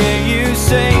 Yeah, you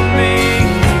saved me.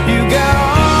 You got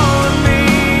all of me,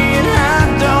 and I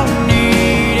don't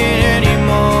need it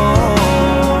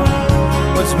anymore.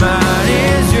 What's mine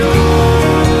is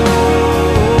yours.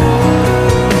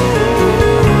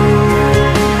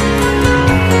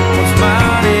 What's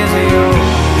mine is yours.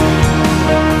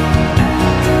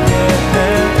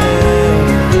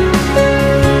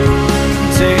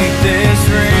 Take this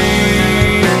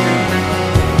ring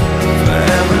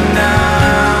forever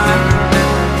now,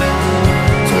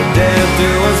 till death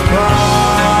do us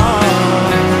part.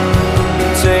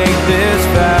 Take this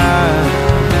vow.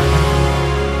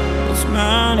 What's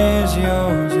mine is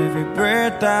yours. Every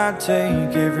breath I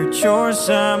take, every choice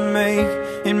I make.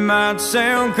 It might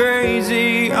sound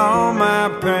crazy, all my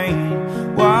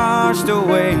pain washed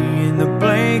away in the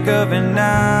blink of an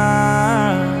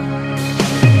eye.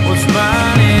 What's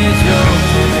mine is yours.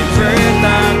 Every breath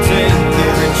I take,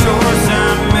 every choice I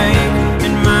make.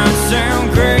 It might sound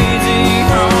crazy,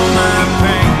 all my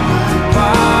pain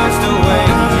washed away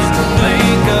in the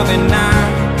blink of an eye.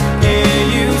 Yeah,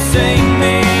 you saved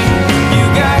me. You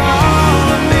got all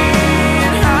of me,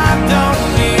 and I don't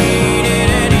need it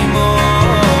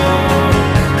anymore.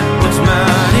 What's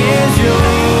mine is yours.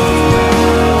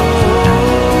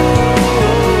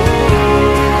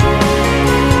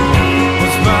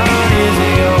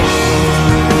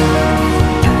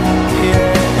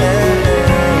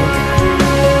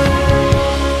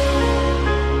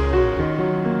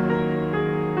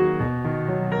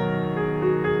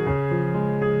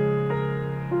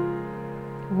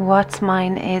 what's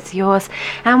mine is yours.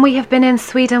 And we have been in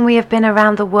Sweden, we have been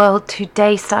around the world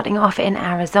today, starting off in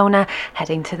Arizona,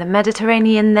 heading to the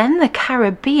Mediterranean, then the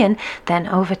Caribbean, then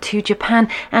over to Japan,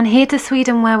 and here to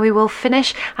Sweden where we will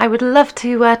finish. I would love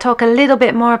to talk a little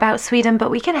bit more about Sweden,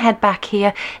 but we can head back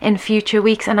here in future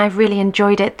weeks, and I've really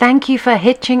enjoyed it. Thank you for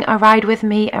hitching a ride with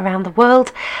me around the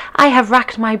world. I have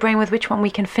racked my brain with which one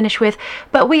we can finish with,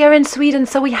 but we are in Sweden,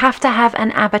 so we have to have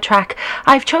an ABBA track.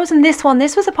 I've chosen this one.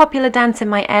 This was a popular dance in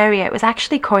my area. It was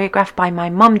actually choreographed by my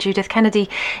mum, Judith Kennedy.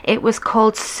 It was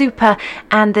called Super,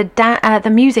 and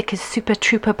the music is Super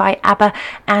Trooper by ABBA,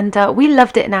 and we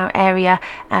loved it in our area.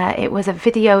 It was a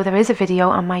video. There is a video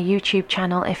on my YouTube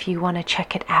channel if you want to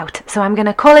check it out. So I'm going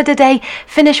to call it a day,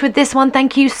 finish with this one.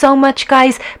 Thank you so much,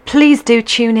 guys. Please do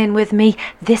tune in with me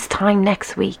this time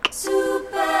next week.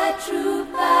 Super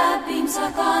Trooper beams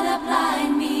are gonna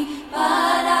blind me, but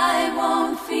I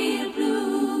won't feel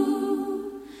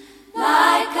blue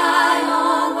like I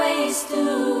always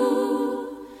do,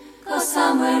 'cause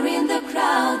somewhere in the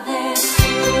crowd there's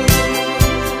you.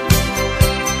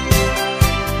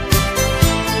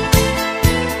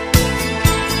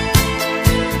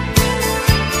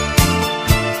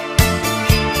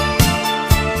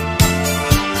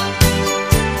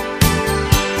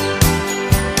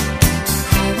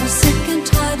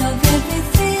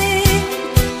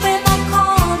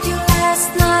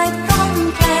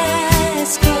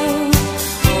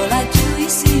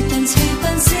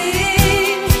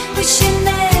 Wishing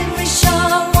every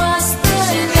show was the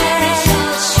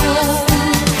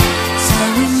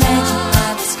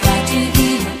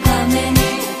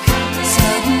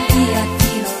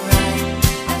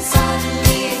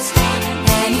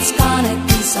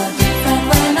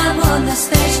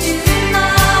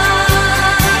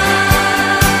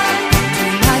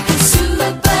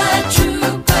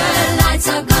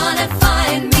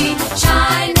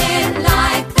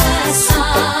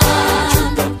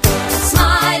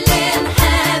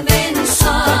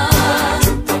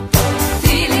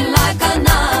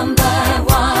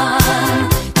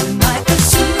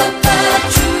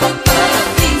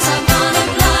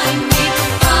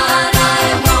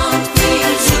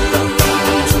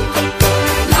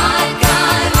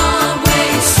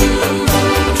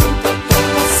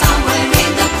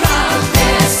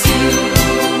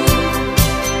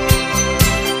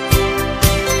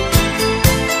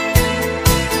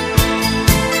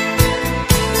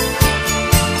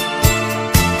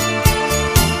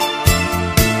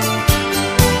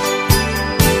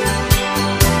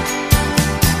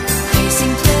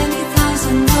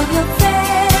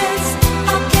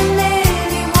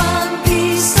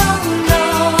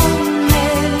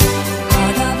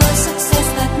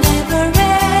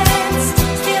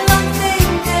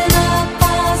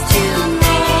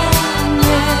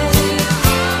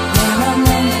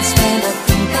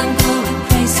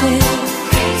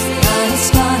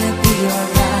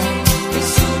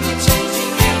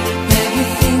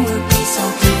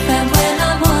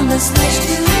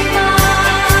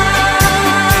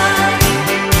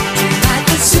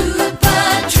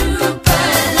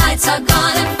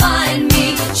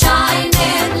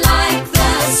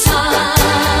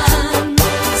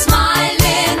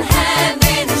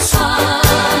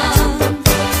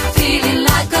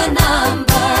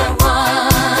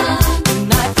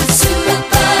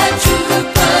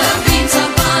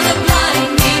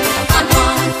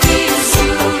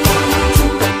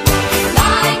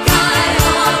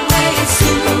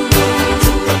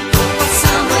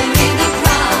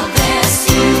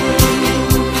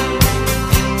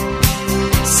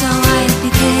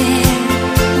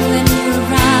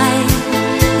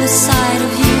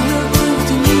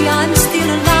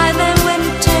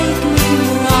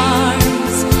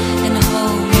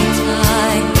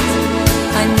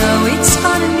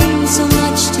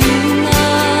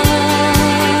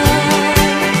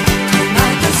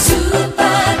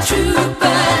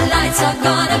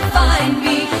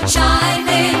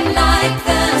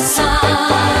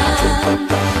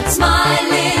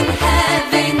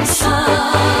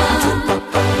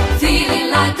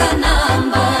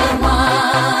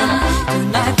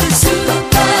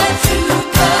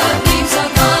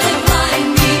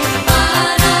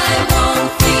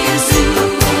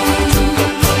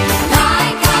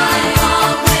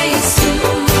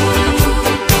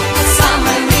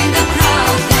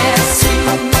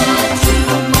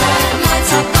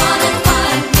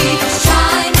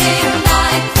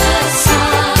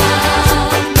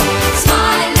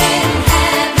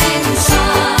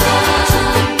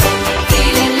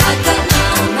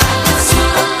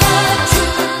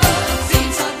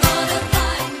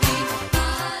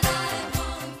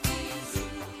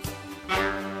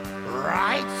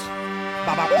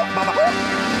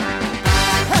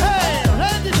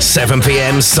 7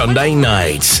 p.m. Sunday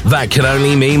night. That can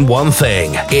only mean one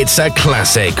thing. It's a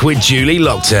classic with Julie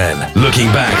Lockton, looking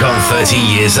back on 30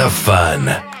 years of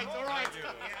fun.